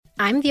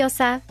I'm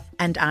Diosa.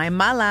 And I'm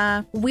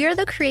Mala. We're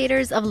the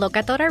creators of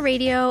Locatora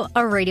Radio, a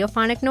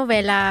radiophonic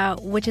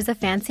novela, which is a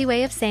fancy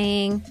way of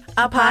saying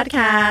a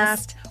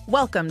podcast.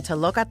 Welcome to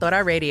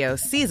Locatora Radio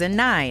Season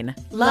 9.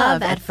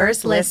 Love at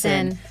First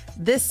Listen.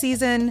 This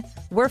season,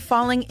 we're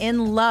falling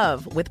in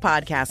love with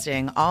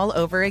podcasting all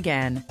over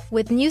again.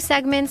 With new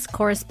segments,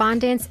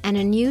 correspondence, and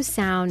a new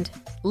sound.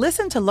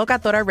 Listen to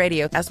Locatora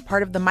Radio as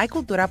part of the My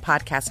Cultura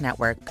Podcast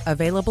Network,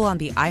 available on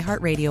the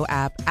iHeartRadio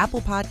app,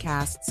 Apple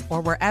Podcasts,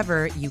 or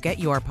wherever you get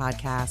your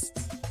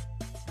podcasts.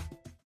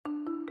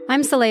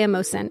 I'm Saleha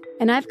Mohsin,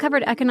 and I've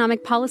covered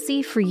economic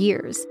policy for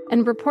years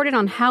and reported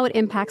on how it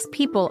impacts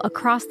people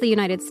across the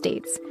United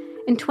States.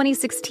 In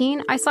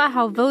 2016, I saw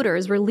how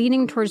voters were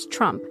leaning towards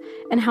Trump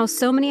and how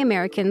so many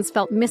Americans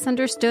felt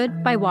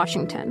misunderstood by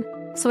Washington.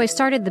 So I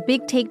started The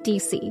Big Take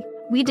DC.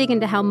 We dig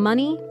into how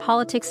money,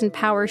 politics, and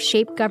power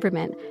shape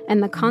government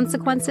and the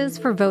consequences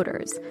for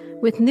voters.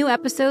 With new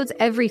episodes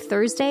every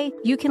Thursday,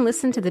 you can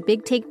listen to The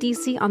Big Take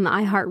DC on the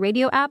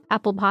iHeartRadio app,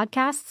 Apple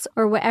Podcasts,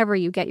 or wherever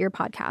you get your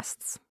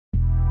podcasts.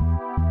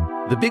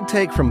 The Big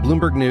Take from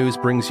Bloomberg News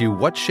brings you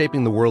what's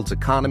shaping the world's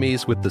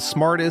economies with the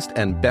smartest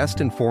and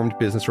best-informed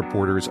business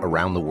reporters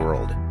around the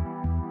world.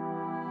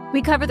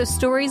 We cover the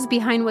stories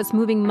behind what's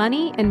moving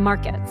money and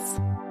markets.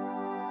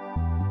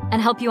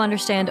 And help you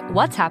understand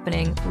what's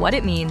happening, what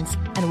it means,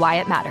 and why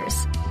it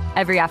matters.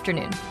 Every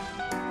afternoon.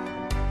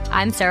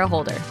 I'm Sarah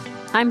Holder.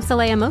 I'm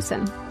Saleha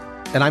Mohsin.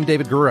 And I'm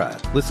David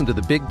Gura. Listen to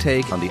The Big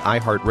Take on the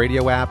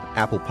iHeartRadio app,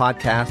 Apple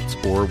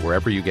Podcasts, or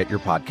wherever you get your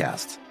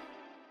podcasts.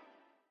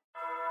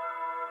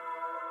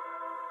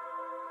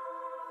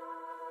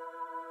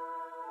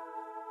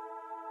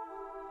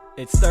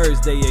 It's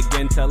Thursday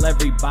again, tell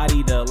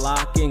everybody to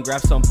lock in,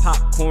 grab some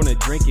popcorn, a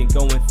drink, and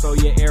go and throw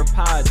your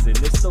AirPods in.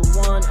 It's the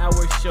 1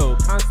 hour show,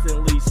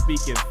 constantly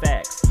speaking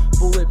facts.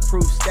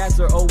 Bulletproof stats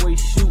are always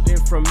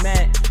shooting from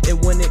Matt.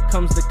 And when it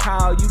comes to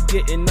Kyle, you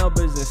getting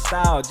numbers and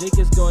style. Jake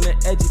is gonna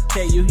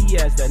educate you, he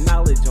has that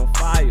knowledge on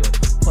file.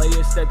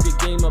 Players, step your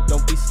game up,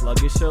 don't be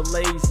sluggish or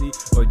lazy.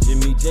 Or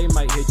Jimmy J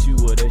might hit you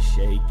with a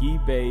shaky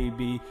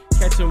baby.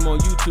 Catch him on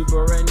YouTube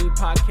or any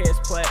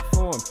podcast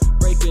platform.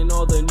 Breaking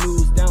all the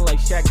news down like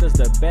Shaq does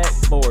the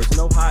backboards.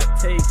 No hot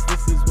takes,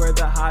 this is where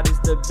the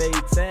hottest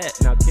debate's at.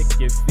 Now kick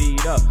your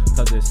feet up,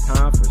 cause it's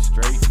time for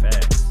straight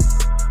facts.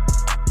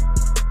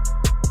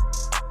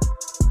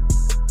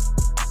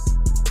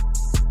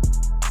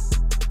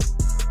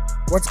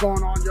 What's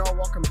going on, y'all?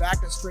 Welcome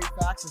back to Straight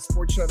Facts, a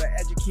sports show that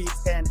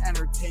educates and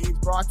entertains.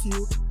 Brought to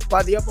you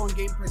by the Up On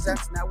Game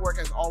Presents Network.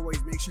 As always,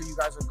 make sure you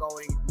guys are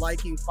going,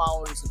 liking,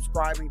 following,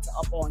 subscribing to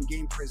Up On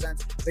Game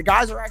Presents. The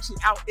guys are actually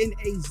out in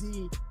AZ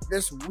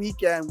this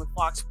weekend with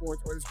Fox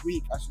Sports, or this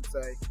week, I should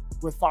say,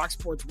 with Fox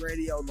Sports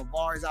Radio.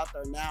 LeVar is out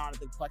there now, and I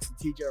think Flex and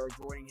TJ are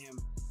joining him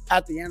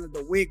at the end of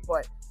the week.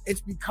 But it's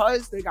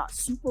because they got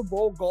Super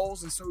Bowl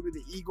goals, and so do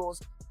the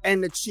Eagles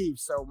and the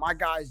Chiefs. So my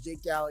guys,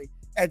 Jake Galley,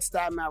 Ed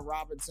Matt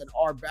Robinson,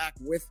 are back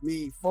with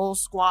me, full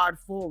squad,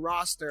 full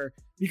roster,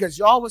 because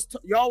y'all was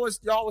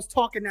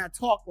talking that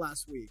talk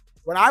last week.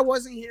 When I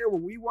wasn't here,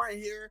 when we weren't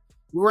here,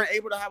 we weren't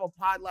able to have a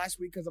pod last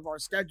week because of our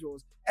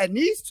schedules. And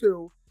these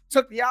two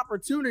took the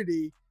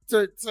opportunity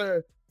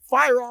to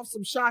fire off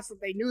some shots that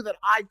they knew that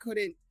I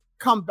couldn't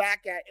come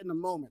back at in the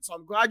moment. So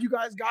I'm glad you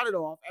guys got it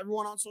off.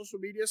 Everyone on social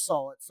media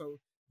saw it. So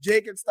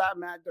Jake and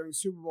Matt during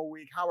Super Bowl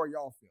week, how are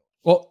y'all feeling?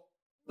 Well,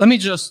 let me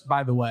just,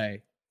 by the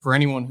way, for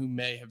anyone who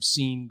may have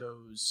seen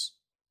those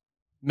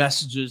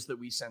messages that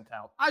we sent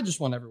out, I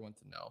just want everyone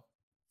to know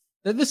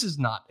that this is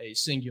not a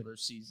singular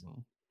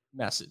season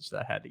message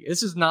that had to get.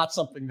 This is not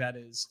something that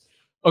is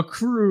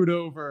accrued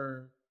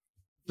over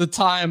the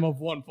time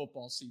of one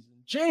football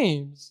season.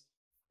 James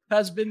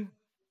has been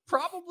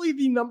probably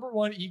the number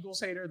one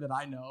Eagles hater that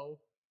I know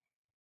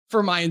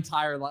for my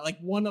entire life. Like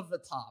one of the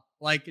top,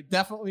 like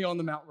definitely on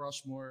the Mount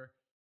Rushmore.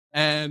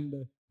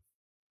 And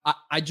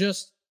I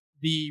just,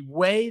 the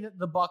way that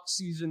the Bucs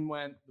season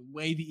went, the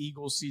way the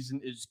Eagles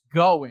season is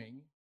going,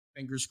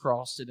 fingers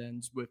crossed it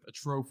ends with a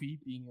trophy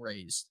being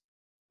raised.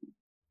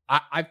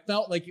 I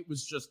felt like it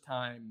was just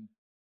time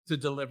to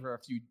deliver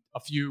a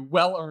few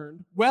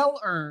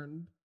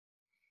well-earned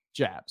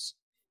jabs.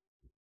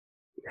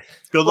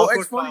 Good luck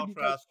with Kyle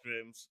Trask,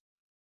 James.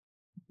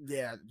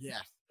 Yeah.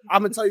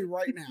 I'm going to tell you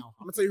right now.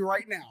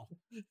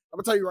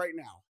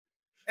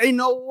 Ain't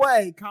no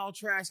way Kyle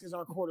Trask is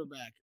our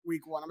quarterback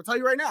week one. I'm going to tell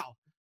you right now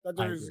that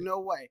there's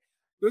no way.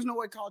 There's no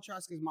way Kyle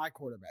Trask is my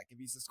quarterback. If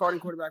he's the starting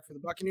quarterback for the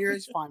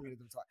Buccaneers, fine.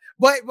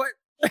 But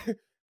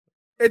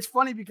it's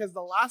funny because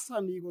the last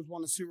time the Eagles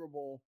won the Super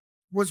Bowl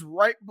was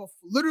right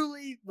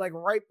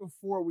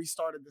before we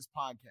started this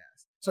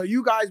podcast. So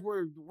you guys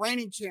were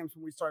reigning champs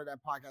when we started that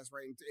podcast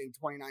right in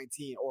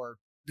 2019, or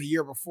the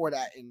year before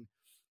that in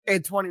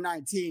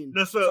 2019.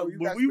 No, so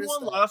when we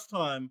won last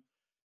time,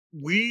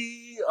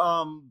 we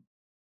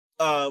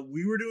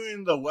were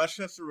doing the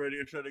Westchester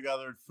radio show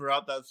together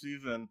throughout that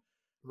season,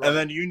 right. And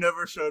then you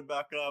never showed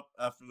back up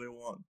after they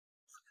won.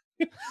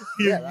 You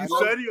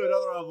said you had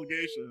other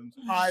obligations.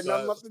 I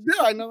know nothing to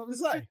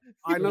say.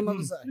 I know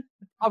nothing to say.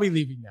 I'll be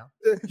leaving now.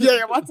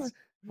 Yeah.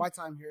 My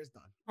time here is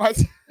done.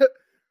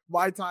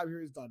 My time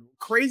here is done.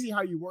 Crazy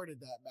how you worded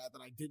that, Matt, that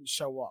I didn't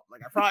show up.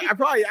 Like, I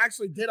probably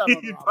actually did have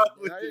other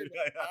options.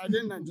 I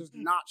didn't just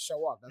not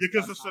show up.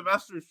 Because the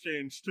semester's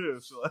changed, too.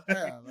 So.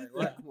 Yeah,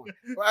 right, come on.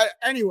 But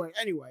anyway,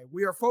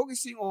 we are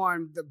focusing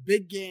on the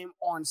big game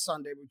on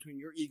Sunday between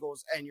your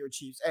Eagles and your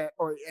Chiefs,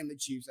 and the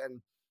Chiefs.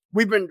 And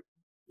we've been,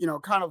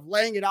 kind of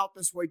laying it out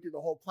this way through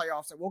the whole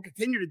playoffs, and we'll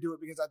continue to do it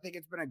because I think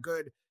it's been a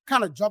good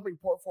kind of jumping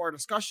point for our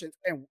discussions.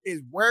 And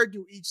is where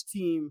does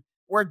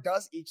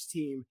each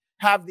team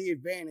have the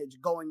advantage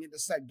going into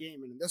said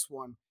game? And in this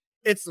one,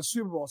 it's the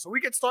Super Bowl. So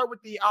we could start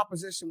with the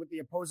opposition, with the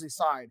opposing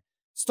side,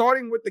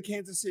 starting with the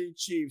Kansas City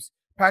Chiefs,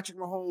 Patrick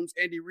Mahomes,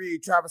 Andy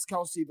Reid, Travis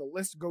Kelce, the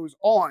list goes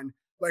on.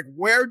 Like,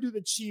 where do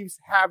the Chiefs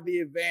have the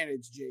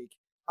advantage, Jake,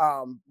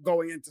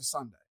 going into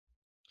Sunday?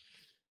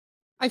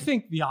 I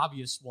think the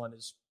obvious one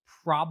is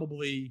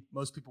probably,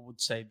 most people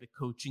would say, the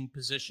coaching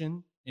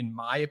position, in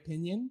my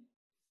opinion.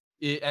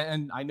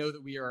 And I know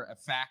that we are a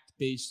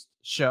fact-based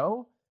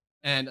show.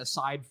 And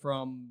aside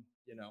from,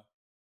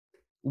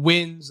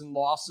 wins and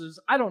losses,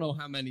 I don't know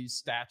how many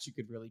stats you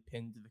could really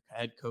pin to the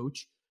head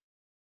coach.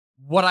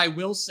 What I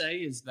will say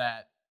is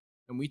that,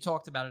 and we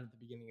talked about it at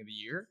the beginning of the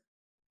year,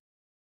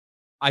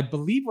 I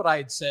believe what I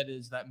had said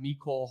is that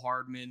Mecole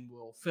Hardman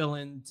will fill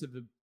into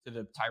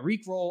the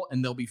Tyreek role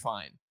and they'll be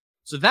fine.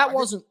 So that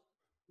wasn't.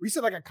 We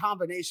said like a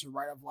combination,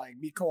 right, of like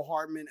Mecole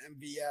Hardman,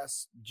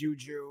 MVS,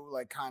 Juju,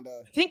 like kind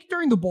of. I think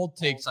during the bold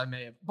takes I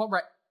may have, but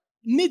right.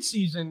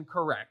 Mid-season,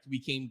 correct, we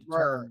came to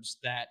terms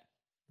that,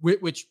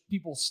 which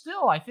people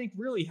still, I think,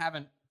 really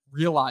haven't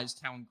realized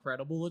how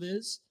incredible it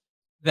is,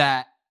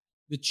 that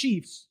the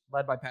Chiefs,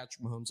 led by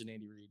Patrick Mahomes and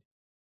Andy Reid,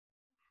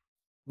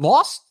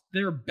 lost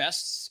their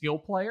best skill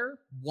player,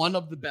 one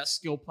of the best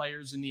skill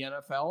players in the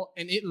NFL,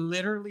 and it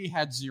literally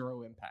had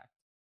zero impact.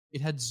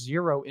 It had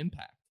zero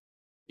impact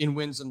in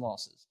wins and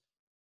losses.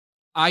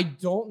 I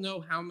don't know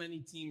how many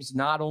teams,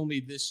 not only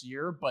this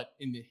year, but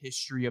in the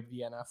history of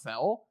the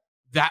NFL,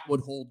 that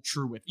would hold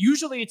true with.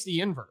 Usually it's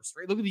the inverse,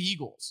 right? Look at the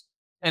Eagles.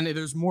 And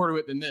there's more to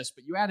it than this,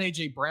 but you add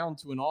A.J. Brown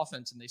to an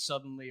offense and they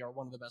suddenly are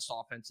one of the best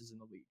offenses in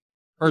the league.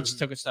 Hurts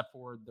took a step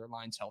forward, their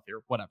line's healthier,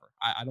 whatever.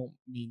 I don't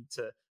mean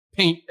to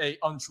paint an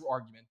untrue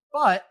argument,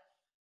 but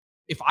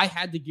if I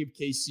had to give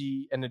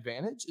KC an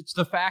advantage, it's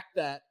the fact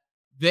that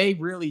they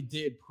really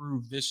did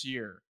prove this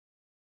year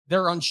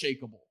they're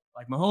unshakable.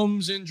 Like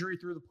Mahomes' injury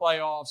through the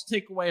playoffs,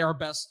 take away our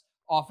best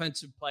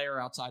offensive player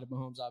outside of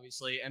Mahomes,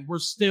 obviously, and we're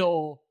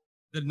still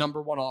the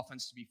number one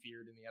offense to be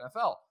feared in the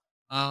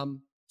NFL.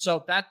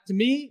 So that, to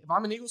me, if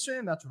I'm an Eagles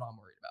fan, that's what I'm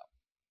worried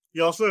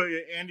about.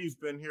 Andy's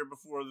been here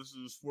before. This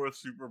is his fourth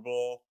Super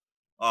Bowl.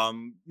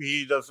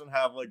 He doesn't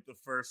have like the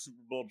first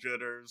Super Bowl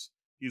jitters.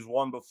 He's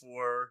won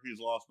before. He's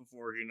lost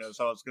before. He knows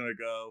how it's going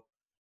to go,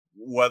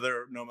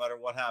 no matter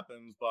what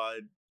happens by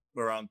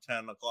around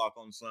 10 o'clock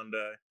on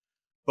Sunday.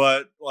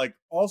 But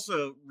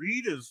also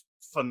Reid is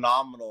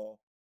phenomenal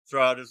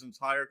throughout his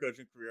entire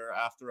coaching career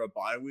after a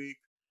bye week.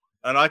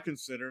 And I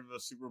consider the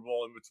Super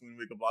Bowl in between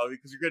week of bye week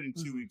because you're getting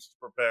 2 weeks to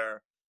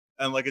prepare.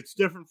 And it's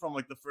different from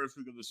the first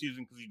week of the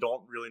season because you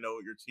don't really know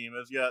what your team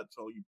is yet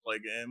until you play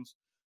games.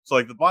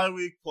 So the bye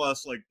week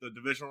plus the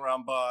divisional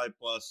round bye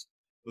plus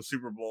the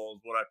Super Bowl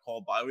is what I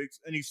call bye weeks.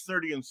 And he's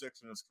 30-6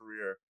 in his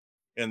career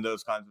in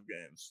those kinds of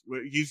games.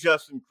 He's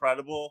just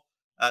incredible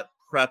at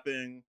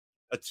prepping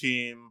a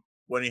team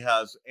when he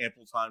has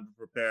ample time to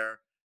prepare.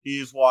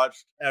 He's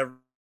watched every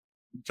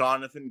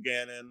Jonathan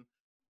Gannon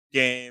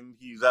game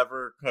he's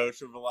ever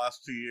coached over the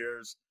last 2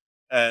 years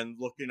and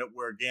looking at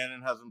where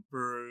Gannon has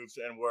improved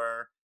and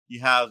where he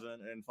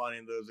hasn't and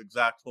finding those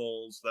exact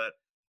holes that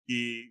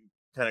he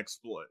can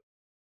exploit.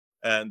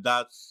 And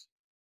that's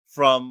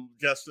from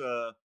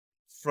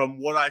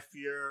what I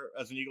fear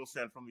as an Eagles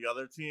fan from the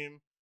other team.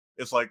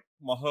 It's like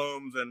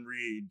Mahomes and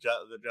Reid,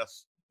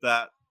 just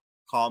that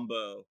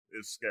combo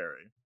is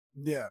scary.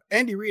 Yeah.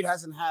 Andy Reid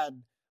hasn't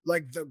had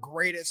the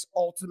greatest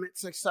ultimate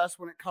success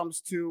when it comes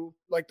to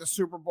the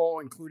Super Bowl,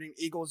 including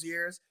Eagles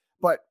years.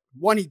 But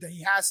one,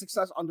 he has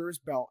success under his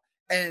belt.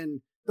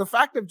 And the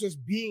fact of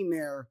just being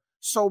there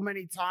so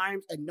many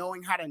times and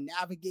knowing how to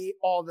navigate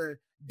all the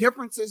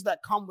differences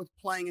that come with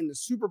playing in the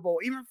Super Bowl,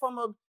 even from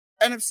a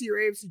NFC or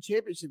AFC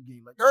championship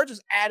game. There are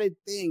just added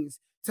things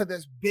to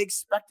this big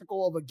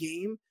spectacle of a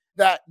game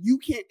that you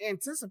can't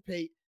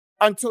anticipate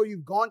until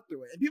you've gone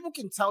through it. And people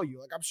can tell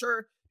you, I'm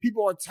sure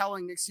people are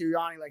telling Nick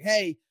Sirianni,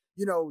 hey,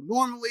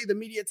 normally the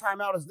media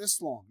timeout is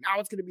this long. Now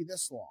it's going to be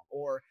this long.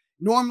 Or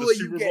normally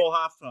the Super Bowl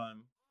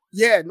halftime.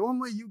 Yeah,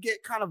 normally you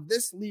get kind of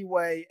this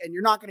leeway and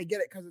you're not going to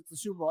get it because it's the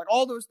Super Bowl.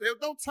 All those,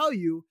 they'll tell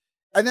you.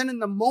 And then in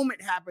the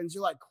moment happens,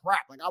 you're like,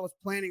 crap. I was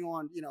planning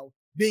on,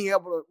 being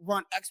able to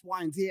run X, Y,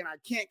 and Z, and I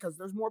can't because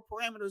there's more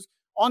parameters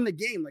on the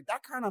game.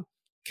 That kind of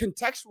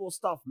contextual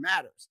stuff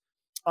matters.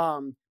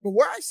 But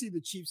where I see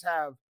the Chiefs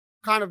have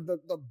kind of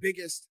the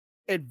biggest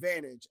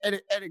advantage, and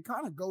it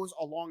kind of goes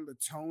along the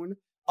tone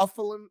of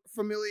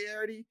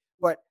familiarity,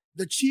 but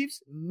the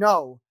Chiefs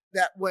know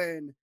that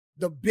when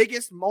the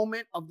biggest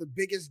moment of the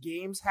biggest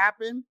games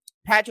happen,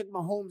 Patrick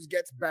Mahomes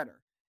gets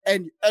better.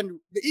 And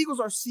the Eagles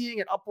are seeing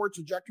an upward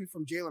trajectory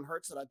from Jalen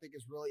Hurts that I think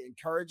is really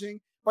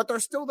encouraging. But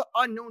there's still the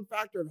unknown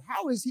factor of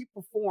how does he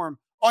perform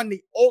on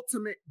the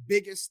ultimate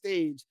biggest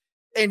stage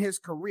in his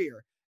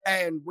career.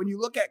 And when you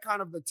look at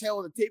kind of the tail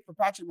of the tape for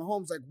Patrick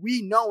Mahomes, like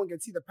we know and can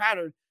see the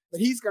pattern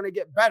that he's going to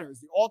get better.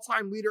 He's the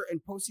all-time leader in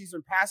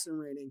postseason passing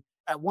rating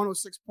at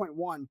 106.1,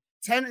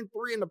 10-3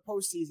 in the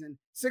postseason,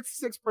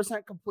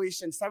 66%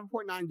 completion,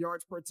 7.9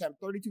 yards per attempt,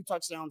 32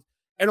 touchdowns,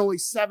 and only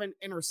 7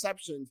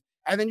 interceptions.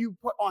 And then you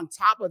put on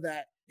top of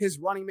that his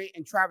running mate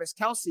in Travis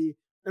Kelce,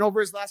 and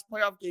over his last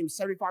playoff game,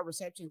 75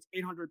 receptions,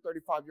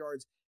 835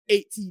 yards,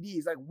 8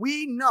 TDs. Like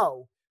we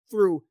know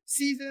through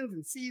seasons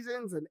and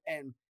seasons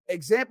and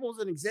examples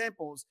and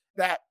examples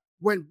that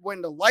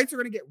when the lights are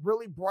going to get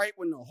really bright,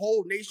 when the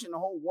whole nation, the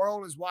whole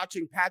world is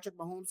watching Patrick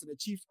Mahomes and the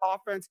Chiefs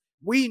offense,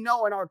 we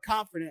know and are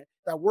confident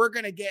that we're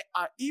going to get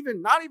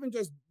not even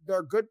just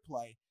their good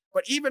play,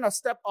 but even a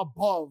step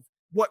above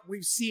what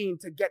we've seen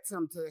to get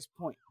them to this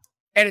point.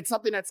 And it's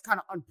something that's kind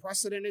of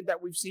unprecedented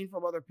that we've seen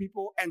from other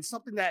people, and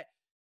something that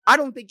I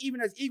don't think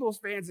even as Eagles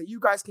fans that you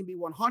guys can be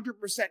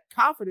 100%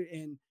 confident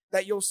in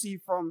that you'll see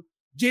from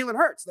Jalen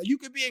Hurts. That you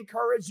can be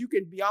encouraged, you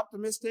can be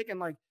optimistic,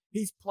 and like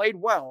he's played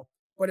well.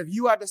 But if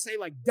you had to say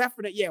like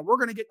definite, yeah, we're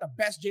going to get the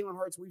best Jalen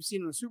Hurts we've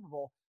seen in the Super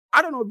Bowl,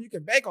 I don't know if you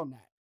can bank on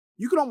that.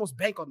 You can almost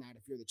bank on that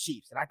if you're the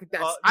Chiefs. And I think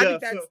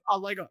that's a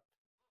leg up.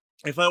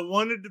 If I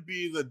wanted to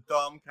be the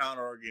dumb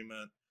counter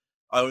argument,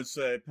 I would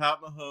say Pat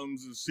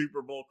Mahomes'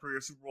 career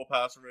Super Bowl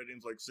passer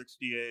rating's like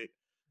 68.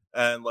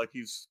 And like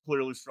he's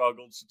clearly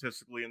struggled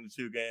statistically in the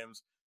 2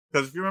 games.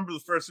 Because if you remember the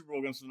first Super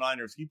Bowl against the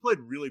Niners, he played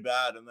really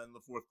bad. And then in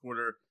the fourth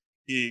quarter,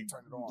 he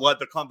led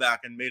the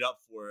comeback and made up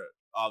for it,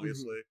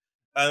 obviously. Mm-hmm.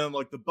 And then,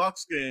 like, the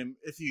Bucs game,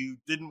 if you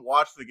didn't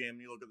watch the game and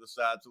you look at the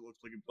stats, it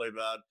looks like he played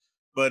bad.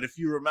 But if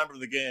you remember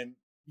the game,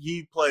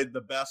 he played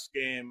the best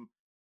game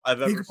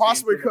I've ever seen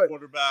from a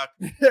quarterback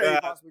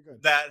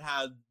that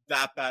had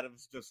that bad of a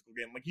statistical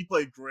game. Like, he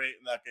played great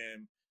in that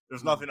game.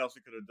 There's nothing else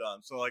he could have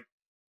done. So, like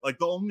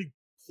the only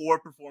poor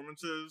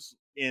performances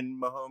in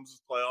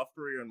Mahomes' playoff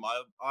career, in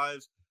my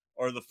eyes,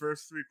 are the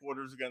first 3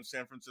 quarters against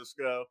San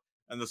Francisco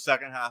and the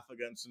second half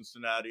against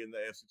Cincinnati in the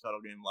AFC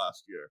title game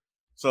last year.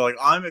 So, like,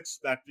 I'm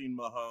expecting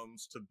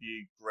Mahomes to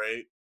be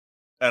great,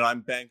 and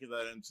I'm banking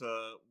that into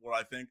what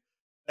I think.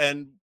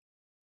 And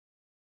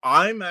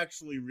I'm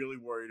actually really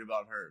worried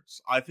about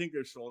Hurts. I think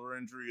his shoulder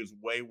injury is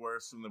way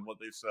worse than what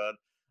they said.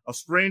 A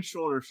sprained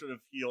shoulder should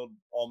have healed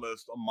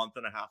almost a month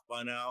and a half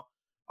by now.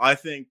 I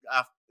think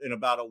in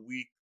about a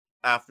week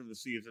after the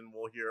season,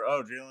 we'll hear,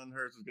 oh, Jalen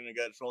Hurts is going to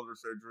get shoulder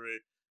surgery.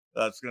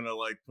 That's going to,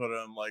 like, put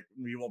him, like,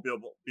 he won't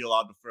be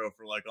allowed to throw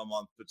for, like, a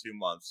month to 2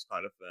 months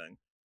kind of thing.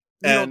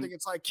 You don't think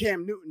it's like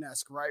Cam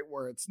Newton-esque, right?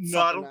 Where it's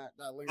something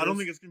that lingers? I don't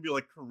think it's going to be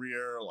like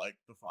career like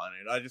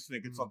defining. I just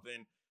think it's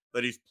something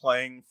that he's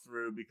playing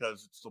through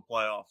because it's the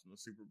playoffs and the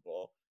Super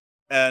Bowl.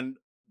 And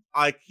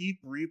I keep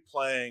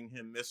replaying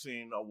him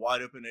missing a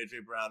wide open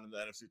AJ Brown in the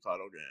NFC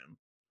title game.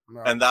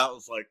 No. And that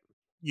was like,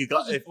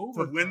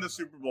 to win the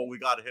Super Bowl, we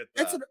got to hit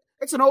that.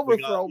 It's an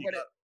overthrow,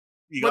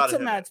 but to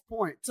Matt's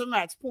point,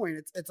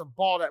 it's a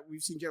ball that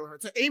we've seen Jalen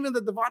Hurts. Even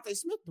the Devontae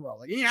Smith throw,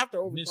 like you didn't have to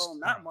overthrow him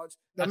that much.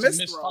 The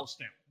missed throw.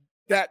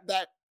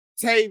 That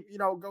Tay,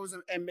 goes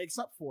and makes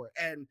up for it.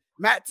 And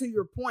Matt, to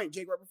your point,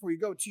 Jake, right before you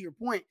go, to your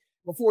point,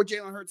 before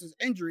Jalen Hurts'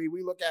 injury,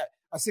 we look at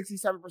a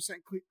 67%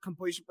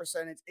 completion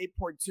percentage,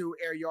 8.2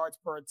 air yards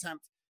per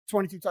attempt,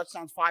 22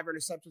 touchdowns, 5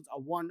 interceptions,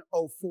 a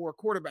 104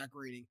 quarterback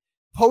rating.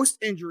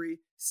 Post-injury,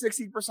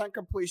 60%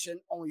 completion,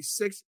 only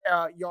 6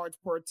 yards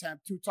per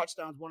attempt, 2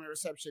 touchdowns, 1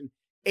 interception,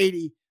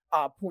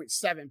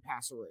 80.7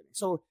 passer rating.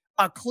 So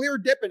a clear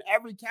dip in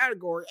every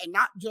category, and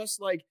not just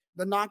like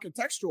the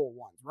non-contextual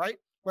ones, right?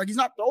 Like he's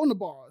not throwing the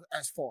ball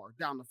as far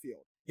down the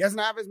field. He doesn't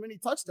have as many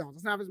touchdowns,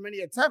 doesn't have as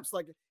many attempts.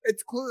 Like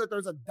it's clear that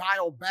there's a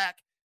dial back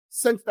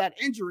since that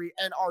injury.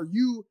 And are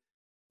you,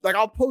 like,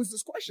 I'll pose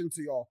this question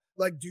to y'all.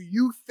 Like, do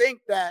you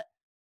think that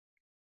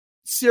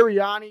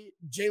Sirianni,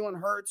 Jalen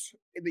Hurts,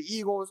 the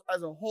Eagles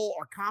as a whole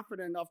are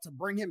confident enough to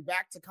bring him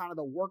back to kind of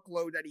the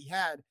workload that he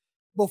had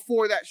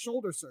before that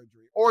shoulder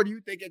surgery? Or do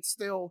you think it's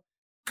still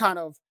kind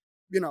of,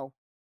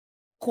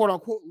 quote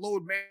unquote,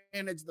 load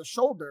manage the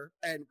shoulder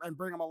and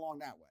bring him along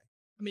that way?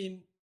 I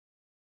mean,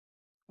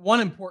 one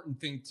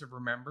important thing to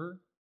remember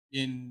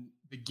in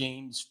the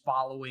games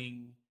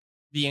following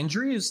the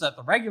injury is that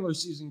the regular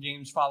season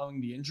games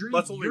following the injury.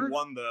 That's only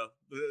one, though.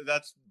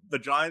 That's the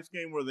Giants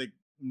game where they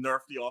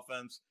nerfed the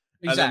offense,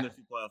 and then the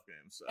 2 playoff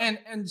games. So.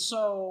 And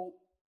so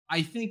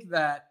I think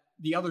that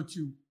the other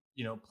 2,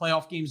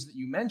 playoff games that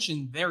you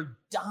mentioned, they're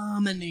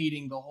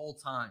dominating the whole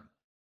time.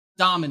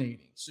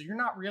 Dominating. So you're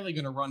not really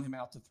going to run him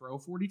out to throw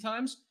 40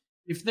 times.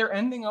 If they're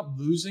ending up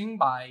losing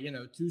by,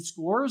 2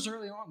 scores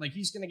early on, like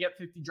he's going to get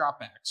 50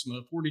 dropbacks,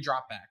 40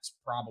 dropbacks,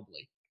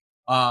 probably.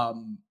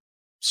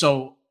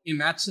 So in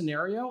that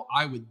scenario,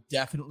 I would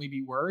definitely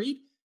be worried.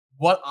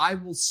 What I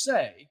will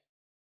say,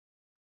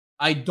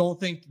 I don't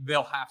think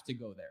they'll have to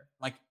go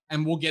there.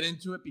 And we'll get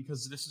into it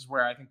because this is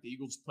where I think the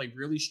Eagles play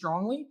really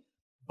strongly.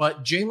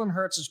 But Jalen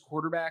Hurts'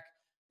 quarterback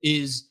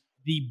is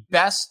the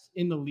best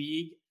in the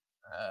league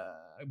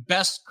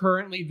best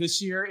currently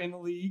this year in the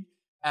league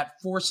at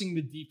forcing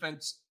the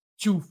defense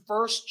to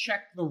first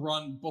check the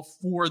run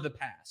before the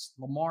pass.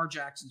 Lamar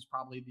Jackson's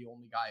probably the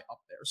only guy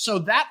up there. So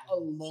that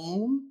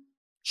alone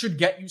should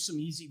get you some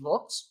easy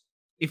looks.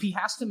 If he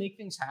has to make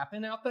things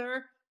happen out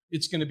there,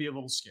 it's going to be a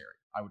little scary.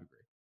 I would agree.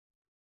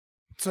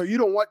 So you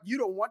don't want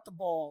the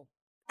ball,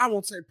 I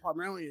won't say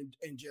primarily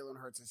in Jalen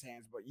Hurts'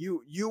 hands, but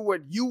you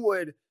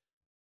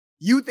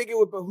think it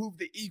would behoove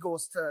the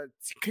Eagles to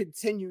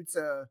continue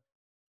to,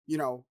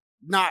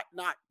 not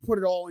put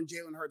it all in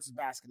Jalen Hurts'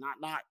 basket, not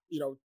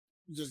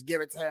just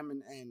give it to him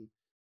and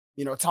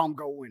tell him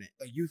go win it.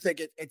 Like, you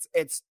think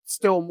it's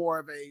still more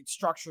of a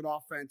structured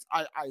offense.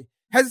 I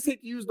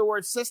hesitate to use the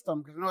word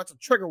system because I know it's a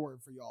trigger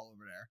word for y'all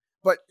over there,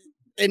 but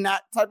in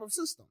that type of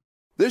system.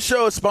 This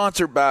show is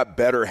sponsored by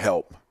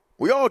BetterHelp.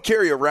 We all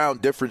carry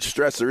around different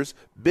stressors,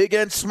 big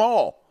and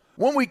small.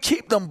 When we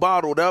keep them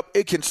bottled up,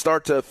 it can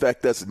start to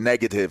affect us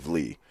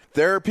negatively.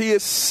 Therapy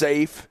is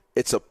safe.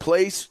 It's a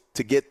place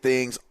to get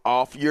things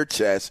off your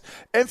chest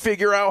and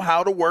figure out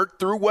how to work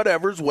through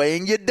whatever's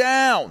weighing you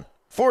down.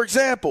 For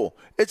example,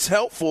 it's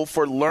helpful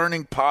for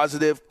learning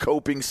positive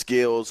coping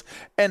skills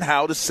and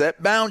how to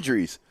set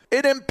boundaries.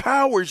 It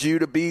empowers you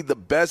to be the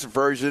best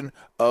version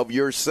of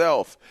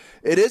yourself.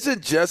 It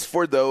isn't just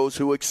for those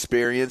who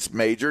experience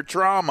major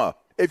trauma.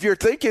 If you're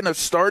thinking of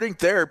starting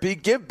therapy,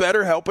 give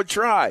BetterHelp a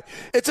try.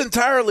 It's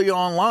entirely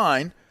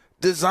online,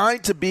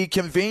 designed to be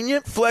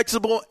convenient,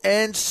 flexible,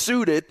 and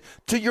suited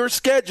to your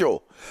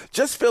schedule.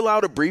 Just fill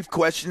out a brief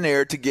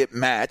questionnaire to get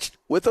matched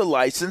with a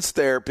licensed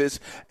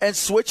therapist and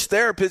switch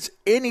therapists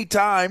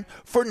anytime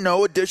for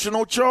no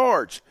additional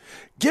charge.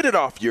 Get it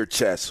off your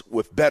chest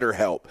with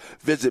BetterHelp.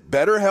 Visit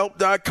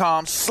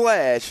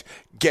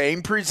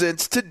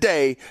BetterHelp.com/GamePresents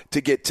today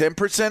to get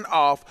 10%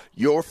 off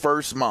your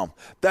first month.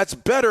 That's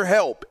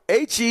BetterHelp,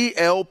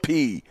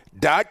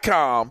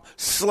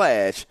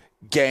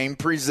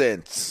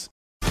 HELP.com/GamePresents.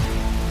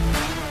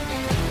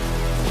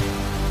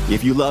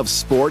 If you love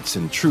sports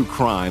and true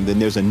crime, then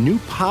there's a new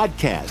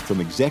podcast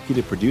from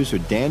executive producer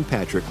Dan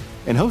Patrick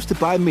and hosted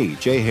by me,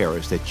 Jay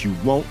Harris, that you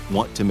won't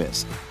want to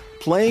miss.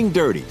 Playing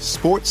Dirty: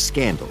 Sports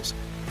Scandals.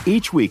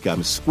 Each week,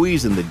 I'm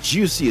squeezing the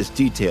juiciest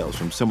details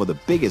from some of the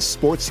biggest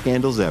sports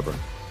scandals ever.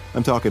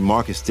 I'm talking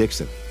Marcus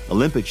Dixon,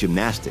 Olympic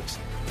gymnastics,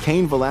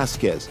 Cain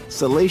Velasquez,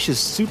 salacious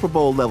Super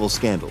Bowl-level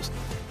scandals.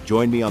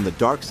 Join me on the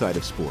dark side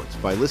of sports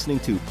by listening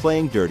to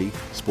Playing Dirty: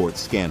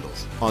 Sports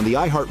Scandals on the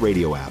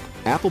iHeartRadio app,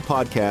 Apple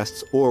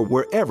Podcasts, or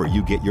wherever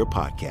you get your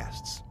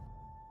podcasts.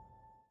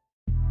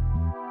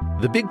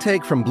 The Big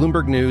Take from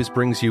Bloomberg News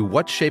brings you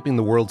what's shaping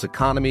the world's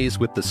economies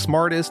with the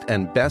smartest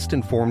and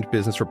best-informed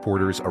business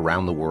reporters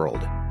around the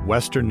world.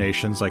 Western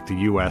nations like the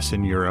U.S.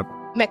 and Europe.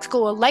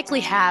 Mexico will likely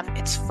have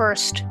its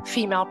first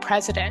female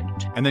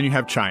president. And then you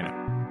have China.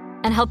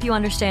 And help you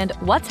understand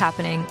what's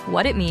happening,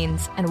 what it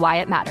means, and why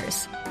it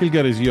matters. He'll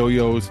get his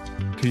yo-yos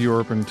to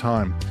Europe in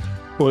time.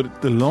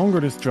 But the longer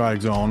this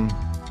drags on,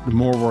 the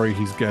more worry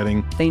he's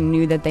getting. They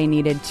knew that they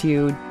needed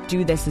to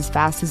do this as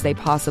fast as they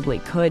possibly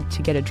could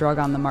to get a drug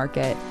on the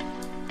market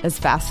as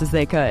fast as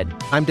they could.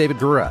 I'm David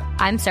Gura.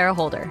 I'm Sarah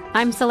Holder.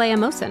 I'm Saleha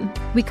Mohsen.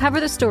 We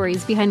cover the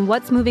stories behind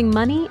what's moving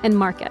money and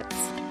markets.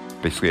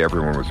 Basically,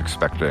 everyone was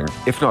expecting,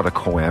 if not a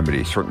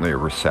calamity, certainly a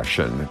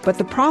recession. But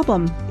the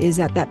problem is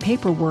that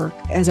paperwork,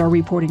 as our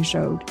reporting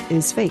showed,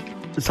 is fake.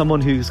 As someone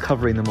who's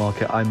covering the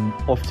market, I'm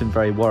often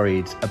very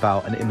worried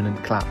about an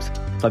imminent collapse.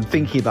 I'm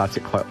thinking about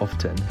it quite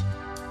often.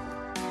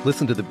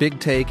 Listen to The Big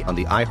Take on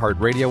the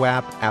iHeartRadio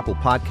app, Apple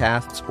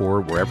Podcasts,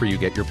 or wherever you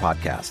get your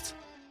podcasts.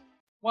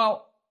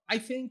 Well, I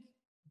think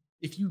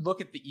if you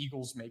look at the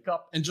Eagles'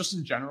 makeup, and just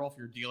in general, if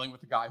you're dealing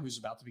with a guy who's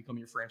about to become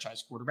your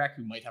franchise quarterback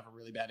who might have a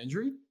really bad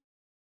injury,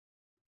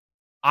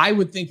 I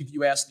would think if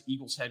you ask the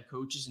Eagles head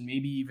coaches and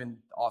maybe even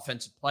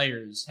offensive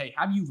players, hey,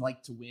 how do you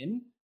like to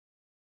win?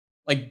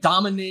 Like,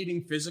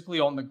 dominating physically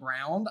on the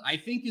ground, I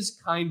think is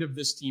kind of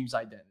this team's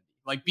identity.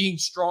 Like, being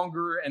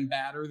stronger and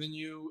badder than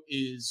you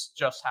is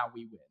just how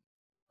we win.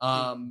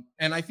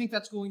 And I think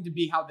that's going to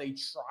be how they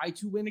try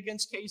to win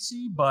against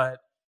KC, but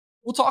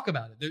we'll talk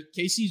about it.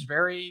 KC's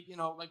very,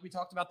 like we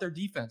talked about, their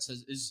defense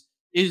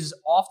is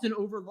often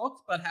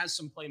overlooked, but has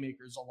some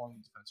playmakers along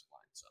the defensive line.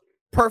 So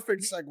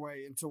perfect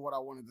segue into what I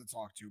wanted to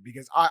talk to,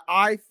 because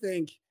I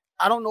think,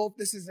 I don't know if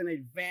this is an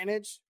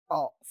advantage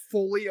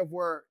fully of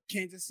where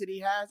Kansas City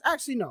has.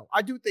 Actually, no,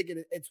 I do think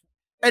it's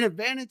an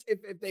advantage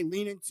if they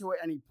lean into it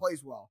and he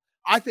plays well.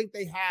 I think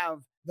they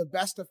have the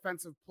best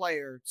defensive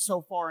player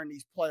so far in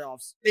these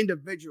playoffs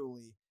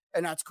individually,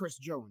 and that's Chris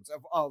Jones,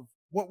 of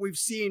what we've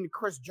seen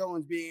Chris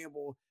Jones being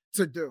able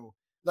to do.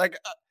 Like,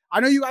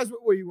 I know you guys,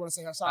 what you want to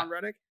say, Hassan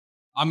Reddick?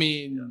 I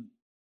mean,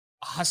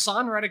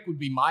 Hassan Reddick would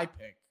be my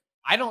pick.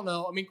 I don't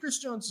know. I mean, Chris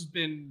Jones has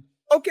been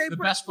the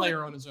best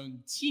player on his own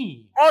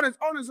team. On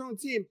his own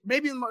team.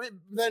 Maybe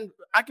then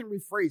I can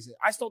rephrase it.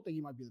 I still think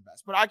he might be the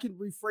best, but I can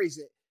rephrase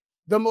it.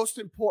 The most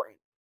important,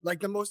 like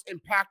the most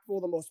impactful,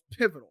 the most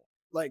pivotal.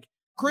 Like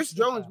Chris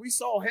Jones, we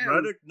saw him.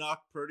 Reddick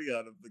knocked Purdy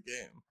out of the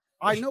game.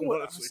 I know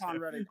what Hassan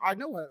Reddick. I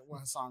know what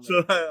Hassan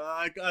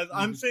Reddick. So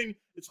I'm saying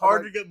it's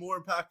hard to get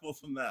more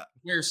impactful than that.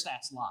 Where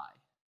stats lie.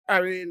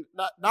 I mean,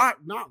 not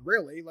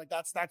really. Like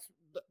that's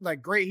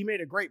like great. He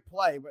made a great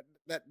play, but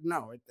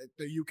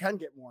you can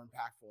get more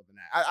impactful than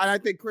that. I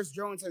think Chris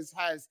Jones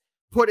has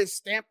put his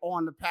stamp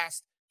on the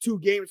past 2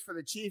 games for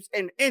the Chiefs,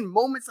 and in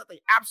moments that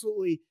they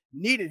absolutely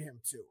needed him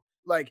to.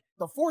 Like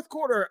the fourth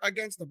quarter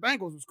against the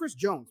Bengals was Chris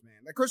Jones, man.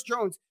 Like Chris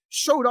Jones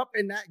showed up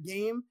in that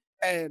game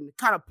and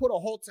kind of put a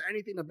halt to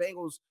anything the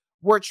Bengals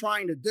were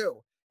trying to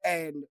do.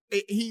 And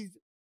he's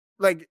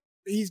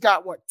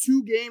got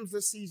 2 games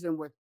this season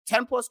with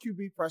 10 plus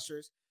QB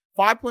pressures,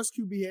 5 plus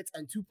QB hits,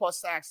 and 2 plus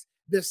sacks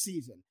this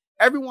season.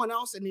 Everyone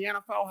else in the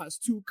NFL has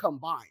 2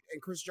 combined,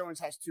 and Chris Jones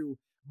has 2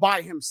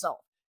 by himself.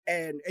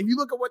 And you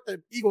look at what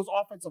the Eagles'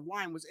 offensive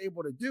line was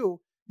able to do,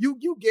 you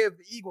give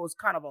the Eagles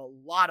kind of a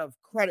lot of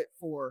credit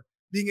for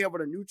being able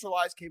to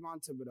neutralize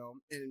Kayvon Thibodeau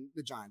in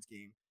the Giants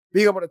game,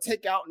 being able to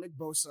take out Nick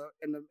Bosa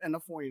in the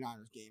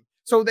 49ers game.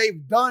 So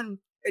they've done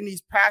in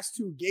these past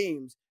 2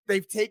 games,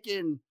 they've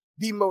taken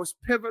the most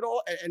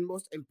pivotal and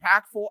most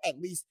impactful, at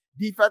least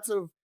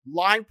defensive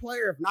line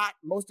player, if not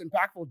most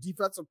impactful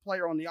defensive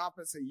player on the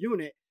opposite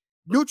unit,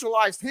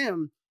 neutralized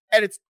him,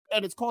 and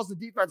it's caused the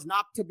defense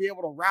not to be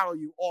able to rattle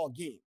you all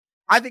game.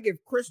 I think if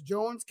Chris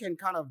Jones can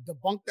kind of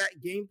debunk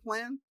that game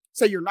plan,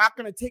 say you're not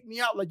going to take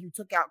me out like you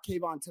took out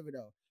Kayvon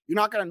Thibodeau, you're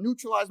not going to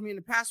neutralize me in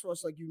the pass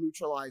rush like you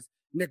neutralized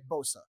Nick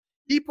Bosa.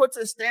 He puts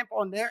his stamp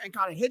on there and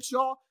kind of hits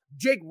y'all,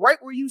 Jake, right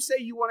where you say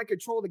you want to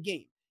control the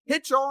game.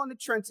 Hit y'all in the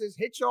trenches,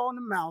 hit y'all in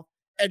the mouth,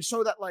 and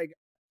show that, like,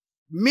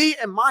 me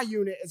and my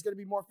unit is going to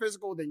be more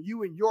physical than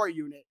you and your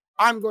unit.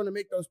 I'm going to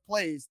make those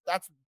plays.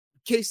 That's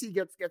KC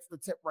gets the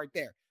tip right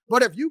there.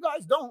 But if you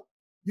guys don't,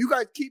 you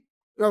guys keep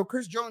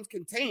Chris Jones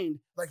contained,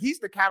 like he's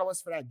the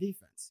catalyst for that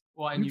defense.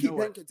 Well, and you keep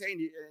him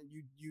contained,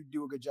 and you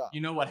do a good job.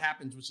 You know what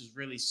happens, which is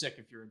really sick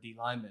if you're a D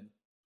lineman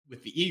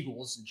with the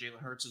Eagles and Jalen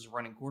Hurts is a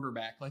running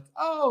quarterback. Like,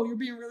 oh, you're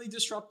being really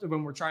disruptive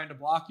when we're trying to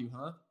block you,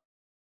 huh?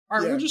 All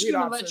right, we're just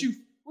going to let you.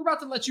 We're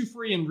about to let you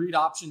free and read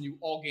option you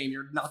all game.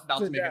 You're not about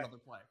to make another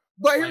play.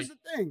 But here's the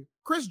thing.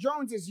 Chris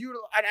Jones is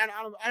utilized, and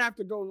I'd have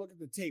to go and look at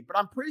the tape, but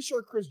I'm pretty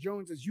sure Chris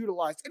Jones is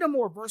utilized in a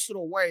more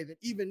versatile way than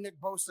even Nick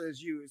Bosa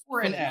is used.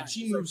 Or an edge.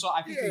 He moves,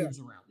 I think he moves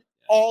around.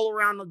 All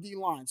around the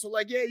D-line. So,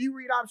 like, yeah, you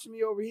read option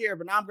me over here,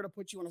 but now I'm going to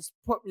put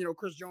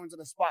Chris Jones in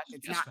a spot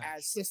that's not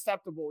as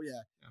susceptible,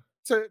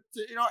 to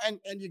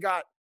and you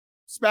got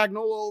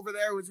Spagnuolo over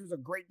there, who's a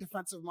great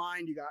defensive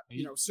mind. You got,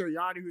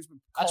 Sirianni, who's been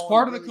that's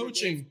part of the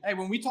coaching. Hey,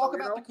 when we talk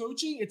about the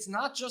coaching, it's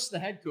not just the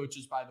head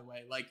coaches, by the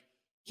way. Like,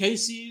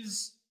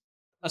 Casey's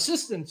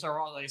assistants are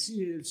all like,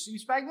 see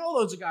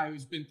Spagnuolo's a guy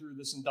who's been through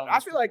this and done this. I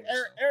feel like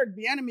Eric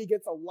Bieniemy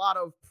gets a lot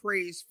of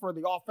praise for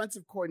the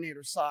offensive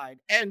coordinator side,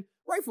 and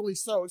rightfully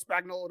so.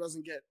 Spagnuolo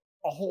doesn't get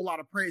a whole lot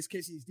of praise.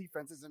 Casey's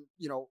defense isn't,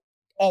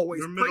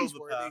 always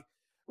praiseworthy.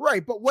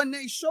 Right, but when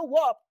they show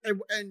up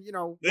and when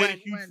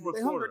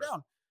they hunger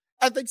down,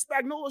 I think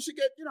Spagnuolo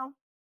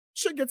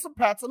should get some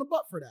pats on the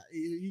butt for that.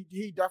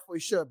 He definitely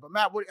should. But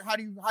Matt, how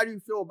do you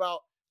feel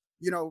about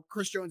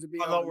Chris Jones and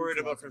being? I'm not worried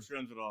about Chris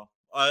Jones at all.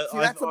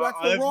 That's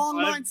the wrong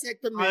mindset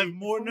to me. I have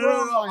more. No.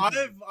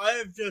 I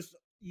have just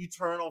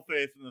eternal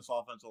faith in this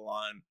offensive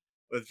line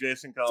with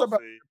Jason Kelce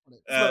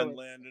and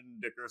Landon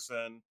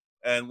Dickerson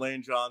and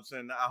Lane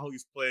Johnson. How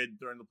he's played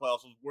during the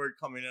playoffs was word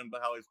coming in,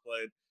 but how he's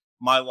played.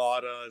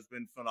 Mailata has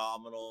been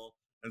phenomenal,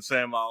 and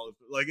Sam Olive.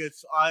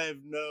 I have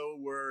no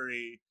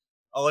worry.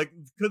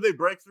 Could they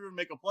break through and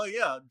make a play?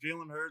 Yeah,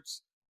 Jalen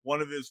Hurts. One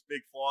of his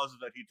big flaws is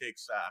that he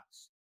takes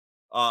sacks,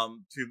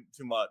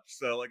 too much.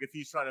 So, if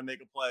he's trying to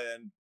make a play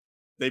and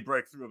they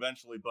break through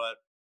eventually,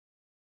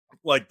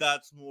 but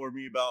that's more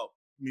me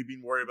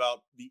being worried about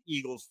the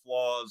Eagles'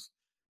 flaws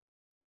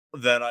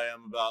than I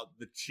am about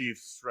the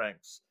Chiefs'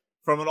 strengths.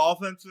 From an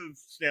offensive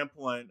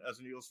standpoint, as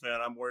an Eagles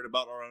fan, I'm worried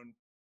about our own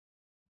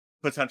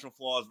potential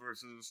flaws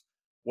versus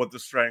what the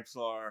strengths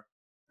are.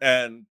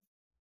 And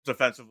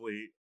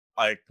defensively,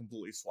 I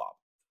completely swap.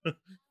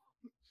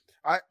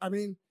 I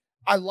mean,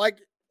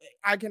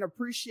 I can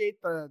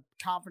appreciate the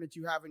confidence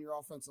you have in your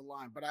offensive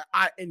line, but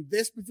I in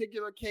this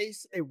particular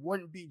case, it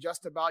wouldn't be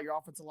just about your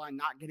offensive line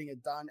not getting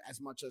it done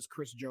as much as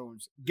Chris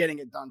Jones getting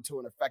it done to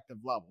an effective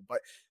level.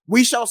 But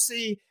we shall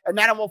see. And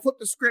now I'm going to flip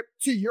the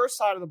script to your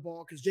side of the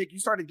ball because, Jake, you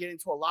started getting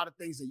into a lot of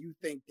things that you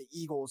think the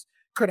Eagles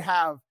could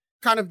have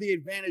kind of the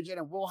advantage in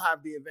and will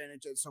have the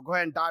advantage in. So go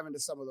ahead and dive into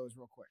some of those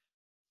real quick.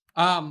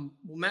 Well,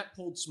 Matt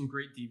pulled some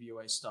great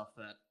DVOA stuff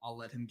that I'll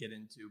let him get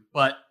into,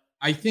 but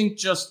I think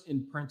just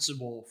in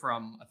principle,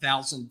 from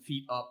 1,000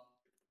 feet up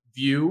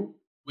view,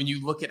 when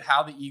you look at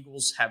how the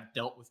Eagles have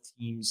dealt with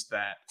teams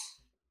that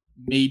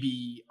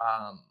maybe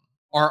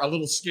are a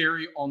little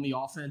scary on the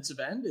offensive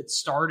end, it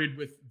started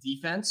with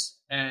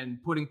defense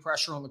and putting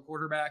pressure on the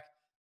quarterback.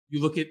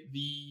 You look at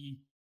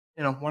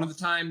one of the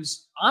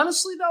times,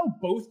 honestly, though,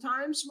 both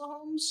times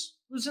Mahomes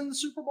was in the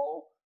Super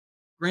Bowl.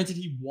 Granted,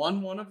 he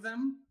won one of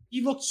them.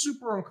 He looked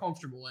super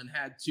uncomfortable and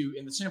had to,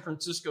 in the San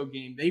Francisco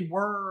game, they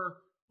were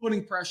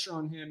putting pressure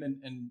on him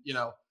and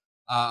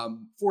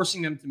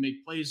forcing them to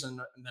make plays. And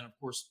then, of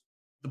course,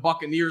 the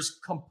Buccaneers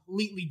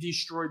completely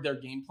destroyed their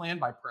game plan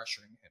by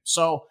pressuring him.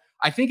 So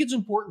I think it's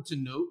important to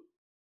note,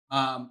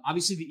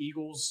 obviously the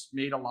Eagles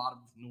made a lot of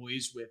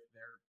noise with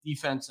their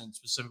defense and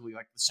specifically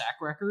like the sack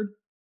record,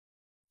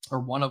 or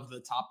one of the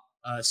top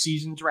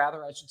seasons,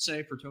 rather, I should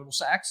say, for total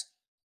sacks.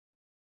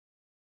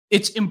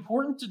 It's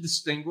important to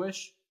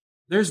distinguish.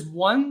 There's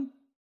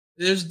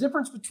a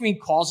difference between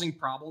causing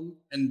problem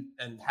and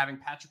having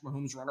Patrick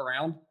Mahomes run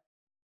around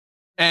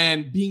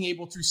and being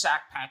able to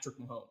sack Patrick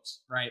Mahomes,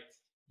 right?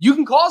 You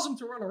can cause him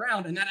to run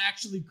around, and that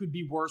actually could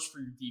be worse for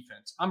your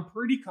defense. I'm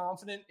pretty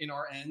confident in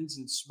our ends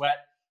and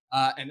Sweat,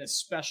 and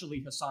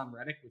especially Hassan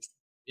Reddick, which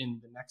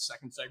in the next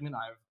second segment,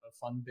 I have a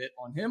fun bit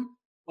on him.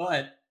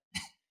 But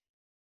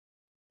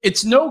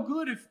it's no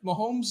good if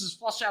Mahomes is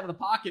flushed out of the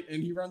pocket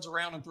and he runs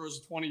around and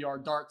throws a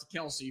 20-yard dart to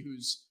Kelsey,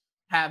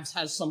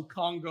 has some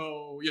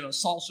Congo,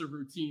 salsa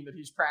routine that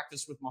he's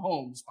practiced with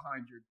Mahomes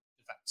behind your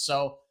defense.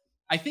 So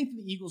I think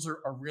the Eagles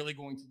are really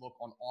going to look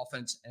on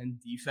offense and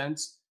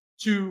defense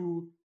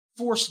to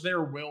force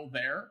their will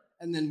there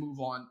and then move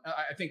on.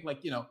 I think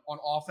on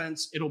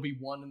offense, it'll be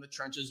one in the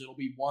trenches. It'll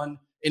be one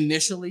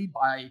initially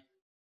by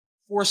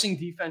forcing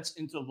defense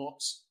into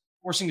looks,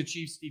 forcing the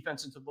Chiefs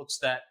defense into looks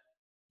that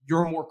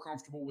you're more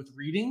comfortable with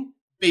reading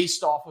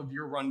based off of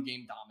your run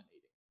game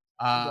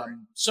dominating.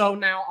 Right. So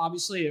now,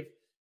 obviously,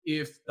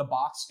 if the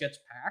box gets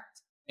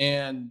packed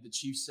and the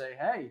Chiefs say,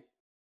 hey,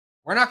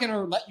 we're not going to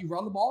let you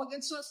run the ball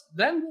against us,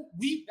 then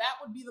that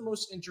would be the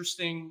most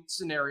interesting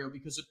scenario,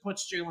 because it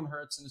puts Jalen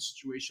Hurts in a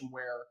situation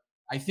where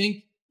I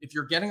think if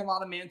you're getting a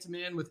lot of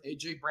man-to-man with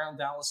A.J. Brown,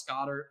 Dallas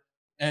Goedert,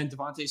 and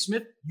Devontae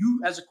Smith,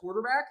 you as a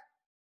quarterback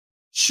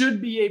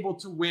should be able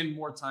to win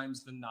more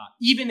times than not.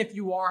 Even if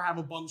you have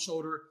a bum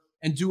shoulder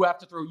and do have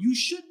to throw, you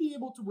should be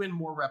able to win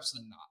more reps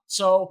than not.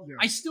 So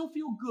I still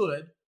feel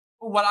good,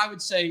 but what I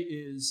would say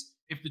is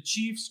if the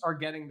Chiefs are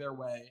getting their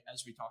way,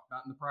 as we talked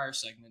about in the prior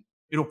segment,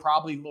 it'll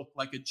probably look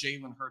like a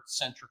Jalen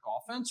Hurts-centric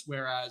offense,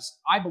 whereas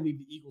I believe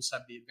the Eagles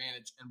have the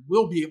advantage and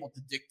will be able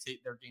to dictate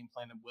their game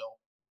plan and will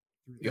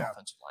through the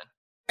offensive line.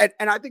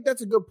 And I think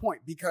that's a good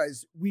point,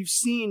 because we've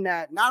seen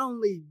that not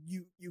only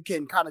you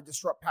can kind of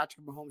disrupt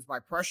Patrick Mahomes by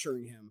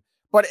pressuring him,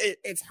 but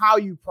it's how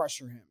you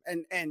pressure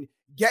him and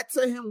get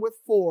to him with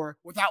 4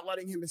 without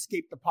letting him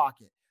escape the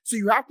pocket. So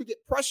you have to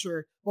get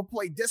pressure, but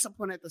play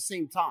discipline at the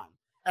same time.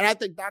 And I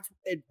think that's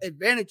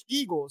advantage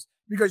Eagles,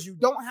 because you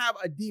don't have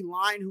a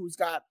D-line who's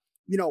got,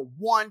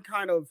 one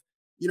kind of,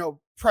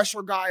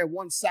 pressure guy and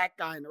one sack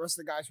guy and the rest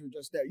of the guys who are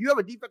just there. You have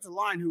a defensive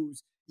line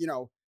who's,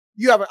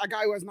 you have a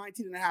guy who has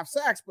 19.5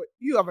 sacks, but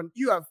you have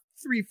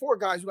 3-4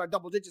 guys who got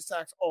double-digit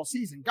sacks all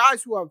season.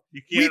 Guys who have...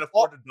 You can't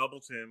afford to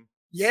double team.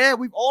 Yeah,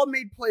 we've all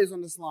made plays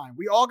on this line.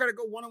 We all got to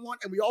go one-on-one,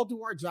 and we all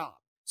do our job.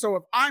 So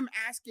if I'm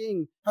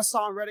asking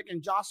Hassan Reddick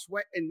and Josh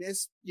Sweat in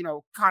this,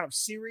 kind of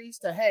series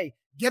to, hey,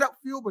 get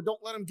upfield, but don't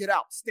let them get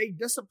out. Stay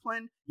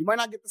disciplined. You might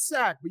not get the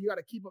sack, but you got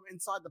to keep them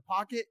inside the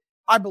pocket.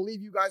 I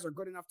believe you guys are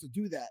good enough to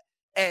do that.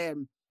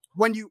 And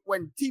when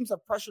teams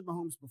have pressured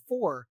Mahomes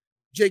before,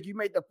 Jake, you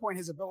made the point,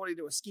 his ability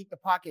to escape the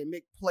pocket and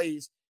make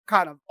plays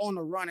kind of on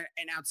the run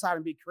and outside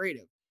and be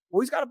creative.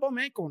 Well, he's got a bum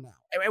ankle now.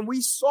 And we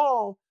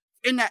saw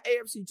in that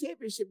AFC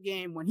Championship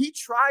game, when he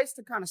tries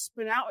to kind of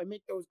spin out and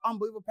make those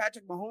unbelievable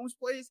Patrick Mahomes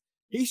plays,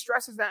 he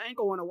stresses that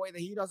ankle in a way that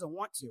he doesn't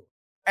want to.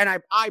 And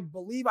I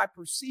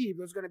perceive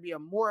there's going to be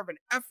more of an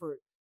effort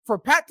for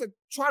Pat to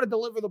try to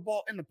deliver the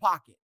ball in the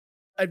pocket.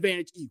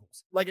 Advantage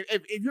Eagles. Like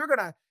if you're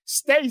gonna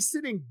stay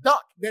sitting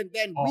duck, then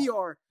we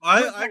are.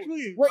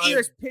 We're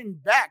ears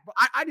pinned back. But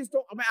I just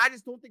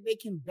don't think they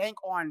can bank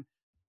on.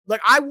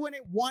 Like I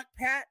wouldn't want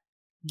Pat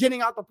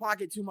getting out the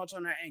pocket too much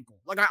on that ankle.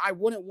 Like I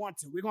wouldn't want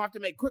to. We're gonna have to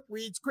make quick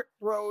reads, quick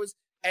throws,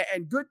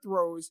 and good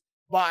throws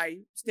by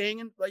staying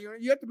in. Like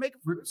you have to make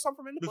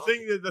something from in the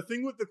pocket. The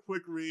thing with the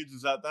quick reads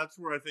is that's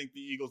where I think the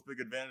Eagles'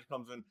 big advantage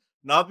comes in.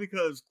 Not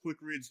because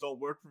quick reads don't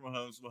work for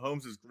Mahomes.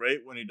 Mahomes is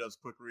great when he does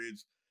quick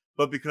reads.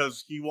 But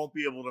because he won't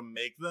be able to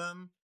make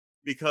them,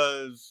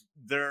 because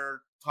their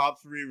top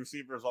 3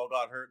 receivers all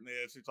got hurt in the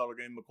AFC title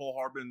game. Mecole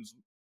Hardman's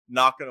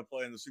not going to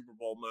play in the Super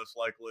Bowl, most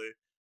likely,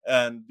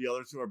 and the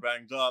other 2 are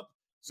banged up.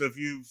 So if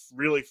you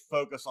really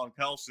focus on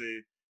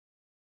Kelsey,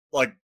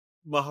 like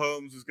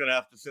Mahomes is going to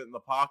have to sit in the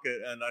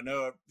pocket, and I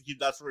know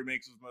that's where he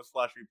makes his most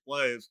flashy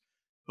plays,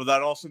 but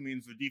that also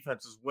means the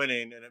defense is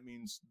winning, and it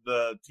means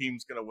the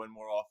team's going to win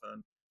more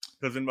often.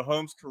 Because in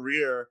Mahomes'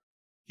 career,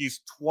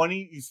 he's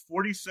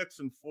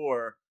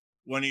 46-4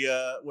 when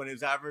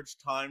his average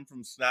time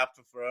from snap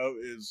to throw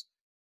is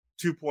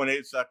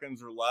 2.8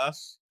 seconds or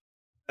less.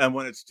 And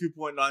when it's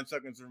 2.9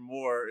 seconds or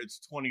more, it's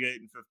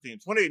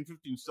 28-15. 28-15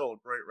 is still a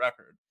great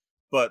record.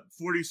 But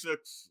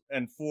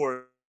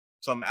 46-4,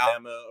 some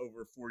Alabama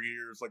over 4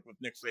 years, like with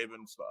Nick Saban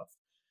and stuff.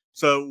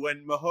 So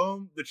when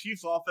Mahomes, the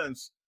Chiefs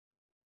offense,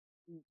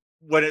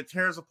 when it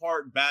tears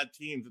apart bad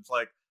teams, it's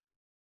like,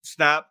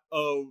 snap,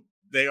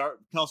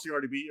 Kelsey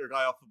already beat your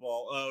guy off the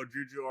ball. Oh,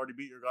 Juju already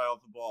beat your guy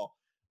off the ball.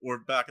 Or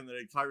back in the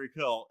day, Tyreek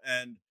Hill.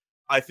 And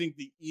I think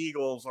the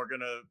Eagles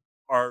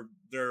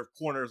their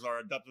corners are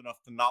adept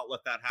enough to not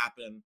let that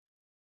happen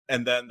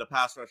and then the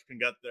pass rush can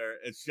get there.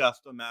 It's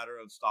just a matter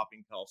of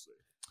stopping Kelsey.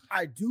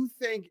 I do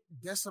think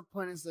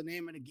discipline is the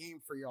name of the game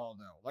for y'all,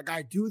 though. Like,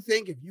 I do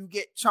think if you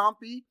get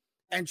chompy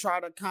and try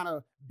to kind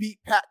of beat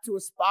Pat to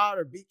a spot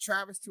or beat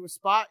Travis to a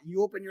spot,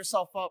 you open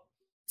yourself up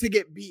to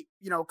get beat,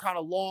 kind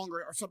of long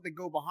or something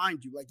go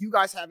behind you. Like, you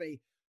guys have a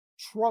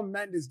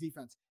tremendous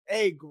defense,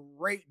 a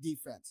great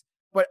defense,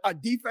 but a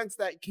defense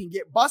that can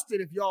get busted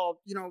if y'all,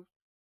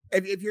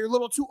 if you're a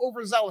little too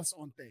overzealous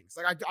on things.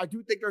 Like, I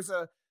do think there's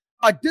a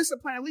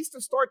discipline, at least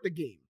to start the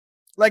game.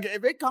 Like,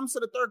 if it comes to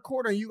the third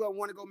quarter and you gonna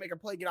want to go make a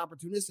play, get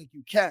opportunistic,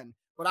 you can.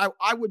 But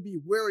I would be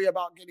wary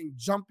about getting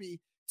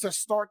jumpy to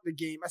start the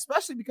game,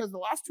 especially because the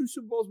last two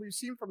Super Bowls we've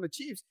seen from the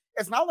Chiefs,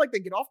 it's not like they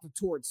get off to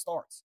torrid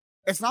starts.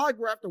 It's not like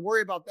we have to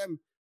worry about them,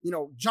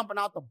 jumping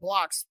out the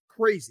blocks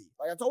crazy.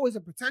 Like, it's always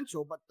a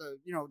potential, but the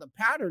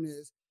pattern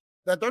is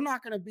that they're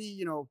not going to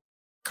be,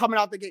 coming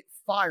out the gate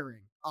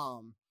firing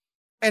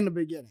in the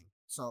beginning.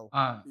 So,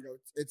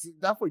 it's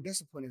definitely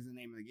discipline is the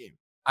name of the game.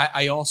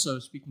 I also,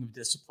 speaking of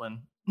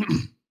discipline,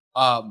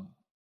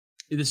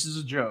 this is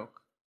a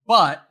joke,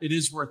 but it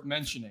is worth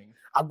mentioning.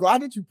 I'm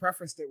glad that you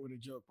prefaced it with a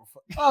joke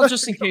before. Well,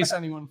 just in case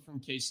anyone from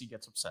KC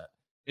gets upset.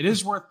 It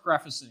is worth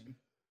prefacing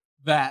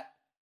that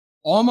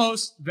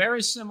almost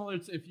very similar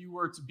to if you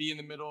were to be in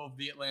the middle of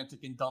the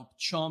Atlantic and dump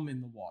chum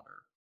in the water.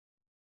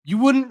 You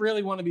wouldn't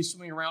really want to be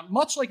swimming around,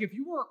 much like if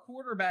you were a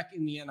quarterback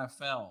in the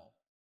NFL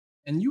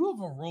and you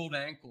have a rolled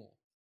ankle,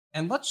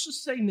 and let's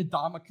just say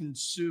Ndamukong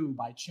Suh,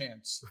 by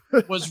chance,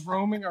 was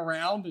roaming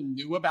around and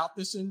knew about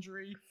this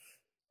injury.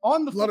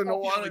 On the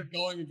football field,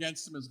 going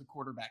against him as the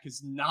quarterback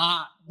is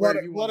not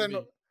where you want to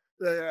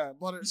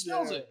be. He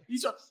smells it.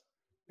 He's an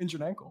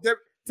injured ankle.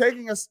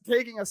 Taking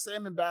a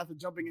salmon bath and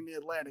jumping in the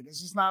Atlantic.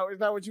 It's just not. Is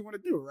that what you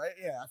want to do, right?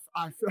 Yeah.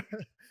 I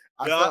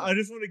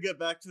just want to get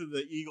back to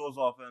the Eagles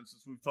offense,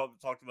 since we've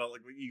talked about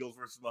like the Eagles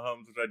versus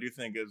Mahomes, which I do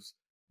think is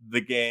the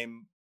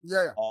game.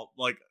 Yeah.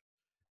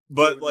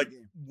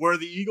 Where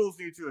the Eagles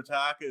need to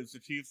attack is the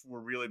Chiefs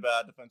were really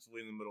bad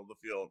defensively in the middle of the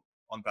field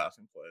on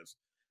passing plays.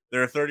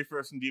 They're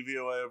 31st in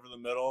DVOA over the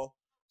middle.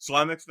 So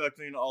I'm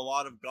expecting a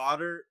lot of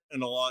Goddard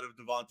and a lot of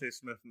Devontae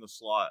Smith in the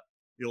slot.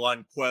 You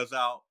line Quez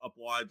out up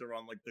wide to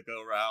run like the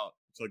go route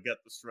to get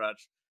the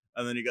stretch.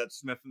 And then you got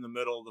Smith in the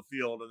middle of the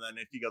field. And then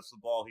if he gets the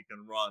ball, he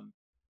can run.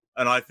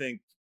 And I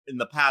think in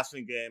the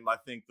passing game, I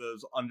think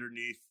those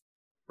underneath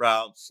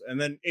routes.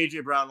 And then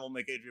A.J. Brown will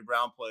make A.J.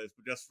 Brown plays.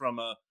 But just from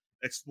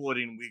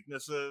exploiting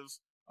weaknesses,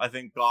 I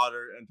think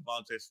Goddard and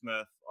Devontae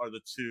Smith are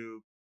the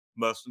two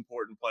most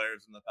important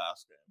players in the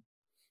pass game.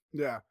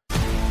 Yeah.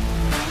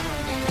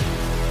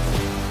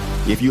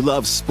 If you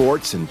love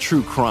sports and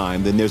true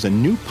crime, then there's a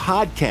new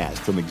podcast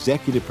from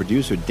executive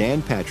producer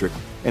Dan Patrick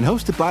and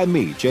hosted by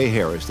me, Jay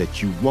Harris,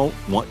 that you won't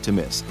want to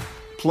miss.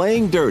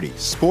 Playing Dirty: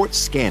 Sports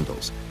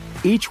Scandals.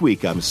 Each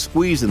week, I'm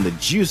squeezing the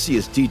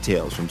juiciest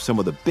details from some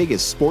of the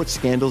biggest sports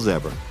scandals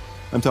ever.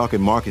 I'm talking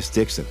Marcus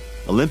Dixon,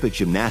 Olympic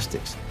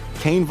gymnastics,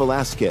 Cain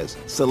Velasquez,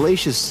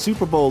 salacious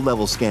Super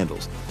Bowl-level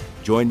scandals.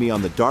 Join me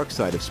on the dark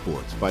side of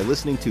sports by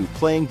listening to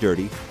Playing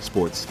Dirty: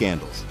 Sports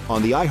Scandals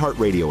on the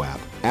iHeartRadio app,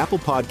 Apple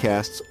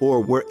Podcasts,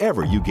 or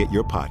wherever you get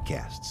your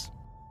podcasts.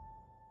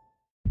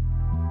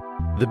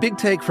 The Big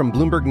Take from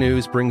Bloomberg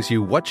News brings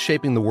you what's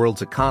shaping the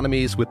world's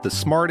economies with the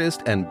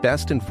smartest and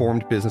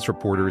best-informed business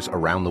reporters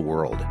around the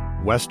world.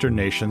 Western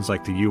nations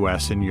like the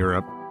U.S. and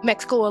Europe.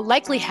 Mexico will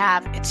likely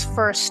have its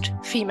first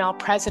female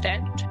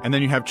president. And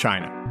then you have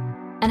China.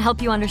 And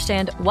help you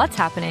understand what's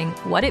happening,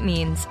 what it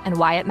means, and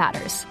why it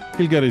matters.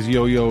 He'll get his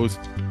yo-yos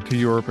to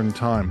Europe in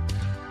time.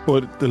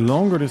 But the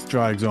longer this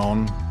drags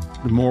on,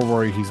 the more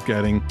worry he's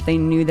getting. They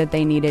knew that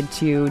they needed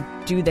to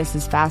do this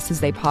as fast as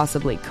they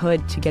possibly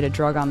could to get a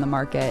drug on the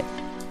market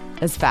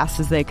as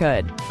fast as they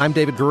could. I'm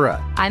David Gura.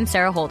 I'm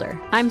Sarah Holder.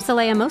 I'm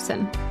Saleha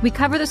Mohsen. We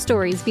cover the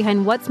stories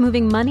behind what's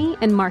moving money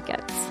and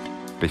markets.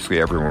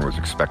 Basically, everyone was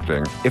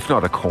expecting, if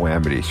not a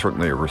calamity,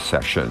 certainly a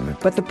recession.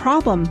 But the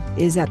problem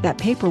is that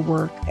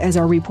paperwork, as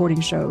our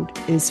reporting showed,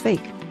 is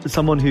fake. As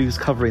someone who's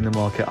covering the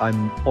market,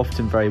 I'm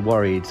often very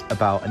worried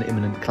about an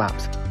imminent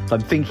collapse. So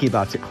I'm thinking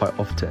about it quite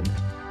often.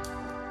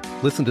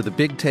 Listen to The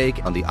Big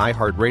Take on the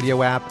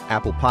iHeartRadio app,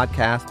 Apple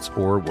Podcasts,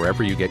 or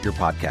wherever you get your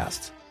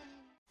podcasts.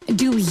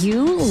 Do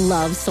you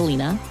love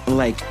Selena?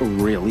 Like,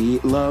 really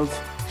love?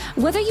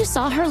 Whether you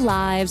saw her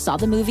live, saw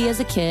the movie as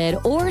a kid,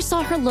 or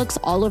saw her looks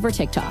all over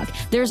TikTok,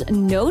 there's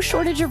no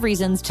shortage of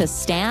reasons to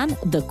stan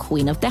the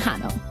Queen of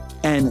Tejano.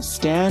 And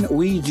Stan,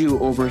 we do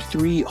over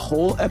 3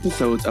 whole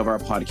episodes of our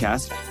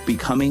podcast,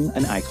 Becoming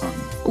an Icon.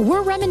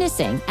 We're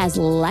reminiscing as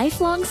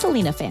lifelong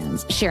Selena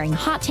fans, sharing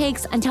hot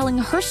takes and telling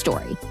her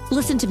story.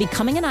 Listen to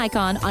Becoming an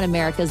Icon on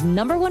America's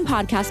 #1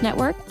 podcast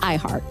network,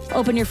 iHeart.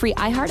 Open your free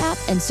iHeart app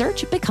and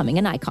search Becoming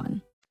an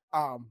Icon.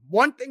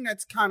 One thing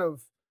that's kind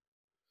of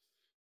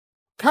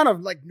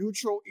like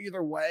neutral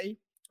either way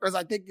is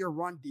I think your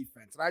run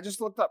defense. And I just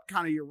looked up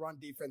kind of your run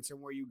defense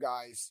and where you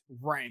guys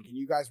rank. And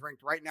you guys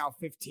ranked right now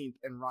 15th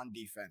in run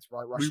defense,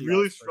 right? We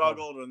really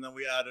struggled, and then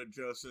we added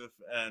Joseph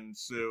and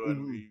Sue,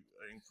 and we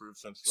improved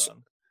since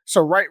then. So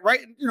right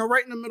in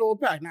the middle of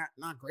the pack.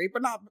 Not great,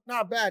 but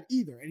not bad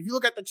either. And if you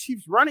look at the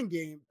Chiefs running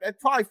game, it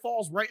probably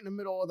falls right in the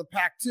middle of the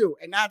pack too.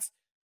 And that's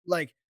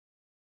like,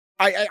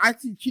 I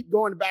keep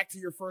going back to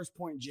your first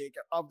point, Jake,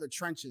 of the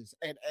trenches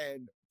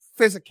and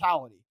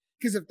physicality.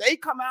 Because if they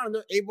come out and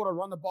they're able to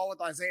run the ball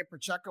with Isaiah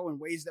Pacheco in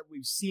ways that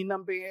we've seen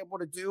them be able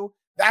to do,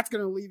 that's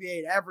going to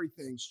alleviate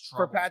everything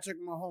for Patrick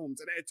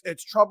Mahomes. And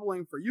it's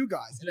troubling for you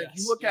guys. And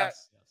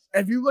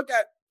if you look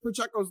at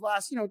Pacheco's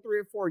last, 3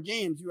 or 4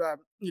 games, you have,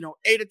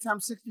 8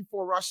 attempts,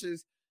 64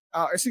 rushes,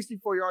 or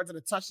 64 yards and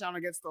a touchdown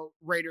against the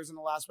Raiders in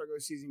the last regular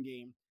season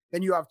game.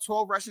 Then you have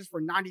 12 rushes for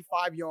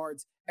 95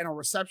 yards and a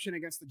reception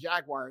against the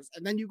Jaguars.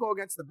 And then you go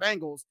against the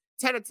Bengals,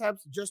 10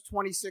 attempts, just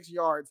 26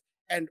 yards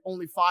and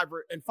only 5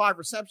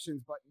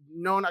 receptions, but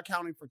none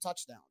accounting for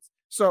touchdowns.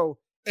 So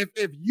if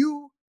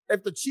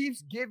the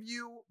Chiefs give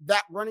you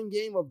that running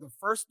game of the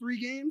first 3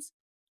 games,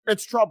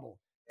 it's trouble.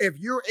 If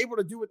you're able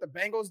to do what the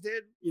Bengals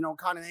did,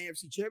 kind of the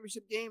AFC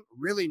Championship game,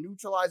 really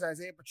neutralize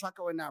Isaiah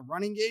Pacheco in that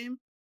running game,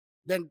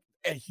 then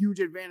a huge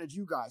advantage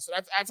you guys. So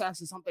that's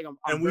actually something I'm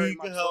very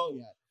much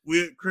looking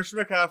at. Christian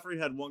McCaffrey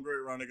had one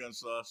great run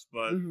against us,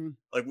 but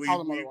we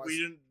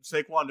didn't.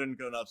 Saquon didn't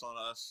go nuts on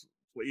us.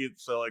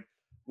 So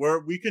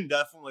we can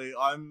definitely.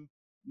 I'm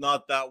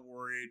not that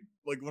worried.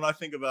 Like when I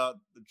think about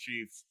the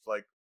Chiefs,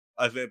 like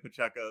Isaiah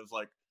Pacheco is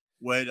like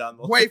way down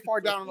the way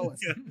far down on the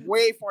list,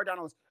 way far down on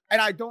the list. And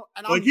I don't.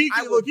 And he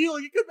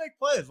could make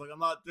plays. Like I'm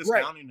not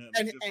discounting him.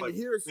 And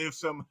they have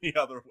so many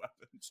other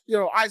weapons.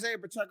 Isaiah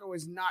Pacheco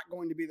is not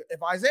going to be.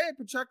 If Isaiah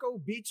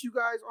Pacheco beats you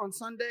guys on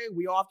Sunday,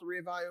 we all have to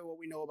reevaluate what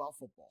we know about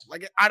football.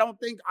 Like I don't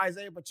think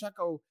Isaiah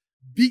Pacheco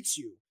beats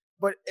you,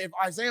 but if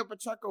Isaiah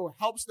Pacheco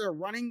helps their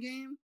running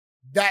game,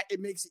 that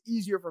it makes it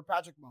easier for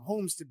Patrick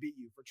Mahomes to beat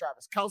you, for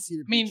Travis Kelce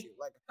to beat you.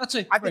 Like that's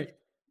it. I think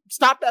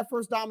stop that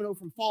first domino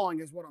from falling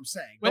is what I'm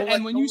saying.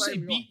 When you say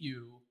beat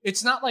you,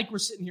 it's not like we're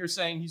sitting here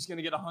saying he's going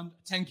to get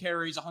 10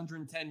 carries,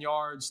 110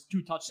 yards,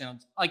 2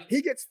 touchdowns. Like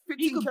he gets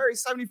 15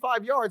 carries,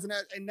 75 yards, and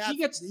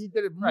he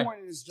did it more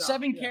in his job.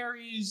 7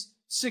 carries,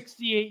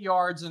 68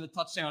 yards, and a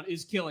touchdown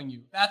is killing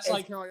you.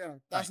 He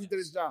did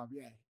his job.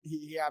 Yeah,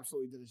 he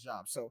absolutely did his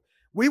job. So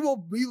we will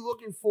be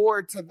looking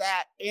forward to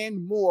that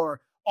and more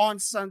on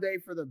Sunday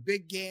for the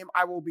big game.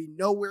 I will be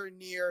nowhere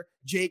near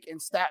Jake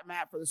and Stat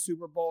Matt for the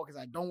Super Bowl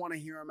because I don't want to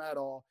hear him at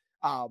all.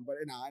 But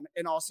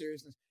in all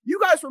seriousness, you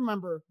guys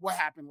remember what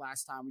happened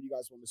last time when you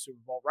guys won the Super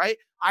Bowl, right?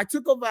 I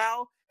took a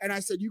vow and I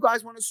said, you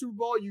guys won the Super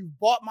Bowl. You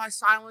bought my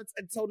silence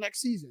until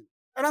next season.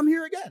 And I'm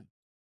here again.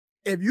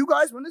 If you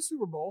guys win the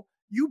Super Bowl,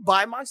 you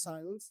buy my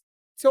silence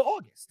till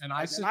August. And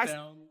I sit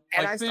down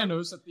like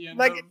Thanos at the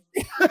end of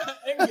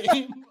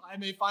Endgame. I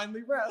may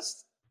finally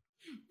rest.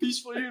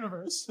 Peaceful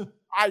universe.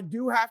 I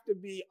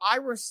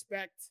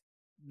respect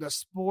the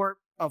sport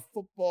of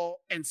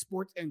football and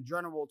sports in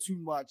general too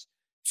much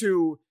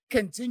to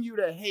continue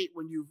to hate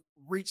when you've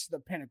reached the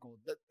pinnacle.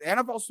 The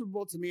NFL Super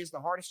Bowl to me is the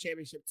hardest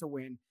championship to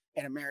win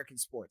in American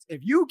sports.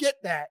 If you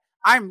get that,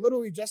 I'm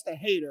literally just a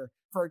hater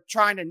for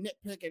trying to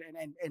nitpick it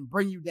and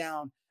bring you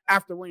down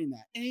after winning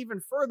that. And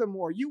even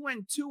furthermore, you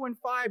win 2 in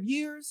 5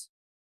 years.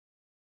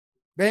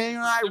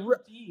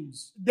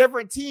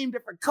 Different team,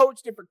 different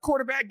coach, different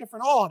quarterback,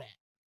 different all that.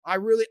 I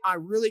really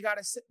got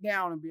to sit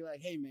down and be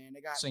like, hey man,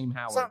 they got same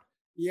Howard.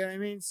 You know what I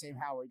mean? Same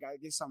Howard. Got to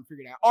get something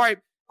figured out. All right,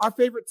 our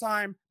favorite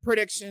time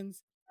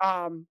predictions.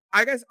 I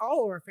guess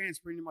all of our fans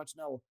pretty much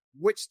know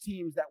which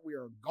teams that we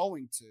are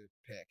going to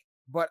pick,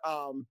 but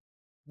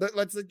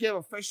let's give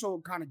official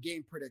kind of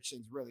game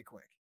predictions really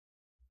quick.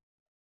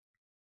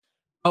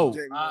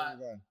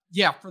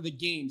 Yeah, for the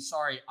game.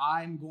 Sorry,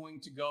 I'm going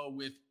to go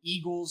with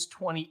Eagles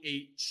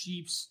 28,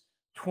 Chiefs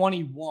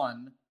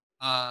 21.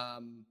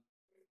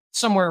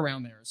 Somewhere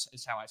around there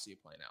is how I see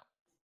it playing out.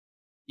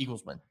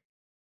 Eagles win.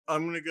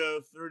 I'm going to go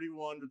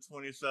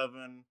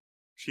 31-27.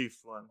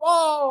 Chiefs win.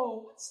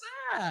 Whoa, what's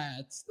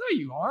that? No,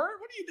 you aren't.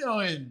 What are you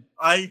doing?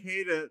 I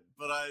hate it,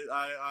 but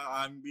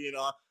I'm being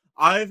honest.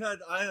 I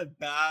have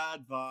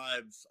bad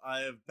vibes.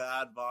 I have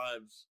bad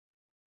vibes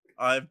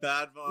about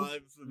my.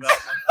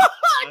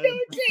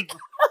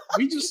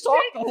 We just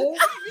talked the whole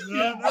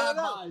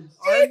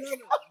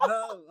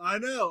I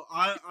know.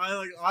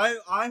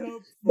 I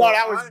hope.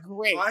 That was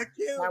great. I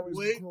can't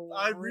wait. Great.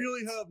 I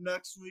really hope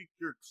next week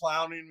you're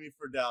clowning me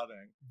for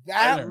doubting.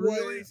 I pray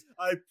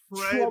tremendous. That's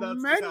what's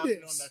happening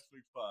on next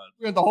week's pod.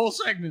 We had the whole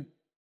segment.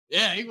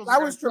 Yeah, Eagles.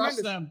 That was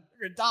tremendous. Them.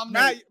 You're gonna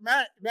dominate.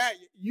 Matt,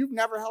 you've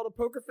never held a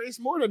poker face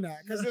more than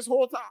that because this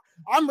whole time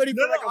I'm ready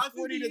for like a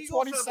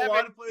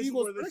 40-27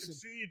 Eagles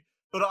succeed.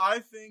 But I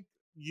think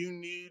you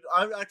need.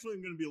 I'm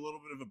actually going to be a little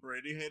bit of a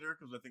Brady hater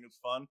because I think it's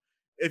fun.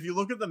 If you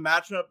look at the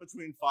matchup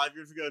between 5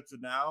 years ago to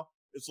now,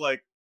 it's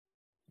like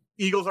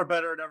Eagles are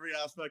better at every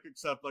aspect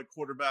except like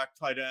quarterback,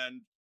 tight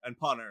end, and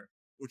punter,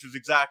 which is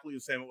exactly the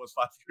same it was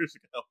 5 years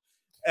ago.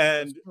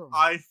 And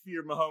I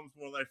fear Mahomes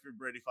more than I fear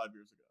Brady 5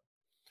 years ago.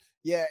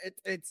 Yeah,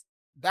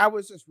 that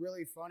was just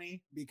really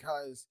funny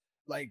because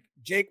like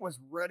Jake was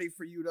ready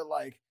for you to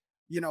like,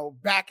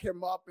 back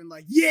him up and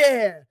like,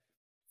 yeah,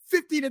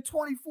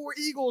 50-24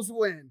 Eagles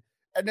win.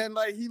 And then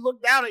like he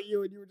looked down at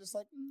you and you were just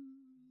like,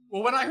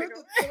 Well, when I heard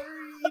the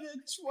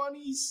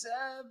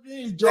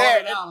 30-27 draw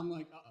it out, I'm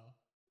like,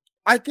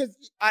 I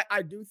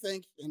do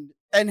think,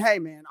 and hey,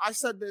 man, I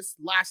said this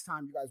last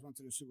time you guys went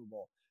to the Super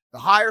Bowl. The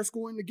higher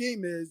scoring the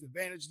game is,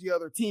 advantage the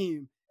other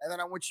team. And then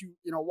I want you,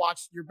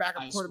 watch your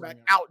backup quarterback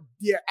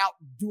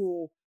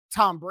outduel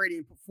Tom Brady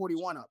and put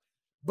 41 up.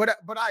 But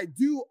I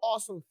do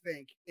also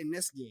think in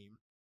this game,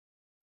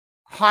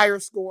 higher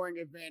scoring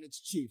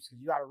advantage Chiefs, because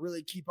you got to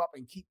really keep up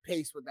and keep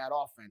pace with that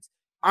offense.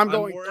 I'm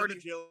going 30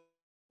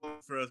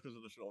 for us because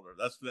of the shoulder.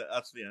 That's the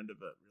end of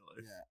it,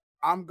 really. Yeah.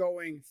 I'm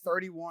going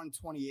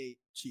 31-28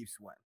 Chiefs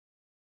win.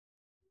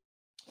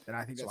 And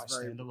I think that's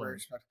very, very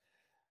special.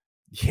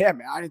 Yeah,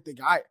 man. I didn't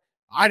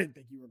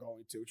think you were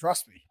going to.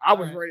 Trust me. I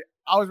was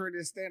ready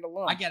to stand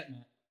alone. I get it,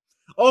 man.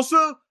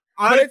 Also,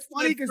 but it's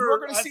funny because we're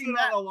going to see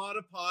Matt. A lot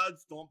of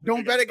pods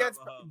don't bet against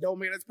Pat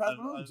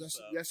Mahomes.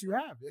 Yes, you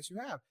have.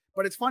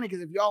 But it's funny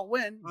because if y'all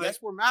win, guess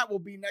where Matt will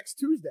be next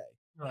Tuesday?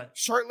 Right.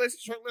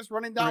 Shirtless,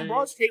 running down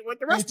Broad Street with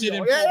the rest of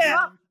you.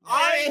 Yeah.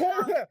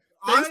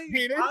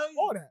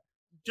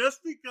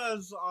 Just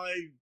because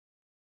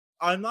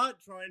I'm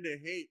not trying to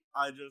hate.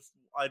 I just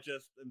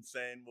am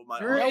saying what my.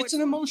 It's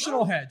an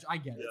emotional hedge. I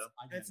get it.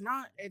 Yeah. It's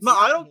not.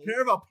 I don't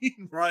care about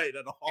being right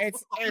at all.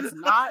 It's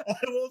not. I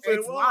will say,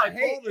 it's not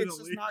hate. It's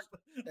just not.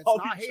 It's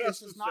not hate. It's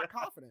just not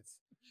confidence.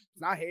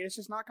 It's not hate. It's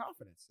just not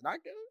confidence. And I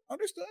get it.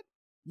 Understood.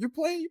 You're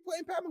playing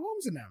Pat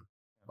Mahomes in them.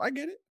 I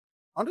get it.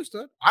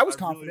 Understood. I was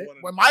confident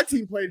when my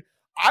team played.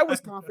 I was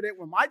confident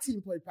when my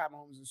team played Pat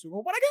Mahomes in the Super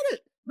Bowl. But I get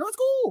it. No, it's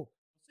cool.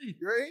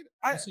 Right?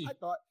 I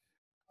thought.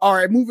 All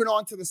right, moving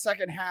on to the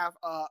second half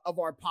of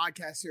our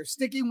podcast here.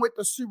 Sticking with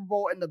the Super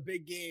Bowl and the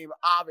big game,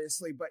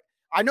 obviously. But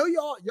I know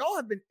y'all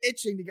have been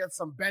itching to get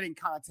some betting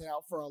content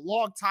out for a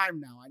long time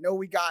now. I know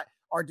we got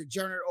our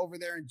degenerate over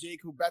there and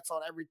Jake who bets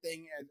on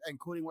everything,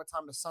 including what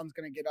time the sun's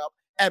going to get up.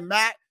 And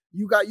Matt,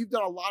 you've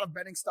done a lot of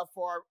betting stuff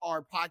for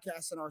our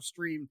podcast and our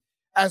stream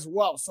as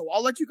well. So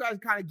I'll let you guys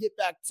kind of get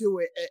back to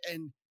it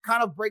and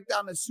kind of break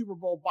down the Super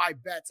Bowl by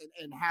bets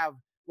and have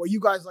what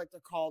you guys like to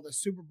call the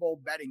Super Bowl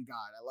betting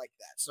guide. I like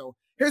that. So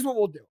here's what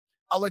we'll do.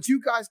 I'll let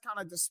you guys kind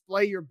of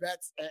display your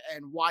bets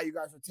and why you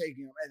guys are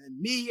taking them. And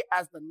then me,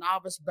 as the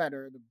novice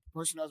bettor, the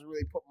person who doesn't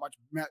really put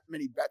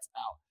many bets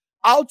out,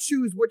 I'll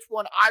choose which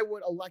one I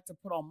would elect to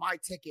put on my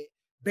ticket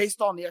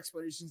based on the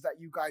explanations that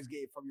you guys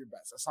gave from your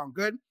bets. That sound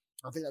good?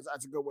 I think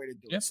that's a good way to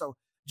do it. So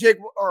Jake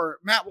or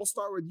Matt, we'll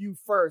start with you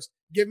first.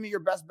 Give me your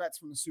best bets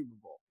from the Super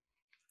Bowl.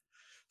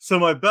 So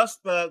my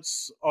best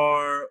bets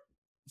are,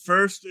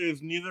 first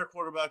is neither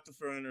quarterback to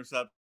throw an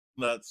interception.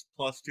 That's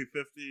plus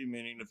 250,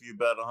 meaning if you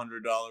bet $100,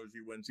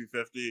 you win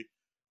 250.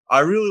 I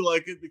really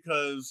like it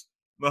because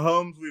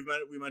Mahomes,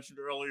 we mentioned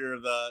earlier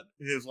that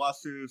his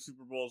last two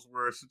Super Bowls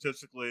were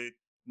statistically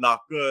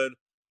not good.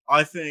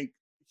 I think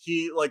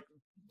he, like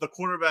the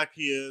quarterback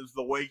he is,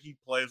 the way he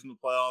plays in the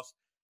playoffs,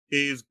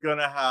 he's going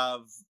to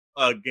have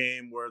a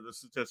game where the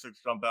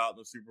statistics jump out in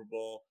the Super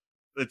Bowl.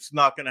 It's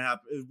not going to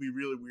happen. It would be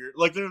really weird.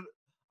 Like,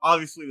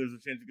 obviously there's a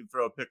chance you can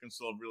throw a pick and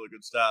still have really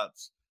good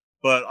stats.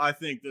 But I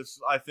think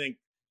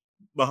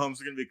Mahomes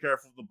is going to be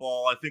careful with the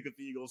ball. I think if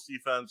the Eagles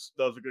defense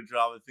does a good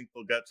job, I think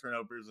they'll get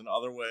turnovers in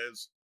other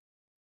ways,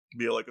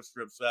 be like a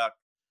strip sack,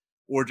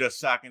 or just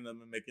sacking them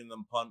and making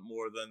them punt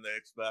more than they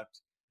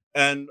expect.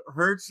 And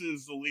Hurts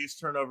is the least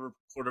turnover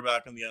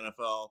quarterback in the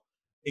NFL,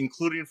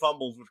 including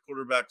fumbles, which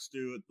quarterbacks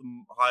do at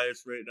the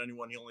highest rate of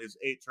anyone. He only has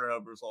 8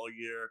 turnovers all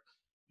year.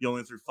 He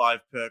only threw 5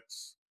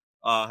 picks.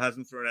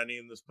 Hasn't thrown any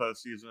in this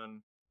postseason.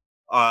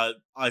 I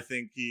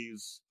think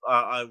he's.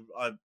 It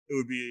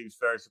would be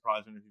very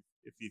surprising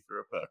if he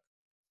threw a pick.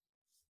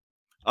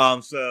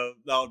 So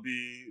that would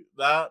be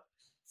that.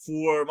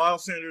 For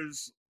Miles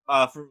Sanders,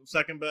 for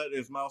second bet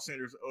is Miles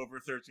Sanders over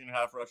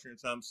 13.5 rushing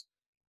attempts.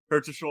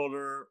 Hurts a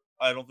shoulder.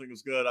 I don't think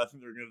it's good. I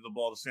think they're going to give the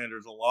ball to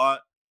Sanders a lot.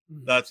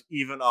 Mm-hmm. That's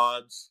even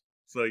odds.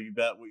 So you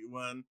bet what you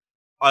win.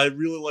 I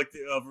really like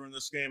the over in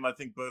this game. I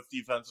think both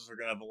defenses are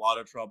going to have a lot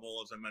of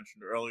trouble, as I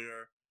mentioned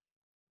earlier.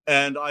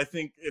 And I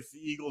think if the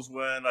Eagles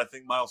win, I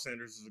think Miles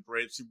Sanders is a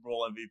great Super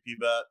Bowl MVP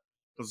bet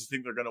because I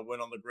think they're going to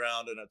win on the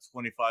ground. And at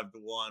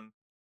 25-1,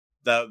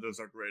 those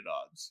are great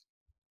odds.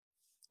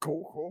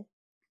 Cool.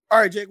 All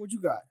right, Jake, what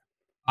you got?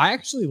 I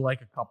actually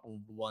like a couple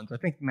of the ones. I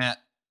think Matt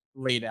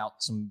laid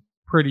out some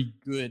pretty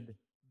good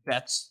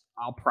bets.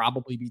 I'll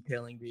probably be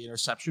tailing the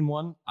interception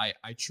one. I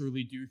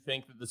truly do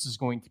think that this is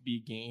going to be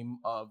a game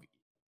of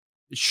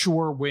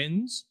sure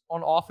wins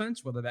on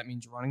offense, whether that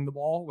means running the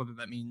ball, whether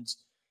that means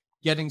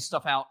getting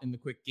stuff out in the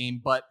quick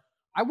game. But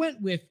I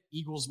went with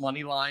Eagles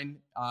money line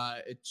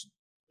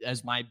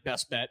as my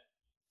best bet.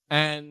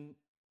 And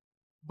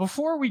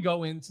before we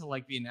go into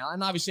like the analysis,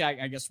 and obviously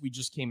I guess we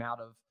just came out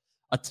of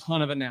a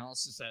ton of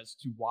analysis as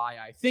to why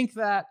I think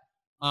that.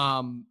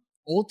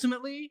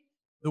 Ultimately,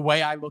 the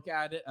way I look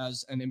at it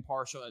as an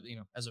impartial,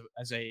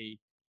 as a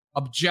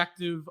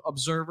objective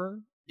observer,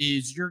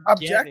 is you're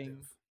getting.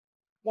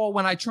 Well,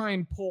 when I try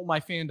and pull my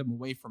fandom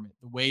away from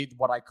it,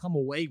 what I come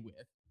away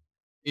with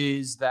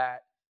is that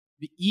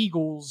the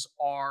Eagles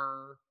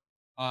are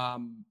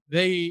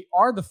They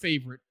are the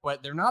favorite,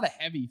 but they're not a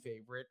heavy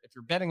favorite. If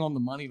you're betting on the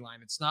money line,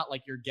 it's not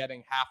like you're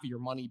getting half of your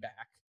money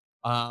back.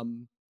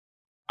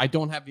 I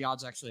don't have the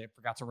odds. Actually, I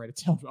forgot to write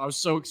it down. I was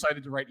so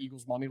excited to write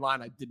Eagles money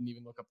line. I didn't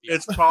even look up the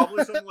odds. It's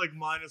probably something like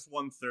minus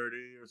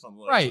 130 or something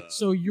like that. Right.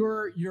 So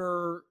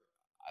you're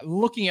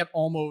looking at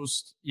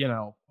almost,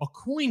 a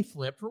coin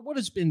flip for what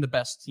has been the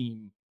best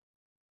team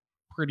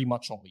pretty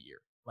much all year.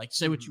 Like,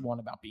 say what you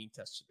want about being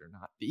tested or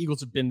not. The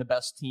Eagles have been the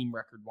best team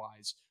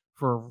record-wise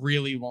for a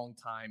really long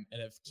time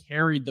and have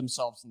carried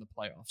themselves in the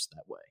playoffs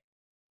that way.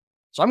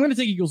 So I'm going to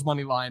take Eagles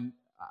money line,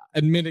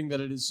 admitting that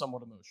it is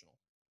somewhat emotional.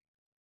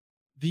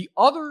 The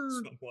other,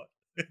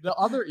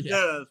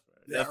 yeah,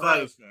 that's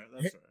fair.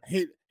 That's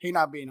fair. He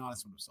not being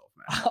honest with himself,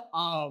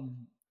 man.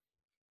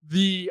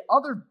 The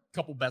other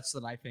couple bets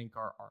that I think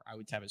are I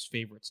would have as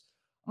favorites.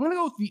 I'm going to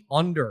go with the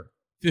under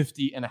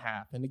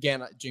 50.5. And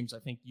again, James, I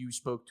think you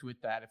spoke to it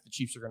that if the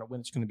Chiefs are going to win,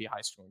 it's going to be a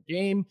high-scoring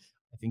game.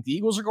 I think the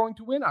Eagles are going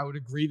to win. I would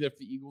agree that if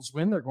the Eagles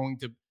win, they're going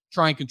to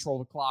try and control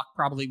the clock.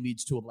 Probably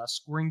leads to a less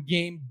scoring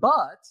game.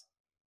 But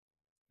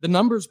the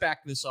numbers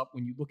back this up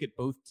when you look at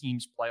both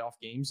teams' playoff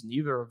games.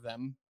 Neither of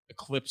them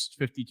eclipsed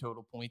 50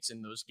 total points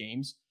in those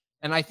games.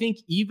 And I think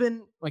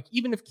even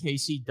if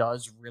KC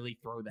does really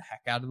throw the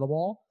heck out of the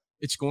ball,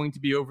 it's going to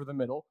be over the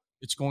middle.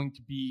 It's going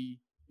to be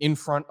in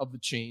front of the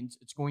chains.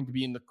 It's going to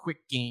be in the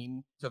quick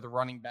game to the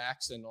running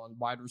backs and on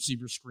wide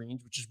receiver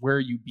screens, which is where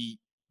you beat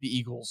the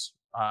Eagles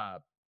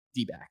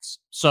D-backs.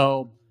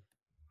 So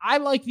I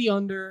like the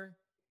under.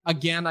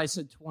 Again, I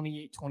said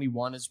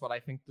 28-21 is what I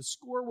think the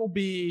score will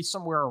be,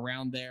 somewhere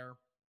around there.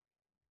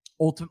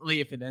 Ultimately,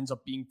 if it ends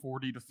up being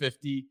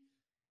 40-50,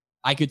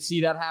 I could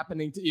see that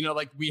happening.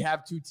 We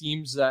have two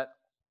teams that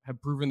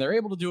have proven they're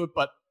able to do it,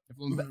 but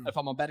if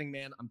I'm a betting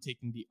man, I'm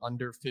taking the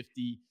under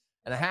 50.5.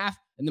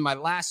 And then my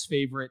last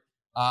favorite,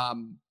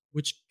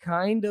 which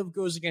kind of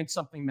goes against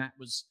something Matt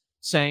was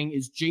saying,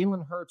 is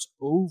Jalen Hurts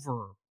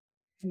over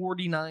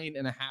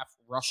 49.5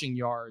 rushing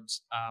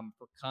yards.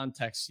 For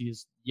context, he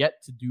has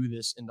yet to do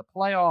this in the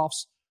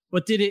playoffs,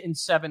 but did it in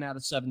 7 out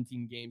of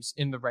 17 games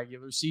in the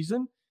regular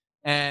season.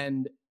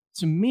 And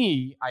to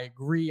me, I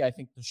agree. I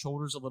think the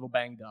shoulder's a little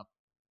banged up.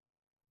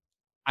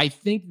 I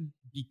think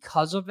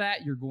because of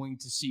that, you're going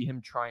to see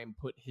him try and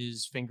put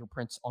his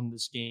fingerprints on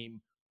this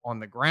game on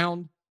the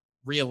ground.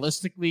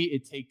 Realistically,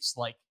 it takes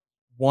like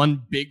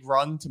one big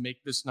run to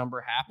make this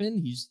number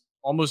happen. He's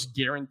almost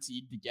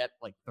guaranteed to get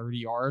like 30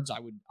 yards. I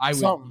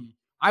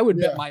would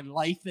bet my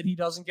life that he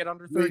doesn't get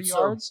under 30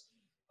 yards.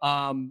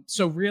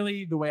 So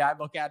really the way I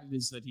look at it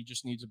is that he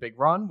just needs a big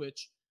run,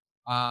 which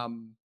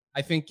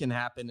I think can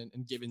happen.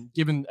 And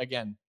given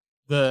again,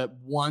 the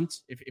want,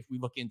 if we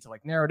look into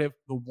like narrative,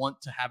 the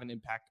want to have an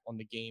impact on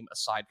the game,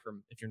 aside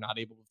from if you're not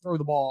able to throw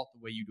the ball,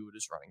 the way you do it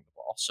is running the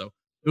ball. So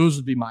those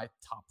would be my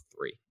top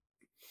three.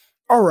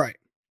 All right.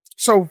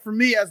 So for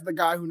me, as the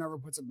guy who never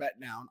puts a bet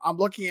down, I'm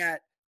looking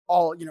at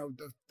all,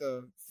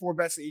 the four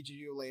bets that each of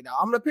you laid out.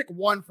 I'm going to pick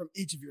one from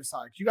each of your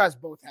sides. You guys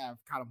both have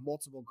kind of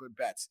multiple good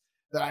bets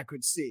that I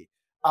could see.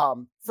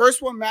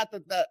 First one, Matt,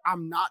 that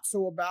I'm not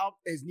so about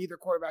is neither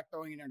quarterback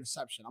throwing an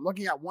interception. I'm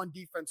looking at one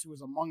defense who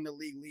is among the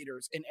league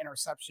leaders in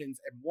interceptions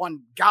and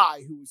one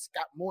guy who's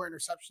got more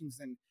interceptions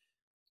than,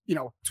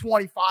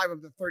 25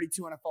 of the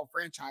 32 NFL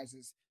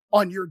franchises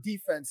on your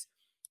defense,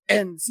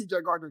 and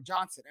CJ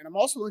Gardner-Johnson. And I'm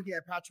also looking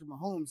at Patrick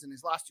Mahomes in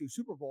his last two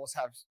Super Bowls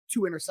have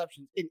 2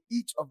 interceptions in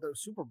each of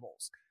those Super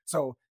Bowls.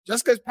 So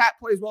just because Pat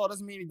plays well,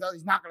 doesn't mean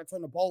he's not going to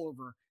turn the ball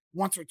over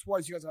once or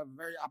twice. You guys have a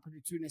very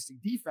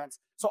opportunistic defense.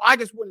 So I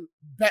just wouldn't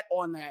bet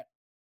on that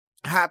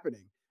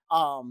happening.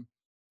 And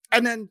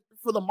then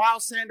for the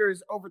Miles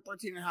Sanders over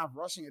 13.5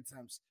 rushing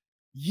attempts,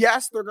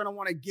 yes, they're going to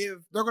want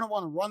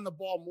to run the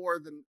ball more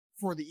than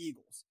for the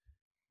Eagles.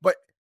 But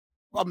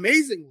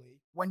amazingly,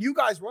 when you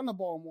guys run the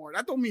ball more,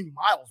 that don't mean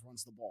Miles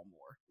runs the ball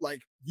more.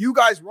 Like, you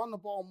guys run the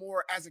ball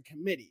more as a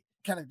committee.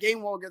 Kenneth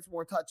Gainwell gets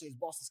more touches.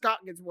 Boston Scott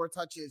gets more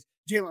touches.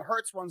 Jalen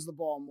Hurts runs the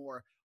ball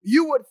more.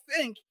 You would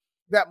think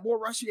that more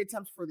rushing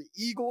attempts for the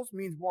Eagles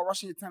means more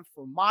rushing attempts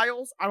for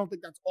Miles. I don't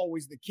think that's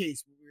always the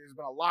case. There's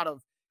been a lot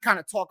of kind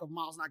of talk of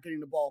Miles not getting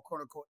the ball,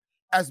 quote unquote,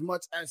 as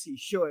much as he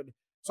should.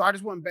 So I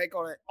just wouldn't bank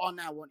on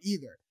that one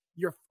either.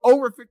 Your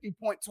over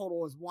 50-point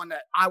total is one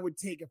that I would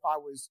take if I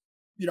was,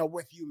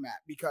 with you, Matt,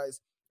 because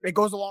it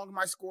goes along with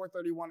my score,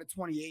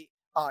 31-28.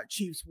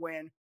 Chiefs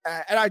win.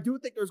 And I do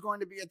think there's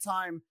going to be a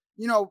time,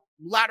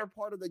 latter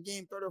part of the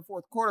game, third or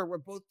fourth quarter, where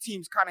both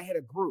teams kind of hit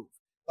a groove.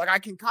 Like, I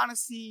can kind of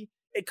see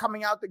it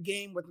coming out the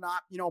game with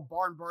not,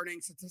 barn burning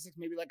statistics,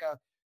 maybe like a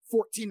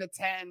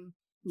 14-10,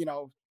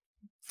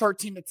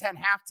 13-10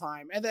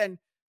 halftime. And then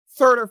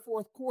third or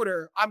fourth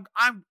quarter,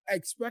 I'm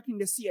expecting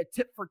to see a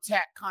tit for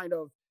tat kind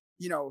of,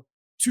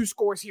 2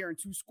 scores here and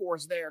 2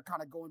 scores there,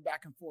 kind of going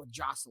back and forth,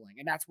 jostling.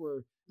 And that's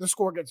where the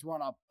score gets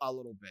run up a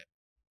little bit.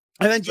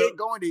 And then Jake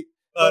going to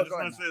just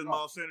want to say the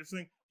Miles Sanders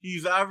thing.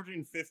 He's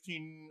averaging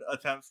 15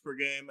 attempts per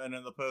game, and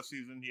in the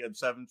postseason he had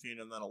 17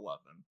 and then 11.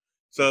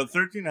 So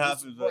 13.5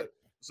 is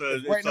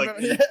it's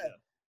like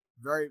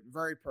very,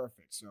 very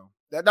perfect. So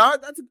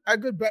that's a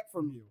good bet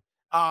from you.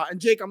 And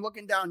Jake, I'm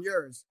looking down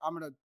yours. I'm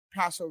going to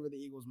pass over the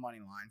Eagles money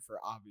line for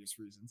obvious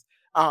reasons.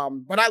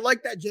 But I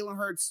like that Jalen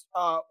Hurts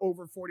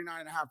over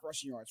 49.5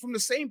 rushing yards from the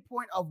same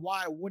point of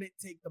why I wouldn't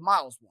take the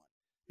Miles one,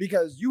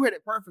 because you hit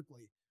it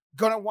perfectly.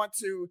 Going to want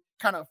to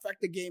kind of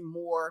affect the game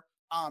more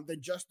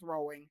than just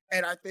throwing.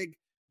 And I think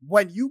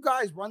when you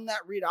guys run that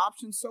read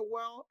option so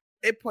well,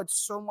 it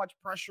puts so much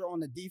pressure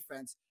on the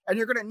defense, and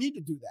you're going to need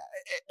to do that.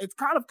 It's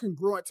kind of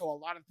congruent to a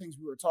lot of things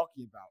we were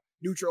talking about,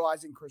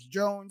 neutralizing Chris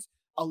Jones,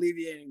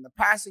 alleviating the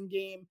passing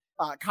game,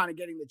 kind of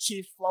getting the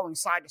Chiefs flowing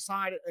side to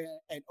side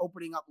and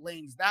opening up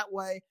lanes that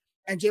way.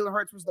 And Jalen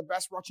Hurts was the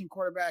best rushing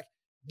quarterback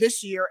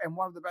this year and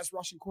one of the best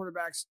rushing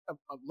quarterbacks of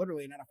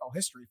literally in NFL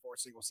history for a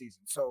single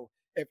season. So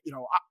if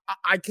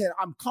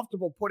I'm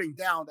comfortable putting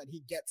down that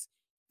he gets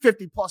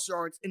 50 plus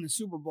yards in the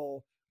Super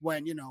Bowl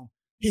when,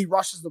 he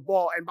rushes the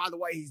ball. And by the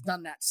way, he's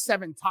done that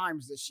 7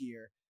 times this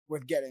year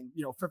with getting,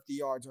 50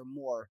 yards or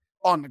more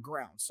on the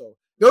ground. So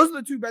those are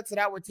the 2 bets that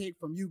I would take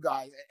from you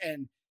guys.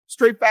 And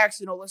straight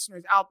facts,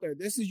 listeners out there,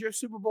 this is your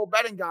Super Bowl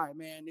betting guy,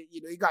 man.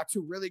 You got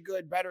 2 really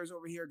good bettors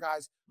over here,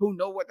 guys, who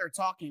know what they're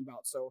talking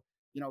about. So,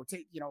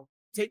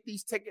 take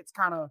these tickets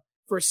kind of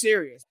for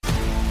serious.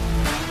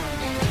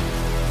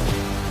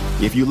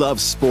 If you love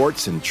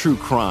sports and true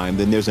crime,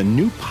 then there's a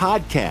new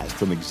podcast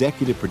from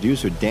executive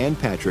producer Dan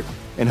Patrick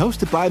and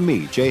hosted by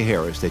me, Jay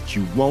Harris, that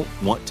you won't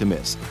want to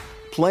miss.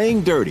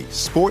 Playing Dirty: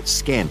 Sports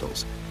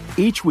Scandals.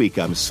 Each week,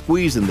 I'm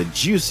squeezing the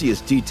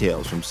juiciest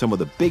details from some of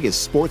the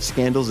biggest sports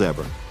scandals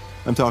ever.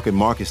 I'm talking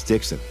Marcus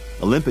Dixon,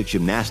 Olympic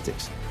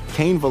gymnastics,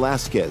 Cain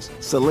Velasquez,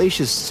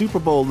 salacious Super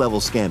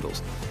Bowl-level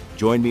scandals.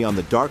 Join me on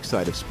the dark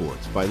side of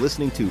sports by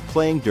listening to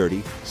Playing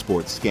Dirty: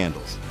 Sports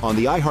Scandals on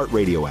the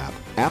iHeartRadio app,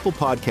 Apple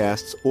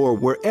Podcasts, or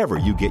wherever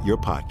you get your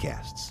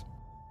podcasts.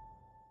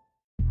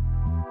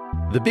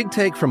 The Big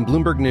Take from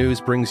Bloomberg News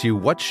brings you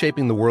what's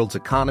shaping the world's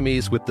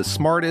economies with the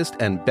smartest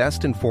and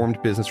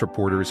best-informed business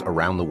reporters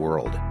around the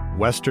world.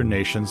 Western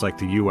nations like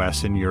the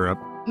U.S. and Europe.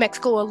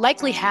 Mexico will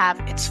likely have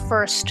its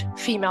first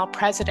female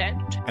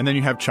president. And then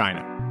you have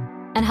China.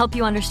 And help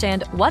you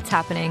understand what's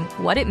happening,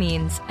 what it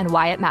means, and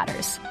why it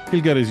matters.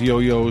 He'll get his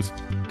yo-yos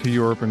to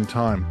Europe in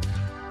time.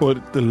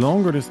 But the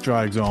longer this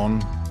drags on,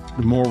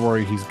 the more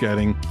worry he's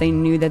getting. They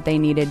knew that they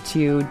needed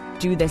to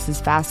do this as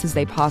fast as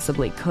they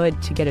possibly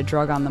could to get a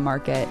drug on the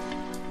market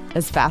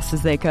as fast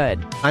as they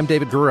could. I'm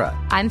David Gura.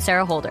 I'm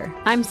Sarah Holder.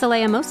 I'm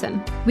Saleha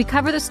Mohsen. We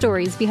cover the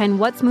stories behind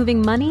what's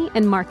moving money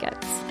and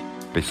markets.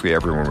 Basically,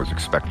 everyone was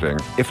expecting,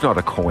 if not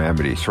a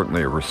calamity,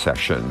 certainly a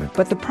recession.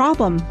 But the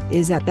problem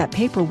is that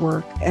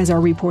paperwork, as our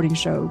reporting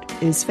showed,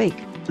 is fake.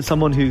 As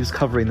someone who's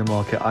covering the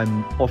market,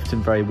 I'm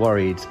often very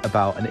worried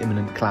about an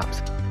imminent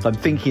collapse. So I'm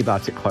thinking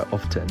about it quite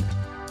often.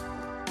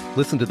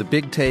 Listen to The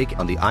Big Take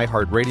on the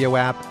iHeartRadio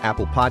app,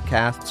 Apple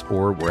Podcasts,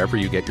 or wherever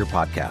you get your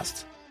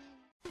podcasts.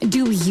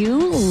 Do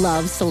you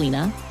love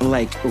Selena?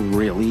 Like,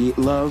 really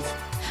love?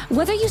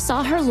 Whether you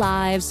saw her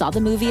live, saw the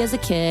movie as a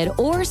kid,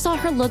 or saw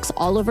her looks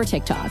all over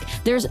TikTok,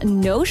 there's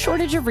no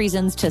shortage of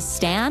reasons to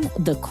stan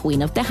the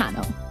Queen of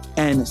Tejano.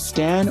 And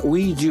Stan,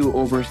 we do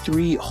over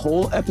 3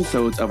 whole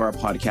episodes of our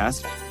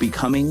podcast,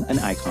 Becoming an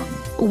Icon.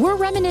 We're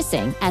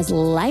reminiscing as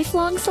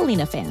lifelong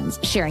Selena fans,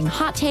 sharing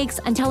hot takes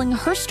and telling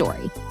her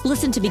story.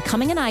 Listen to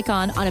Becoming an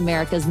Icon on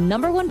America's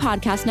 #1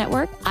 podcast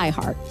network,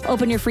 iHeart.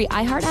 Open your free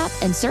iHeart app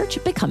and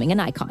search Becoming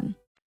an Icon.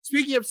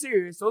 Speaking of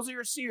serious, those are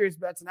your serious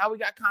bets. Now we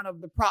got kind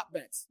of the prop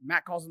bets.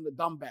 Matt calls them the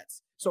dumb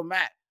bets. So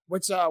Matt,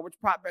 which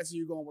prop bets are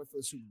you going with for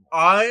the Super Bowl?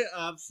 I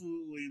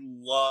absolutely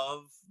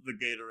love the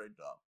Gatorade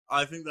dump.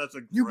 I think that's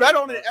a great You bet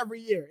on it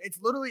every year. It's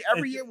literally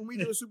every year when we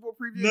do a Super Bowl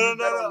preview. No.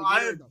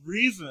 I have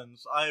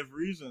reasons.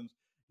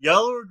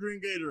 Yellow or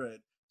green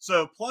Gatorade.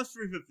 So plus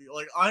 350.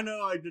 Like, I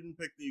know I didn't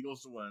pick the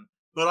Eagles to win,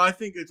 but I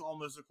think it's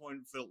almost a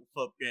coin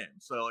flip game.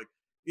 So, like,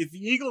 if the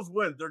Eagles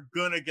win, they're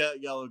gonna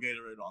get yellow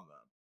Gatorade on them.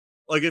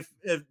 Like, if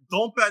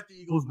don't bet the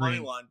Eagles money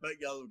line, bet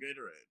yellow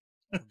Gatorade.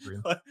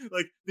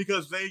 like,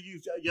 because they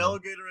used yellow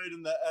Gatorade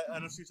in the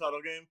NFC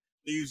title game.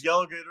 They used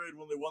yellow Gatorade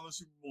when they won the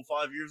Super Bowl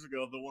 5 years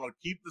ago. They want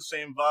to keep the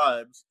same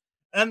vibes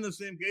and the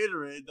same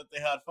Gatorade that they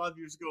had 5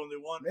 years ago when they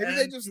won. Maybe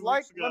they just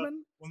like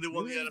lemon when they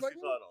won the NFC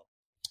title.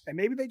 And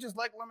maybe they just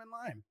like lemon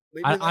lime.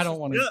 I don't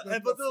want to. Yeah,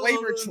 but they'll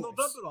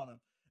dump it on him.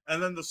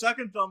 And then the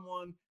second dumb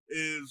one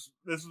is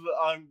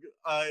I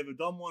have a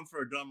dumb one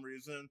for a dumb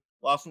reason.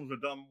 Last one's a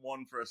dumb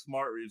one for a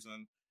smart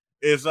reason.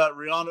 Is that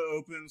Rihanna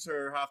opens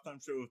her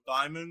halftime show with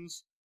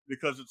diamonds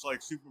because it's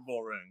like Super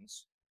Bowl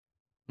rings.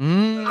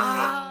 Shine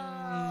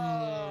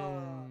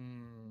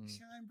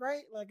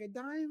bright like a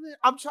diamond.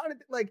 I'm trying to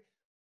like.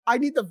 I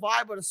need the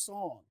vibe of the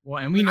song.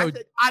 Well, and we know.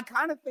 I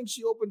kind of think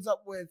she opens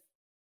up with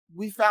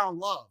 "We Found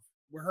Love"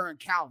 with her and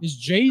Calvin. Is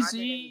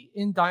Jay-Z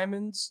in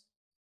diamonds?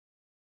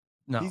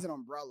 No, he's an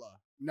umbrella.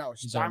 No,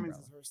 He's diamonds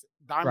an is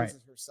Diamonds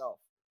is herself.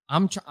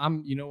 I'm.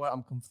 You know what?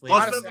 I'm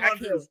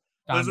conflating.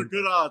 Those are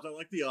good odds. I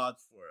like the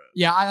odds for it.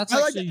 Yeah, that's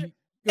actually.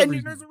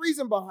 And there's a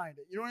reason behind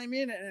it. You know what I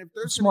mean? And if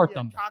there's smart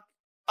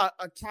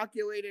a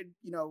calculated,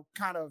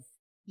 kind of,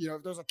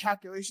 if there's a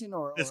calculation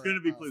or it's going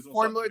to be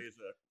formula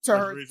to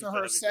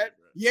her set.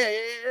 Yeah.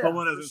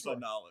 Someone has inside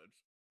knowledge.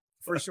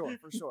 For sure.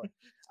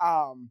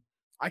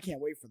 I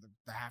can't wait for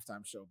the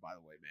halftime show, by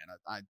the way, man.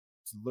 I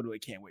literally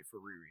can't wait for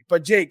Riri.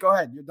 But Jake, go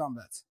ahead. Your dumb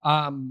bets.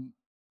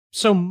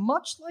 So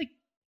much like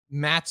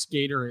Matt's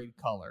Gatorade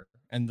color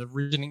and the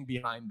reasoning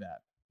behind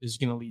that is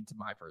going to lead to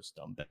my first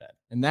dumb bet.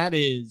 And that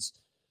is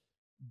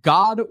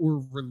God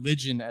or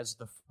religion as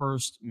the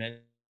first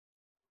mention.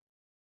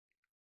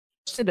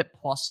 Said it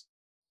plus.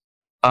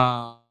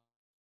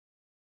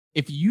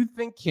 If you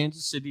think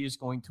Kansas City is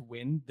going to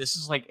win, this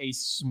is like a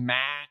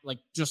smash, like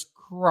just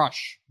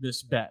crush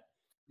this bet.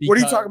 What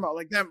are you talking about?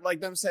 Like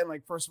them saying,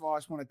 like, first of all, I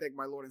just want to thank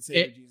my Lord and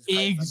Savior Jesus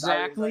Christ.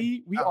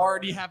 Exactly. We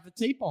already have the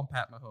tape on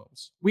Pat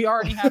Mahomes. We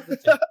already have the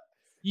tape.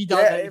 He does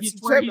that. He's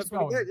where he's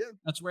going.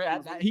 That's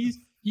where he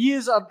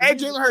is a. And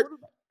Jalen Hurts.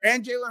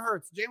 And Jalen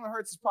Hurts. Jalen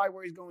Hurts is probably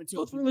where he's going to.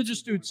 Both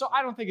religious dudes. So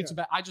I don't think it's a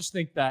bet. I just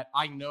think that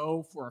I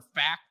know for a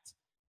fact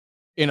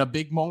in a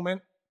big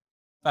moment,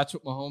 that's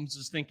what Mahomes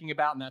is thinking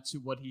about, and that's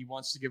what he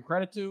wants to give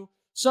credit to.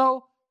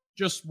 So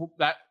just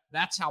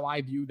that's how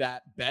I view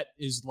that bet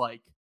is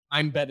like,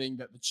 I'm betting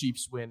that the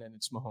Chiefs win and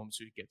it's Mahomes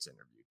who gets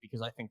interviewed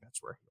because I think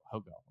that's where he'll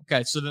go.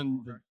 Okay, so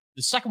then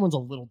the second one's a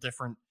little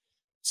different.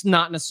 It's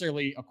not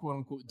necessarily a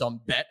quote-unquote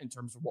dumb bet in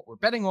terms of what we're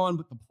betting on,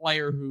 but the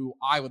player who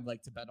I would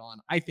like to bet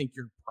on, I think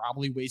you're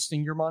probably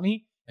wasting your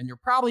money and you're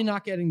probably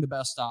not getting the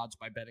best odds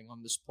by betting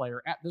on this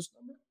player at this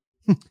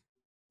number.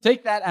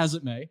 Take that as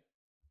it may.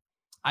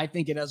 I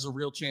think it has a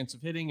real chance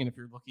of hitting, and if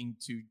you're looking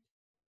to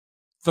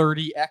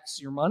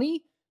 30x your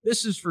money,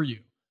 this is for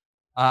you.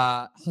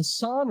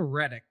 Hassan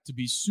Reddick to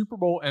be Super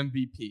Bowl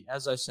MVP.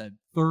 As I said,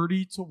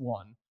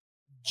 30-1.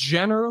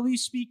 Generally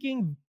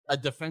speaking, a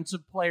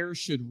defensive player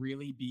should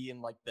really be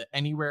in like the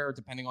anywhere,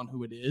 depending on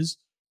who it is,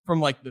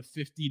 from like the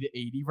 50 to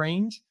 80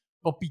 range.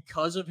 But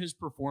because of his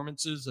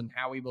performances and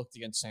how he looked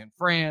against San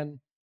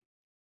Fran,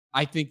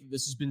 I think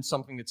this has been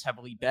something that's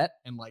heavily bet.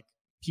 And like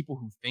people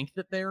who think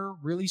that they're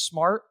really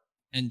smart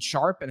and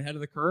sharp and ahead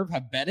of the curve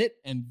have bet it.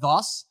 And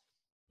thus,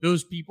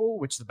 those people,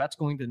 which the bet's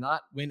going to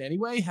not win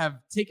anyway, have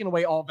taken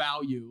away all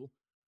value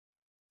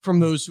from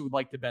those who would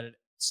like to bet it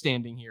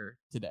standing here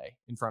today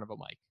in front of a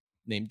mic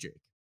named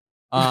Jake.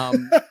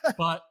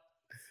 But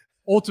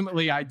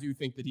ultimately, I do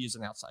think that he is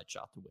an outside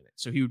shot to win it.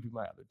 So he would be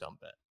my other dumb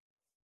bet.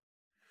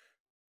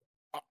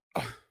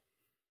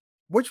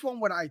 Which one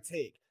would I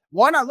take?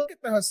 One, I look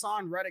at the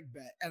Hassan Reddick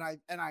bet and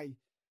I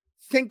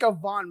think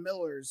of Von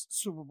Miller's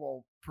Super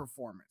Bowl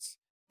performance.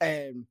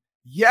 And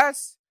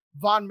yes,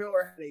 Von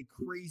Miller had a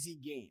crazy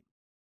game.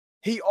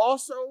 He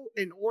also,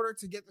 in order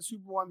to get the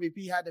Super Bowl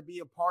MVP, had to be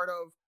a part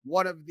of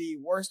one of the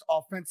worst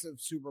offensive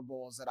Super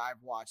Bowls that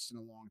I've watched in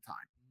a long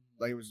time.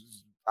 Like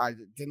I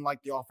didn't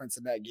like the offense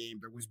in that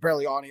game. There was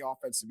barely any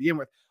offense to begin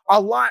with.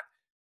 A lot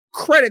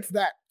credits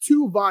that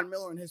to Von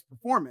Miller and his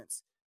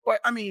performance.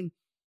 But I mean,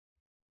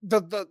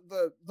 the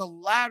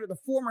latter, the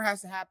former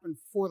has to happen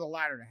for the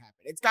latter to happen.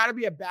 It's got to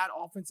be a bad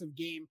offensive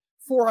game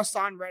for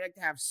Hassan Reddick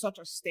to have such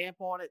a stamp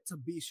on it to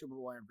be Super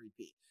Bowl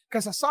MVP.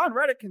 Because Hassan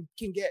Reddick can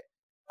get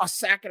a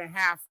sack and a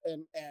half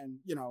and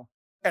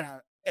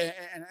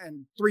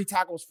 3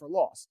 tackles for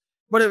loss.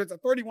 But if it's a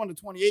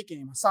 31-28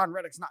 game, Hassan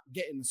Reddick's not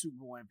getting the Super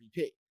Bowl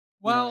MVP.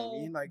 Well,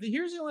 you know what I mean?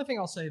 Here's the only thing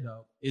I'll say,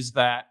 though, is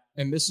that,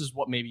 and this is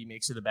what maybe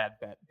makes it a bad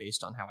bet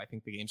based on how I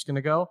think the game's going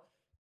to go,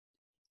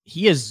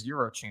 he has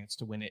zero chance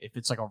to win it if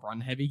it's like a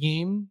run-heavy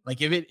game.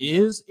 Like, if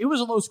it was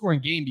a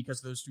low-scoring game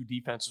because those two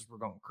defenses were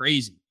going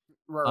crazy.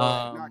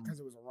 Right. Not because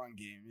it was a run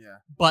game, yeah.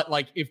 But,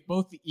 like, if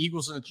both the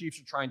Eagles and the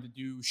Chiefs are trying to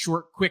do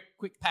short, quick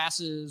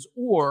passes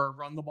or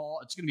run the ball,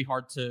 it's going to be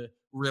hard to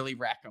really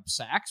rack up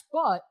sacks.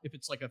 But if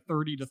it's like a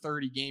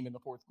 30-30 game in the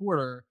fourth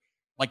quarter,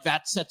 like,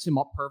 that sets him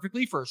up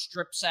perfectly for a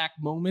strip sack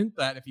moment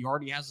that if he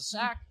already has a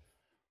sack,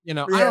 I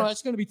don't know,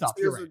 it's going to be tough.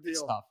 You're right.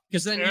 It's tough.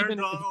 Because then Aaron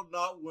Donald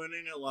not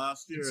winning it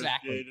last year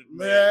exactly.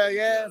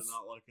 Yes.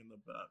 Not liking the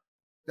bet.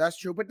 That's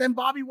true. But then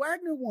Bobby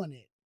Wagner won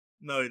it.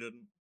 No, he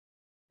didn't.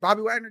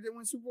 Bobby Wagner didn't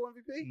win Super Bowl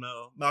MVP?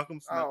 No. Malcolm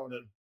Smith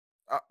did.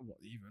 Well,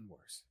 even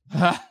worse.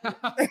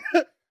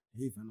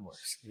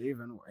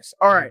 Even worse.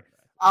 All right.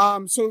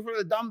 So for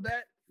the dumb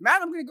bet,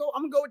 Matt, I'm gonna go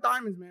with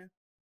diamonds, man.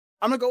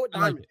 I'm gonna go with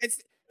diamonds.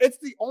 It's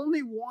the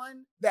only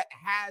one that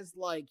has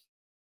like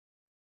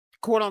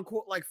quote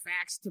unquote like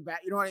facts to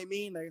back. You know what I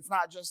mean? Like, it's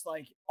not just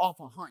like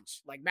off a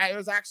hunch. Like, Matt,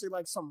 there's actually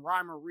like some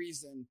rhyme or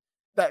reason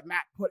that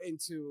Matt put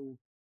into,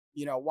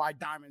 why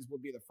diamonds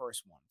would be the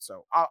first one.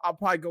 So I'll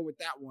probably go with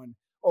that one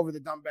over the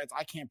dumb bets.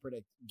 I can't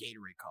predict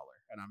Gatorade color,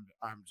 and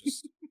I'm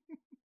just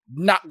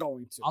not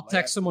going to. I'll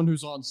text someone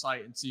who's on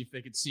site and see if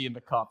they could see in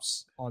the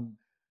cups on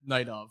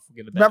night of. We'll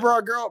get a bet. Remember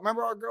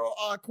our girl,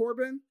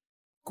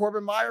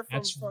 Corbin Meyer.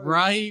 That's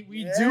right.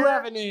 We do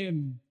have an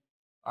in.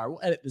 All right, we'll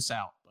edit this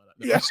out. But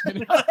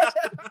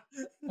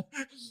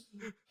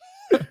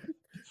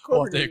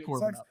Corbin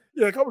up.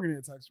 Yeah, Corbin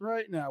gonna text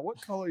right now.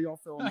 What color y'all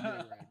feeling the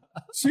Gatorade?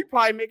 She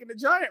probably making the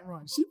Giant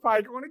run. She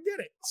probably going to get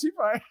it.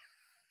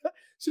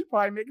 She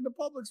probably making the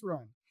Publix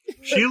run.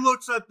 She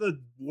looks at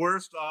the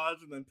worst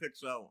odds and then picks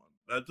that one.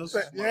 True.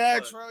 Yeah,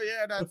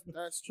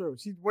 that's true.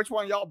 Which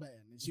one y'all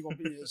betting? And she gonna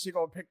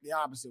pick the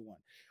opposite one.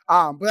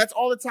 But that's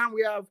all the time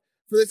we have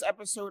For this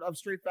episode of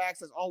Straight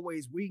Facts, as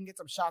always, we can get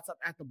some shots up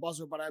at the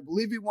buzzer, but I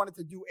believe we wanted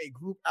to do a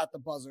group at the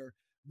buzzer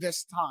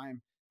this time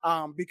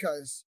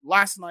because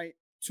last night,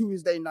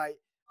 Tuesday night,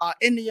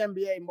 in the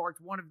NBA marked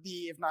one of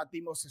the, if not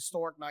the most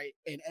historic night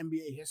in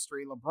NBA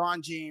history.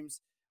 LeBron James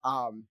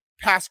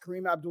passed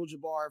Kareem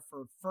Abdul-Jabbar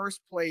for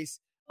first place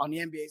on the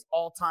NBA's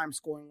all-time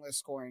scoring list,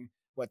 scoring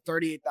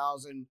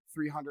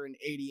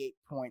 38,388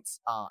 points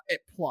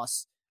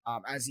plus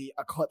as he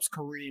eclipsed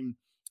Kareem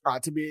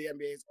to be the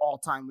NBA's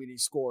all-time leading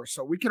scorer.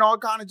 So we can all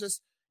kind of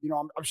just,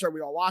 I'm sure we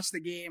all watched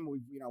the game.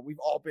 We've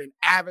all been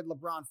avid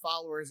LeBron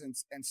followers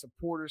and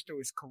supporters through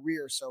his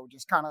career. So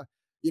just kind of,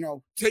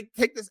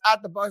 take this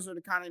at the buzzer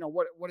to kind of,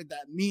 what did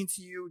that mean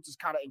to you? Just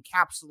kind of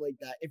encapsulate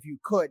that if you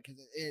could, because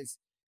it is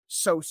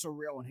so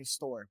surreal and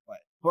historic. But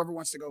whoever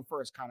wants to go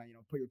first, kind of,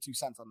 put your 2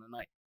 cents on the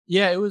night.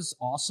 Yeah, it was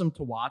awesome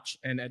to watch.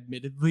 And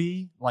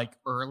admittedly,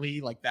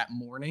 early, that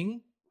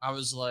morning, I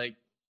was like,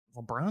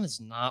 LeBron is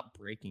not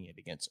breaking it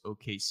against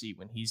OKC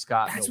when he's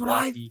got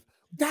Milwaukee.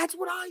 That's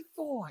what I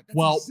thought.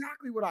 That's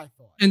exactly what I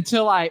thought.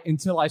 Until I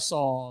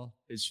saw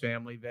his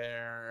family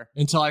there.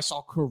 Until I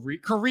saw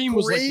Kareem. Kareem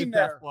was like the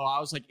death blow. I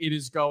was like, it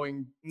is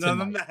going. None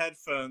of the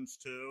headphones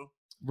too.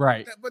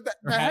 Right. But the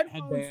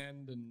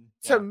headband and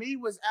to me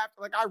was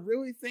after. I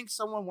really think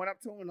someone went up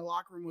to him in the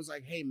locker room and was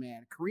like, "Hey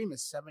man, Kareem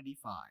is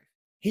 75.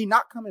 He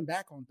not coming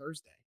back on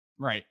Thursday."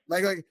 Right.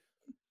 Like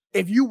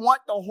if you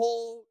want the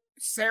whole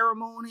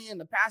ceremony and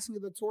the passing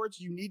of the torch,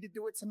 you need to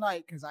do it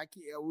tonight because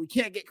we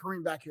can't get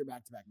Kareem back here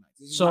back-to-back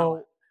nights.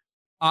 So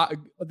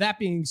that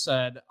being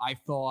said, I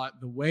thought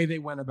the way they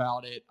went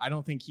about it, I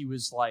don't think he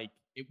was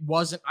it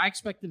wasn't, I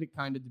expected it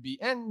kind of to be,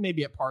 and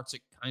maybe at parts it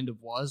kind of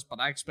was,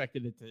 but I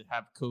expected it to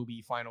have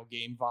Kobe final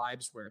game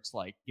vibes where it's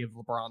give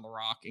LeBron the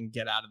rock and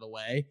get out of the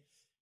way.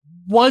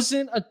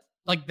 Wasn't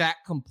that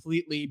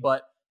completely,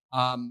 but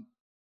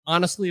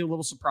honestly, a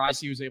little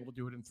surprised he was able to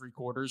do it in 3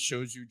 quarters.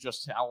 Shows you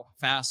just how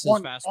fast his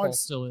fastball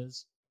still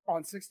is.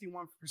 On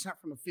 61%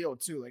 from the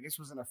field, too. This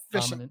was an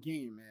efficient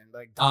game, man.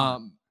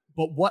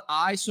 But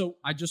I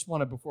just want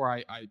to, before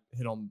I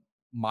hit on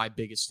my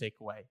biggest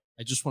takeaway,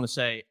 I just want to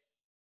say,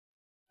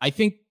 I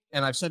think,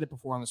 and I've said it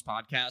before on this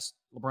podcast,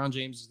 LeBron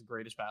James is the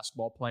greatest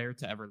basketball player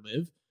to ever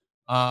live.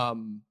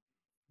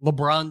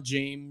 LeBron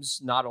James,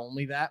 not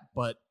only that,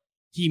 but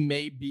he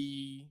may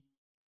be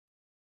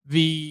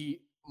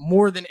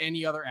more than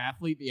any other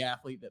athlete, the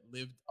athlete that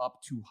lived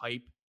up to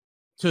hype,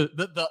 to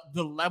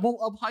the level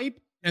of hype,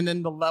 and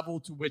then the level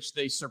to which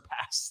they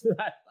surpassed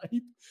that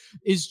hype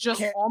is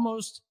just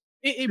almost.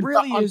 It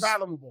really is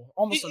unfathomable.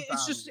 Almost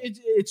unfathomable.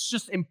 It's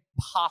just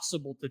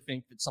impossible to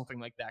think that something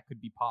like that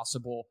could be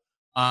possible.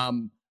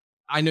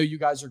 I know you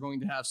guys are going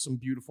to have some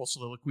beautiful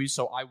soliloquies,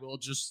 so I will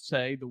just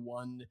say the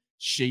one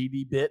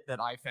shady bit that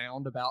I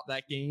found about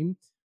that game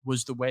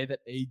was the way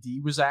that AD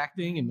was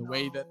acting and the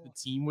way that the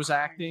team was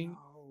acting.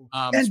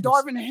 And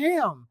Darvin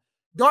Ham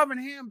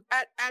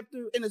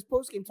after in his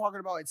postgame talking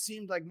about it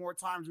seemed like more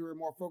times we were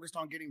more focused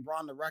on getting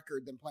Bron the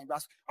record than playing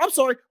basketball. I'm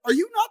sorry, are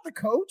you not the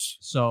coach?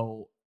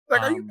 So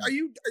are you?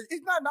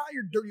 It's not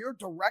your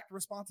direct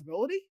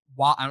responsibility.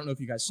 While I don't know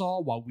if you guys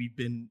saw, while we've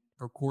been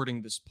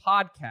recording this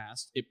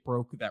podcast, it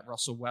broke that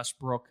Russell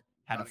Westbrook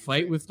had a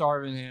fight with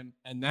Darvin Ham,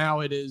 and now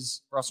it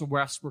is Russell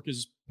Westbrook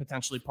is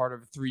potentially part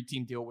of a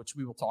 3-team deal, which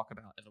we will talk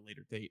about at a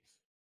later date.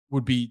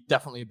 Would be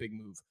definitely a big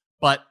move,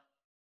 but.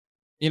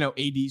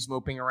 AD's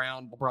moping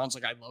around. LeBron's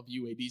like, I love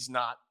you. AD's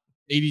not.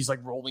 AD's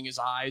rolling his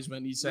eyes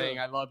when he's saying,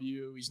 I love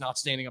you. He's not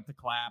standing up to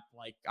clap.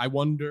 I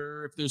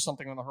wonder if there's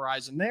something on the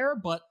horizon there,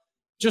 but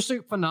just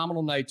a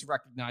phenomenal night to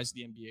recognize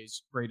the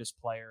NBA's greatest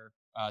player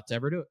to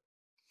ever do it.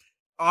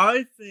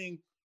 I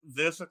think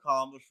this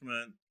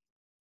accomplishment,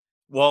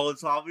 while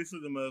it's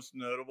obviously the most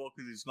notable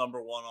because he's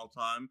number 1 all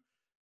time,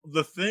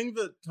 the thing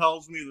that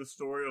tells me the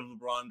story of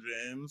LeBron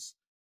James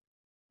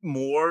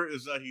more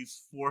is that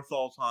he's 4th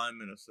all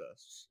time in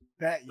assists.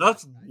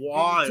 That's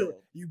wild.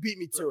 You beat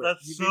me to it.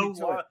 That's so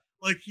wild.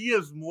 He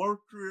has more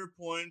career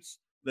points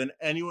than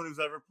anyone who's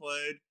ever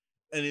played,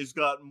 and he's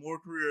got more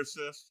career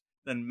assists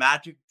than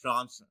Magic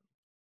Johnson.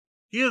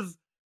 He is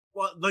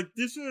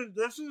this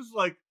is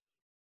a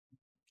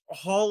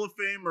Hall of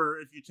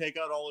Famer if you take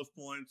out all his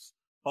points,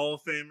 Hall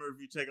of Famer if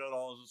you take out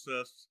all his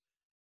assists,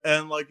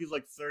 and he's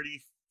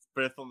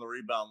 35th on the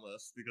rebound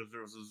list because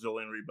there was a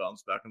zillion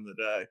rebounds back in the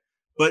day.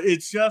 But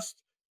it's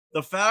just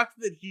the fact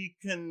that he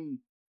can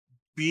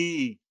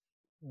be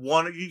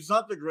he's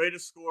not the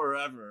greatest scorer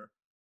ever,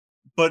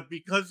 but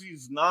because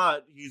he's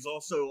not, he's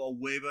also a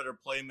way better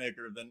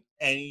playmaker than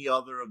any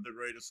other of the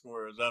greatest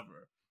scorers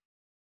ever.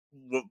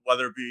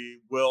 Whether it be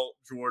Wilt,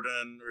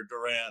 Jordan, or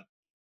Durant,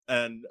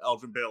 and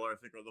Elgin Baylor, I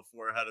think, are the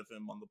 4 ahead of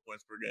him on the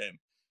points per game.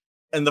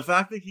 And the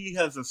fact that he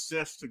has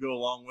assists to go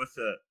along with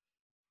it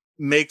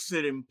makes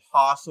it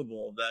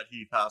impossible that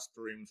he passed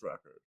Kareem's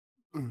record.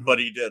 Mm-hmm. But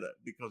he did it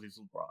because he's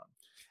LeBron.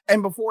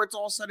 And before it's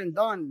all said and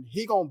done,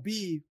 he gonna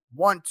be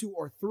 1, 2,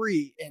 or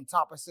 3 in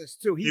top assists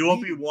too. He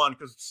won't be 1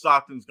 because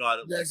Stockton's got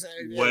it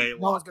way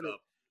locked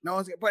up. No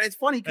one's gonna. But it's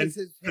funny because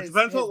it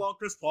depends how long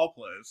Chris Paul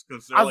plays.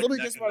 Because I was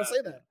literally just about to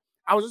say that.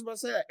 I was just about to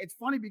say that. It's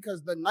funny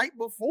because the night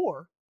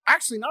before,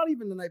 actually not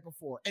even the night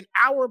before, an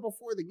hour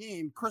before the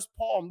game, Chris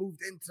Paul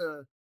moved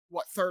into,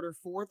 third or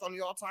fourth on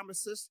the all-time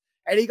assists,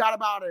 and he got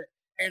about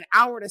an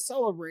hour to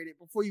celebrate it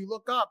before you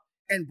look up,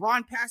 and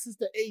Bron passes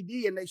to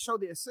AD, and they show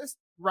the assist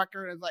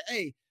record, and it's like,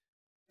 hey,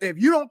 if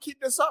you don't keep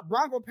this up,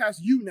 Bron will pass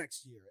you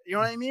next year. You know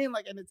what I mean?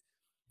 Like, and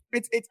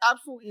it's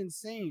absolutely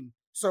insane.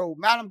 So,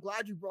 Matt, I'm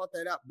glad you brought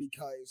that up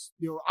because,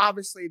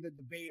 obviously the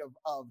debate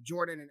of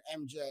Jordan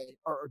and MJ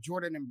or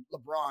Jordan and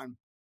LeBron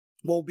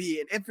will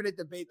be an infinite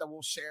debate that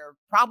we'll share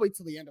probably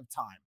till the end of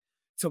time,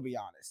 to be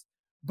honest.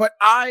 But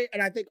I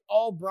think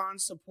all Bron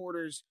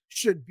supporters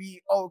should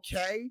be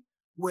okay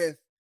with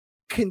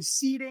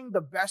conceding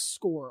the best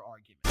scorer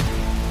argument.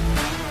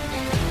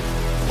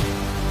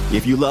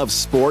 If you love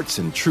sports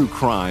and true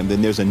crime,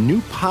 then there's a new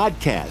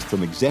podcast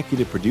from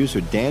executive producer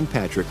Dan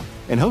Patrick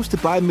and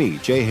hosted by me,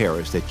 Jay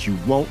Harris, that you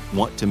won't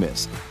want to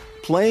miss.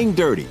 Playing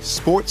Dirty: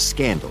 Sports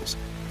Scandals.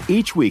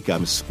 Each week,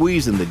 I'm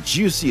squeezing the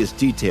juiciest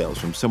details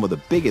from some of the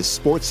biggest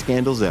sports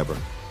scandals ever.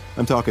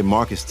 I'm talking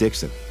Marcus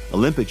Dixon,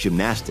 Olympic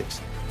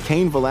gymnastics,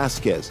 Cain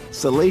Velasquez,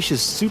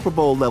 salacious Super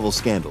Bowl-level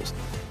scandals.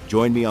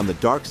 Join me on the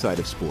dark side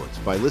of sports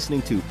by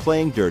listening to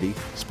Playing Dirty: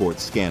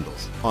 Sports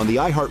Scandals on the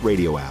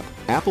iHeartRadio app,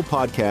 Apple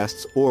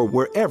Podcasts, or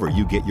wherever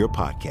you get your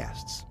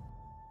podcasts.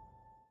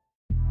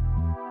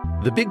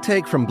 The Big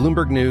Take from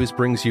Bloomberg News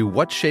brings you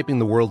what's shaping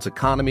the world's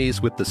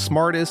economies with the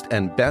smartest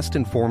and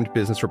best-informed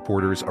business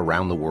reporters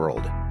around the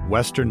world.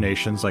 Western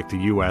nations like the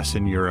U.S.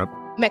 and Europe.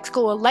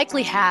 Mexico will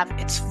likely have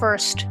its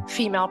first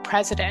female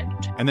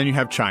president. And then you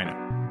have China.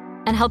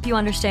 And help you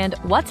understand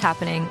what's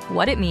happening,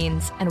 what it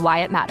means, and why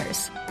it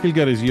matters. He'll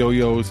get his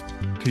yo-yos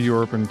to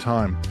Europe in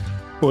time.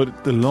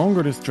 But the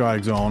longer this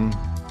drags on,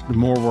 the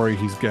more worry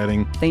he's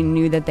getting. They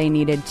knew that they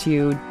needed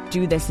to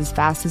do this as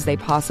fast as they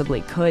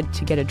possibly could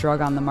to get a drug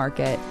on the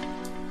market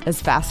as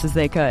fast as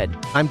they could.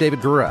 I'm David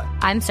Gura.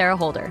 I'm Sarah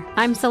Holder.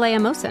 I'm Saleha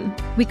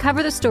Mohsen. We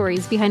cover the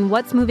stories behind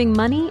what's moving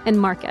money and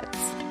markets.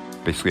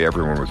 Basically,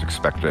 everyone was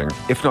expecting,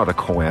 if not a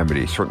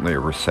calamity, certainly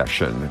a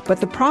recession. But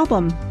the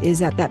problem is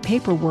that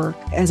paperwork,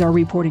 as our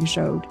reporting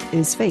showed,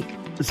 is fake.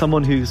 As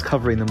someone who's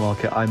covering the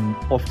market, I'm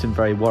often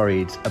very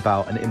worried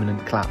about an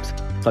imminent collapse.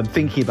 So I'm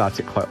thinking about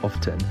it quite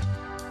often.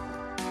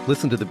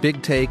 Listen to The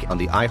Big Take on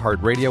the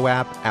iHeartRadio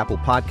app, Apple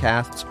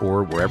Podcasts,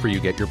 or wherever you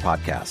get your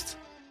podcasts.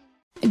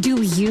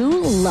 Do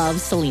you love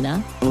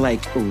Selena?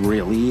 Like,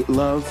 really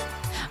love?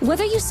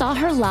 Whether you saw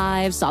her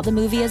live, saw the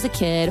movie as a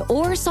kid,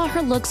 or saw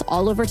her looks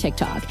all over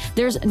TikTok,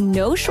 there's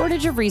no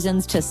shortage of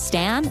reasons to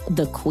stan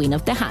the Queen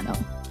of Tejano.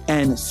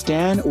 And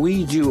Stan,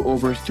 we do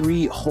over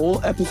 3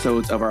 whole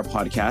episodes of our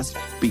podcast,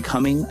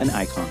 Becoming an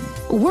Icon.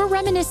 We're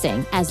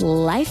reminiscing as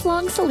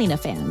lifelong Selena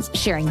fans,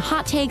 sharing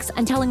hot takes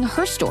and telling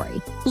her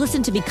story.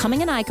 Listen to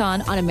Becoming an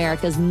Icon on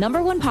America's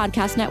 #1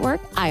 podcast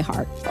network,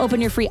 iHeart.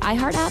 Open your free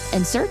iHeart app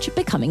and search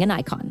Becoming an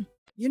Icon.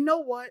 You know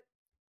what,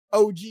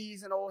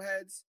 OGs and old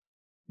heads?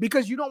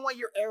 Because you don't want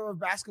your era of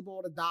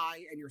basketball to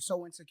die and you're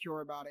so insecure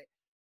about it,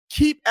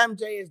 keep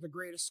MJ as the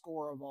greatest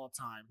scorer of all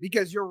time.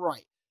 Because you're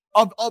right.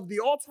 Of the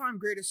all-time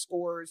greatest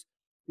scorers,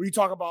 when you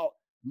talk about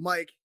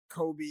Mike,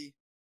 Kobe,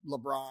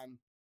 LeBron,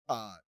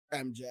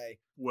 MJ,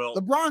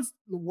 LeBron's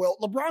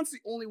the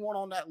only one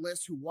on that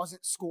list who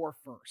wasn't score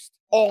first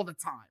all the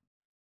time.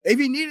 If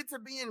he needed to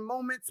be in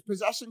moments,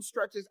 possession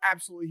stretches,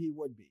 absolutely he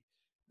would be.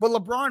 But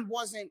LeBron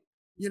wasn't,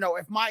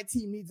 if my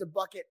team needs a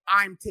bucket,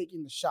 I'm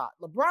taking the shot.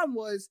 LeBron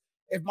was,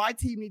 if my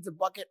team needs a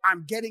bucket,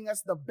 I'm getting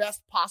us the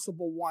best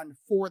possible one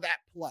for that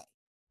play.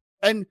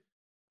 And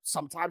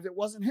sometimes it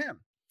wasn't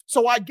him.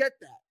 So I get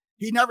that.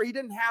 He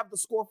didn't have the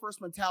score first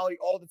mentality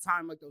all the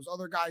time like those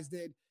other guys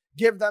did.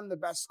 Give them the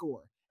best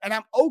score. And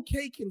I'm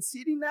okay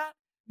conceding that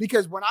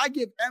because when I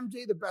give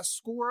MJ the best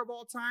scorer of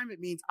all time,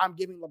 it means I'm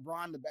giving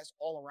LeBron the best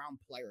all-around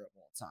player of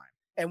all time.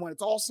 And when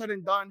it's all said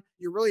and done,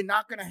 you're really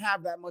not going to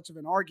have that much of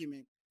an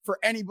argument for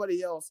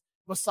anybody else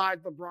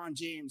besides LeBron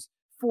James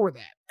for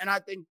that. And I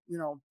think,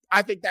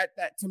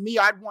 that to me,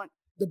 I'd want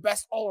the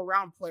best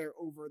all-around player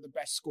over the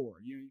best scorer.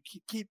 You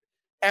keep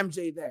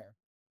MJ there.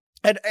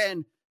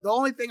 And the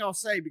only thing I'll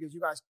say, because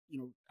you guys,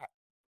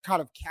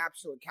 kind of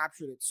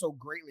captured it so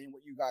greatly in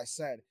what you guys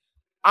said,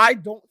 I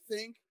don't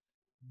think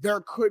there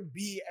could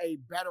be a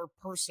better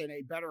person,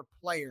 a better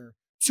player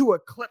to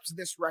eclipse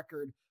this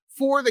record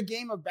for the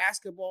game of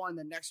basketball in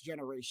the next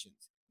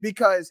generations.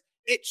 Because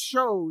it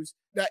shows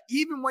that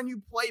even when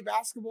you play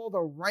basketball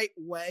the right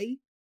way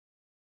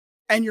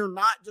and you're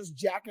not just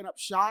jacking up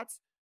shots,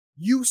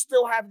 you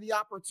still have the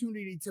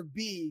opportunity to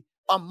be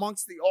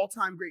amongst the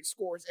all-time great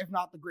scorers, if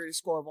not the greatest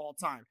scorer of all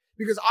time.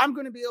 Because I'm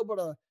going to be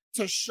able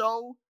to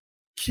show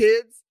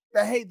kids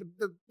that, hey,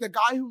 the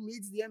guy who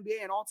leads the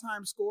NBA in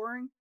all-time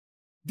scoring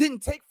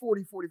didn't take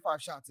 40,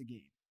 45 shots a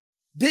game,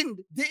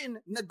 didn't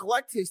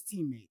neglect his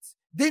teammates,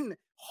 didn't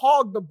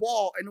hog the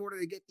ball in order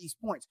to get these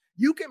points.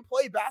 You can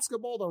play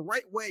basketball the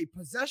right way,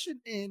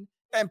 possession in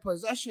and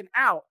possession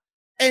out.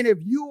 And if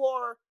you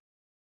are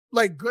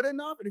good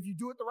enough, and if you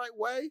do it the right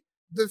way,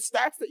 the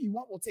stats that you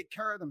want will take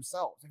care of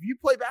themselves. If you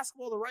play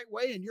basketball the right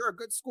way and you're a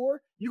good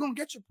scorer, you're going to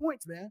get your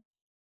points, man.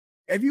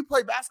 If you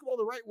play basketball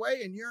the right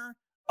way and you're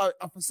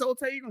a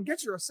facilitator, you're going to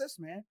get your assist,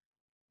 man.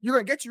 You're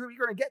going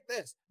to get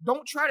this.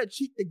 Don't try to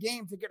cheat the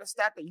game to get a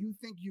stat that you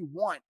think you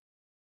want.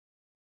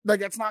 Like,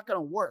 that's not going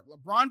to work.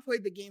 LeBron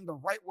played the game the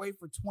right way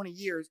for 20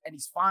 years, and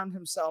he's found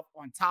himself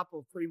on top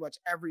of pretty much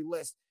every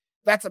list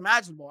that's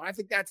imaginable. And I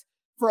think that's,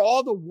 for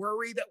all the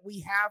worry that we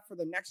have for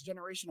the next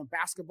generation of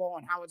basketball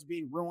and how it's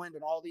being ruined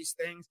and all these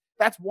things,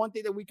 that's one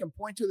thing that we can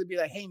point to be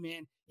like, hey,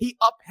 man, he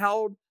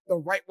upheld the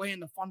right way in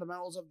the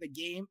fundamentals of the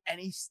game, and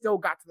he still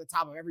got to the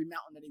top of every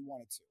mountain that he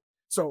wanted to.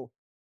 So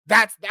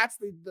that's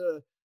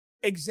the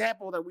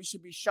example that we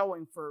should be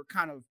showing for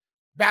kind of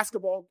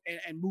basketball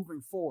and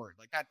moving forward.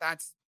 Like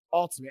that's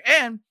ultimate.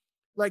 And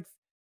like,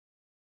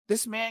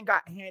 this man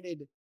got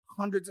handed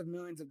hundreds of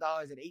millions of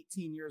dollars at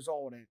 18 years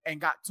old and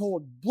got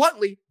told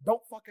bluntly,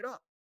 don't fuck it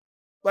up.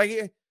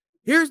 Like,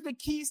 here's the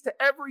keys to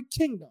every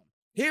kingdom.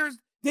 Here's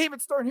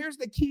David Stern. Here's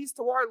the keys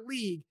to our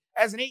league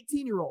as an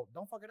 18-year-old.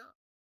 Don't fuck it up.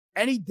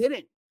 And he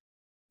didn't.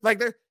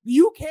 Like,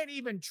 you can't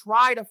even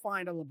try to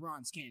find a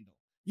LeBron scandal.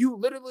 You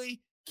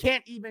literally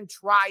can't even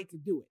try to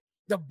do it.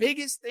 The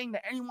biggest thing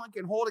that anyone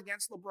can hold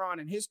against LeBron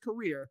in his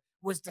career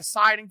was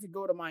deciding to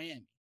go to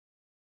Miami.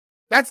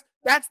 That's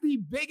the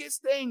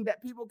biggest thing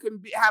that people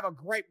can have a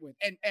gripe with,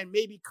 and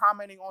maybe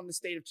commenting on the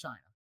state of China.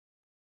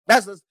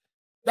 That's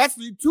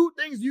the two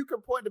things you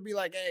can point to be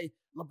like, hey,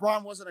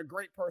 LeBron wasn't a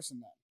great person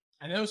then.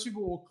 And those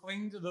people will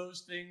cling to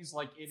those things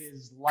like it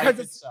is life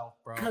itself,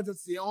 bro. Because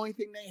it's the only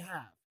thing they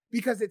have.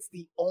 Because it's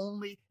the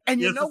only,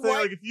 and you know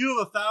what? Like, if you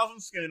have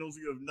 1,000 scandals,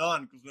 you have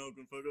none because no one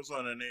can focus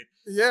on any.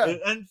 Yeah.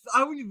 And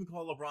I wouldn't even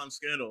call LeBron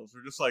scandals.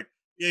 They're just like,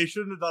 yeah, he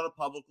shouldn't have done it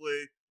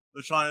publicly.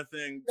 The China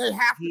thing. They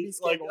have to be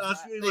scandals.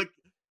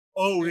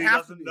 He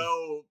doesn't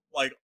know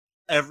like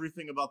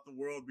everything about the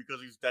world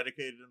because he's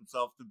dedicated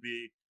himself to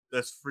be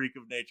this freak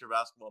of nature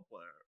basketball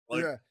player.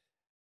 Like, yeah.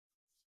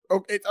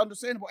 Okay, it's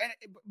understandable,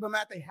 but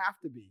Matt, they have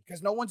to be,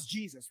 because no one's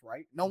Jesus,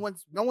 right? No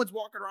one's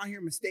walking around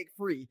here mistake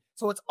free.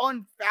 So it's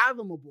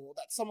unfathomable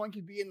that someone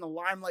could be in the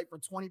limelight for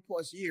 20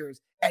 plus years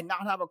and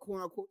not have a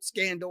quote unquote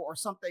scandal or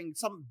something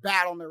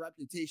bad on their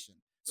reputation.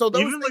 So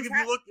those even like if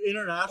you look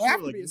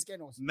internationally,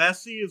 like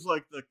Messi is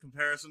like the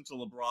comparison to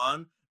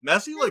LeBron.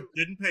 Messi like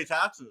didn't pay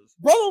taxes.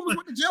 Bro was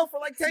went to jail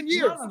for like 10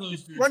 years.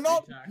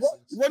 Ronaldo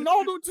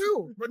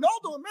too.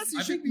 Ronaldo and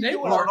Messi should be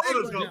doing.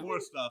 Ronaldo's got more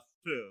stuff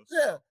too.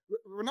 Yeah,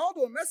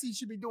 Ronaldo and Messi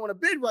should be doing a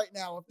bid right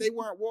now if they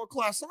weren't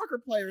world-class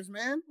soccer players,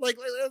 man. Like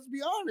let's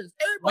be honest.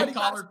 Everybody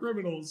white-collar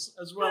criminals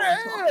as well.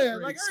 Yeah,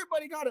 like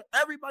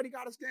everybody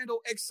got a scandal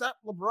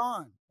except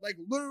LeBron. Like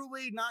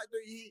literally, not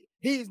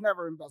he's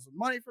never embezzled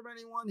money from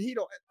anyone. He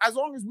don't, as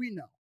long as we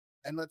know.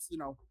 And let's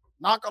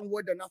knock on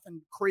wood that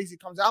nothing crazy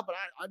comes out, but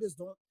I just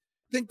don't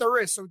think there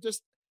is. So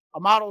just a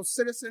model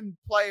citizen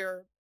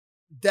player,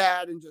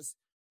 dad, and just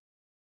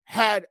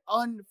had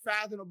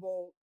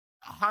unfathomably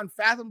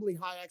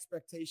high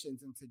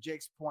expectations, and to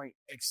Jake's point,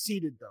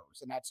 exceeded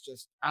those. And that's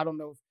just, I don't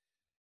know,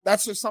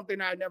 that's just something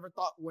I never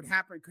thought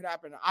could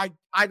happen. I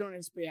don't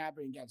anticipate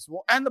happening again. So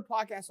we'll end the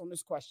podcast on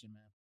this question,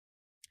 man.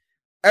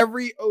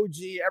 Every OG,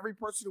 every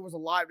person who was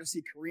alive to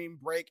see Kareem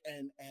break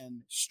and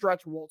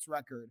stretch Walt's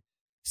record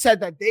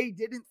said that they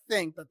didn't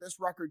think that this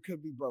record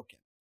could be broken.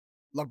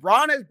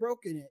 LeBron has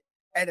broken it,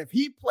 and if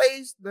he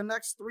plays the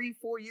next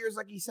 3-4 years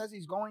like he says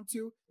he's going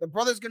to, the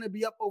brother's going to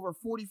be up over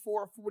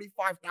 44 or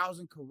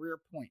 45,000 career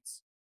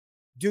points.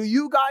 Do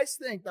you guys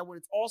think that when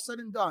it's all said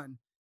and done,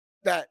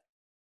 that,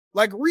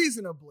 like,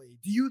 reasonably,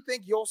 do you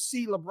think you'll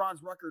see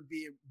LeBron's record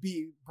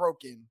be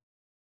broken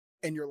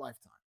in your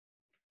lifetime?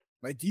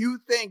 Like, do you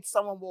think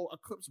someone will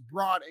eclipse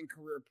Bron in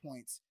career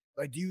points?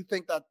 Like, do you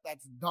think that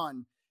that's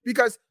done?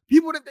 Because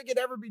people didn't think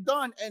it'd ever be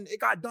done, and it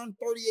got done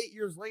 38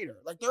 years later.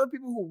 Like, there are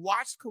people who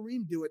watched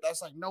Kareem do it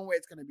that's like, no way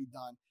it's going to be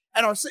done,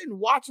 and are sitting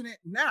watching it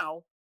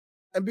now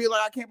and be like,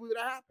 I can't believe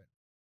that happened.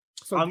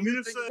 So I'm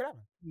going to say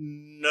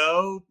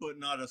no, but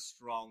not a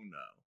strong no.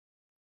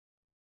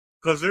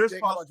 Because there's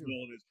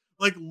possibilities.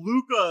 Like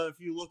Luka,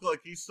 if you look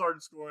like he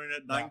started scoring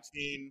at 19,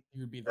 he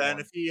would be the and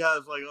one. if he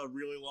has like a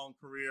really long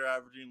career,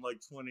 averaging like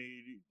 20,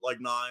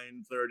 like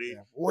 9, 30,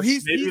 yeah. Well,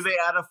 maybe they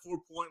add a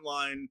 4-point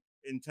line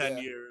in 10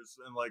 years,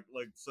 and like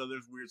so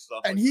there's weird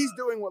stuff. And like he's that.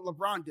 doing what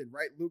LeBron did,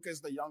 right?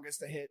 Luka's the youngest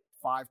to hit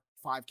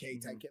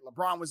 5K, 10K.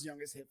 LeBron was the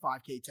youngest to hit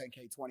 5K,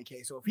 10K,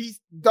 20K. So if he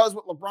does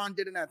what LeBron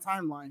did in that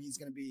timeline, he's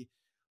going to be.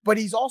 But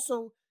he's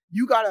also,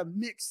 you got to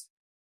mix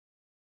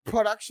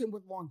production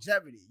with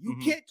longevity. You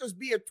can't just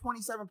be a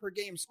 27 per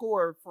game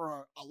scorer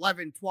for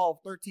 11, 12,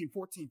 13,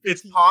 14, 15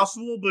 It's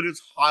possible, but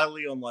it's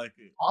highly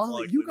unlikely.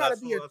 You got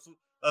to be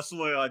that's the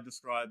way I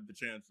describe the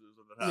chances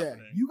of it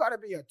happening. Yeah, you got to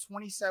be a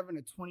 27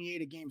 to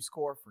 28 a game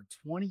scorer for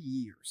 20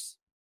 years.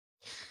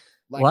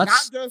 Like,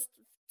 not just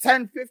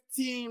 10,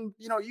 15,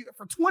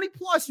 for 20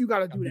 plus, you got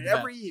to do that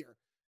every year.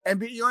 And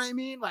be, you know what I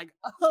mean? Like,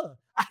 I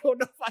don't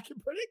know if I can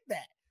predict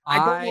that. I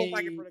don't know if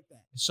I can predict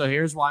that. So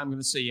here's why I'm going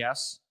to say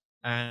yes.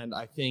 And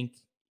I think,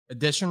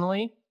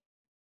 additionally,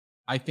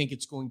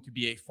 it's going to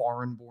be a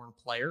foreign-born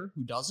player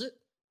who does it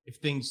if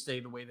things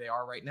stay the way they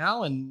are right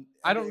now. And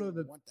I don't know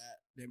that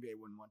the NBA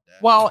wouldn't want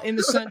that. Well, in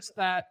the sense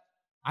that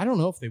I don't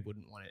know if they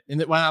wouldn't want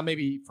it. Well,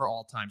 maybe for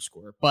all-time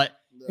scorer, but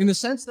in the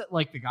sense that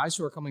like the guys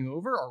who are coming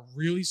over are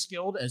really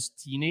skilled as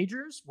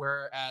teenagers,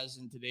 whereas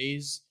in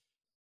today's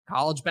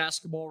college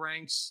basketball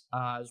ranks,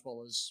 as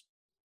well as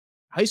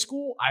high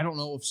school, I don't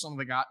know if some of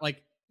the guys,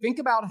 like, think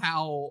about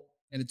how,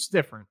 and it's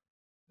different,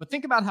 but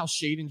think about how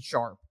Shaedon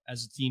Sharpe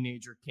as a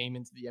teenager came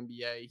into the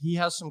NBA. He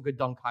has some good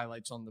dunk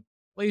highlights on the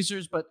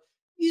Blazers, but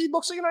he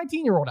looks like a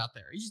 19-year-old out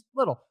there. He's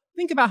little.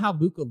 Think about how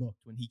Luka looked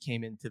when he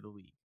came into the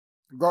league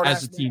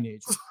as a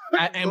teenager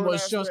and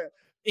was just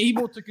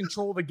able to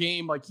control the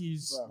game like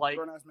he's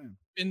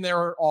been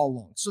there all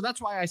along. So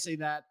that's why I say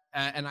that.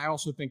 And I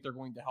also think they're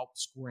going to help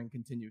scoring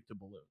continue to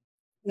balloon,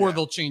 or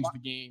they'll change the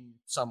game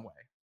some way.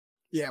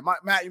 Yeah,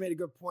 Matt, you made a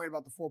good point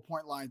about the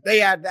 4-point line.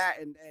 They add that,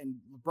 and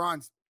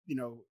LeBron's,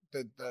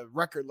 the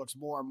record looks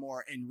more and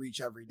more in reach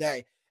every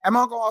day. And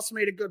Mongo also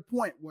made a good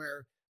point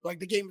where, like,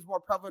 the game is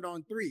more prevalent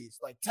on threes.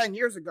 Like 10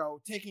 years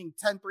ago, taking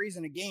 10 threes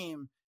in a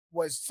game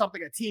was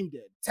something a team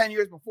did. 10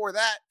 years before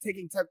that,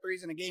 taking 10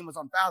 threes in a game was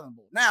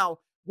unfathomable. Now,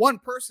 one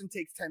person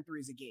takes 10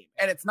 threes a game,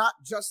 and it's not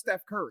just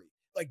Steph Curry.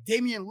 Like,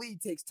 Damian Lee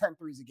takes 10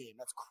 threes a game.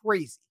 That's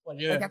crazy. Well,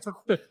 yeah. That's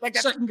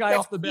second guy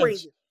off the bench.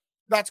 Crazy.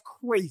 That's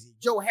crazy.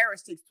 Joe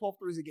Harris takes 12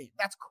 threes a game.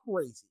 That's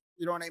crazy.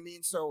 You know what I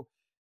mean? So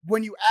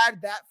when you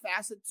add that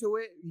facet to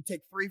it, you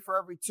take 3 for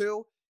every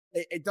 2,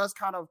 it does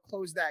kind of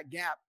close that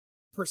gap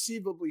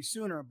perceivably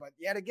sooner. But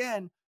yet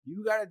again,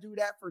 you got to do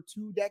that for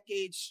 2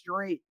 decades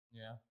straight.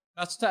 Yeah.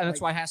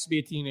 That's why it has to be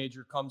a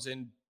teenager, comes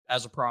in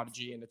as a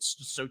prodigy, and it's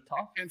just so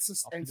tough. And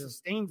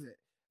sustains it.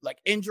 Like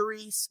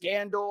injury,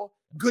 scandal,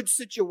 good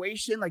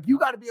situation. Like, you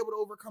got to be able to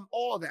overcome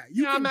all of that.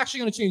 I'm actually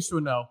going to change to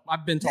a no.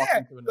 I've been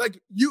talking to a no.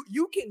 Like, you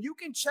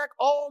can check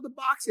all the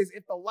boxes.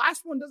 If the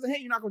last one doesn't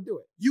hit, you're not going to do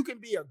it. You can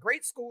be a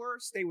great scorer,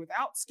 stay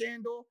without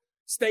scandal,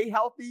 stay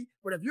healthy.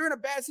 But if you're in a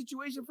bad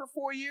situation for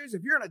 4 years,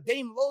 if you're in a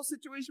Dame Lowe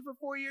situation for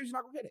 4 years, you're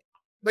not going to get it.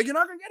 Like, you're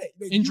not going to get it.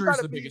 Like, injury is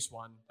the biggest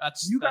one.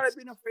 You got to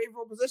be in a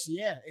favorable position.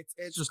 Yeah, it's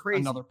just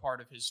crazy. Another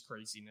part of his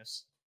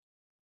craziness.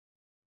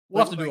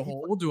 We'll have to do a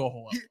whole. We'll do a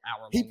whole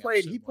hour. He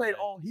played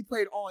all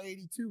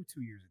 82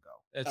 2 years ago.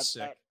 That's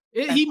sick.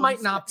 He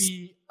might not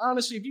be,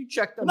 honestly. If you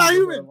check the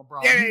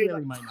LeBron, he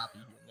really might not be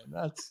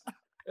human.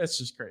 That's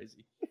just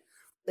crazy.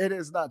 It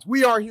is nuts.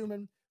 We are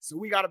human, so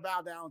we got to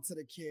bow down to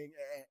the king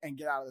and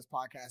get out of this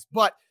podcast.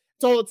 But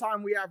it's all the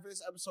time we have for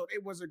this episode.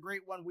 It was a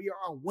great one. We are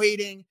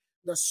awaiting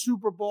the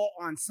Super Bowl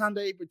on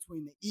Sunday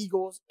between the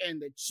Eagles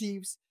and the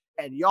Chiefs,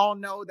 and y'all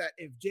know that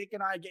if Jake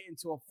and I get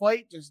into a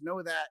fight, just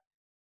know that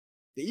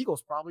the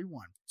Eagles probably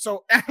won.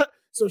 So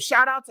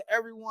shout out to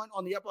everyone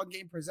on the Up On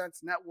Game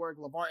Presents Network,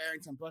 LeVar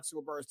Arrington,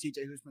 Plexico Burrs, TJ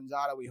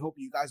Houshmandzadeh. We hope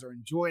you guys are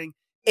enjoying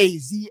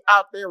AZ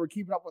out there. We're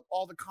keeping up with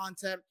all the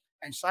content.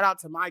 And shout out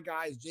to my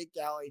guys, Jake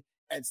Galley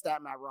and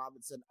Stat Matt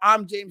Robinson.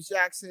 I'm James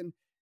Jackson.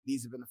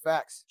 These have been the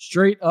facts.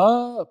 Straight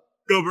up.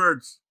 Go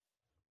Birds.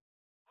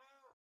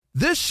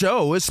 This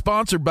show is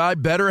sponsored by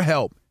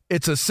BetterHelp.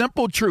 It's a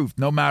simple truth.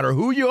 No matter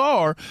who you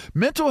are,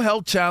 mental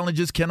health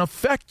challenges can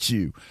affect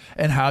you,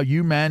 and how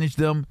you manage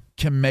them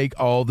can make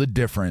all the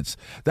difference.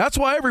 That's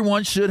why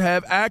everyone should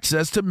have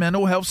access to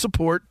mental health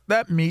support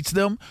that meets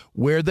them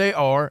where they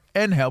are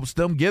and helps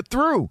them get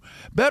through.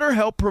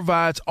 BetterHelp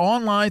provides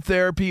online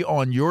therapy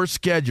on your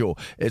schedule.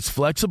 It's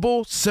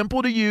flexible,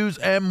 simple to use,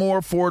 and more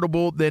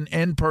affordable than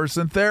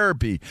in-person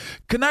therapy.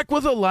 Connect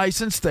with a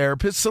licensed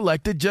therapist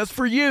selected just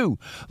for you.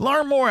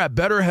 Learn more at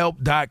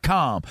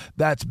BetterHelp.com.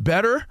 That's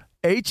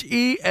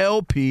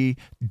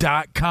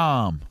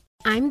BetterHelp.com.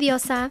 I'm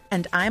Diosa.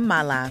 And I'm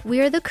Mala.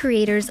 We are the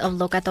creators of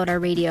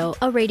Locatora Radio,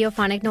 a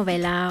radiophonic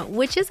novela,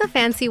 which is a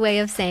fancy way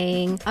of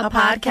saying a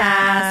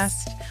podcast.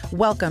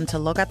 Welcome to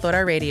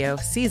Locatora Radio,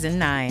 Season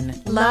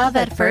 9. Love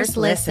at first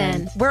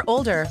listen. We're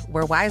older,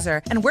 we're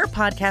wiser, and we're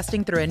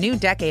podcasting through a new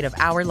decade of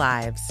our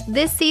lives.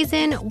 This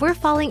season, we're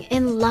falling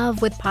in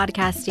love with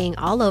podcasting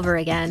all over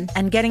again.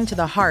 And getting to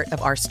the heart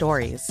of our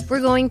stories.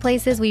 We're going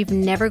places we've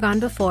never gone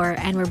before,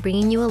 and we're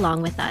bringing you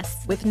along with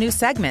us. With new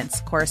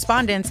segments,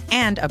 correspondence,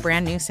 and a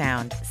brand new sound.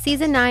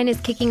 Season 9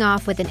 is kicking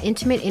off with an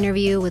intimate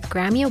interview with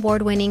Grammy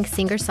Award-winning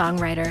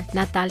singer-songwriter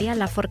Natalia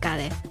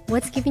Lafourcade.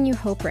 What's giving you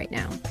hope right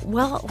now?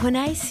 Well, when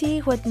I see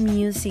what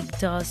music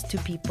does to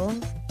people,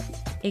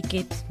 it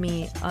gives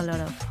me a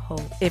lot of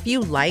hope. If you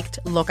liked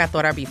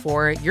Locatora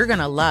before, you're going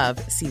to love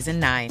Season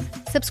 9.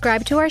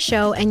 Subscribe to our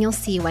show and you'll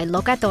see why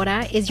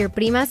Locatora is your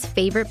prima's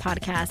favorite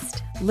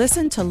podcast.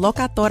 Listen to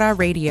Locatora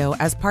Radio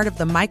as part of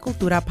the Michael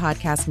Dura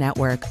Podcast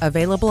Network,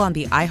 available on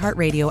the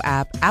iHeartRadio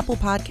app, Apple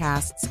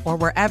Podcasts, or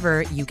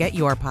wherever you get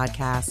your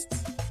podcasts.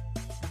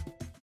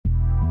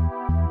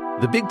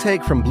 The Big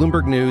Take from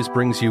Bloomberg News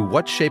brings you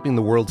what's shaping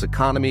the world's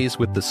economies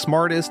with the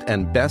smartest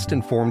and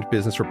best-informed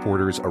business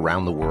reporters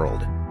around the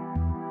world.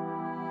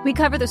 We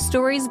cover the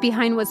stories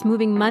behind what's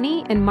moving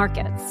money and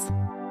markets,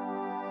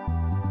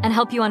 and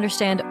help you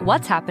understand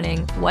what's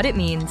happening, what it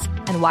means,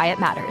 and why it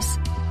matters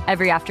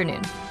every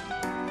afternoon.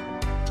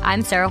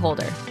 I'm Sarah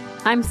Holder.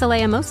 I'm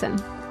Saleha Mohsin.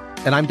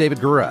 And I'm David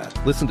Gura.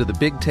 Listen to The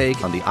Big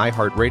Take on the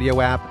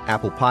iHeartRadio app,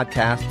 Apple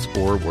Podcasts,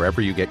 or wherever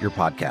you get your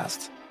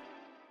podcasts.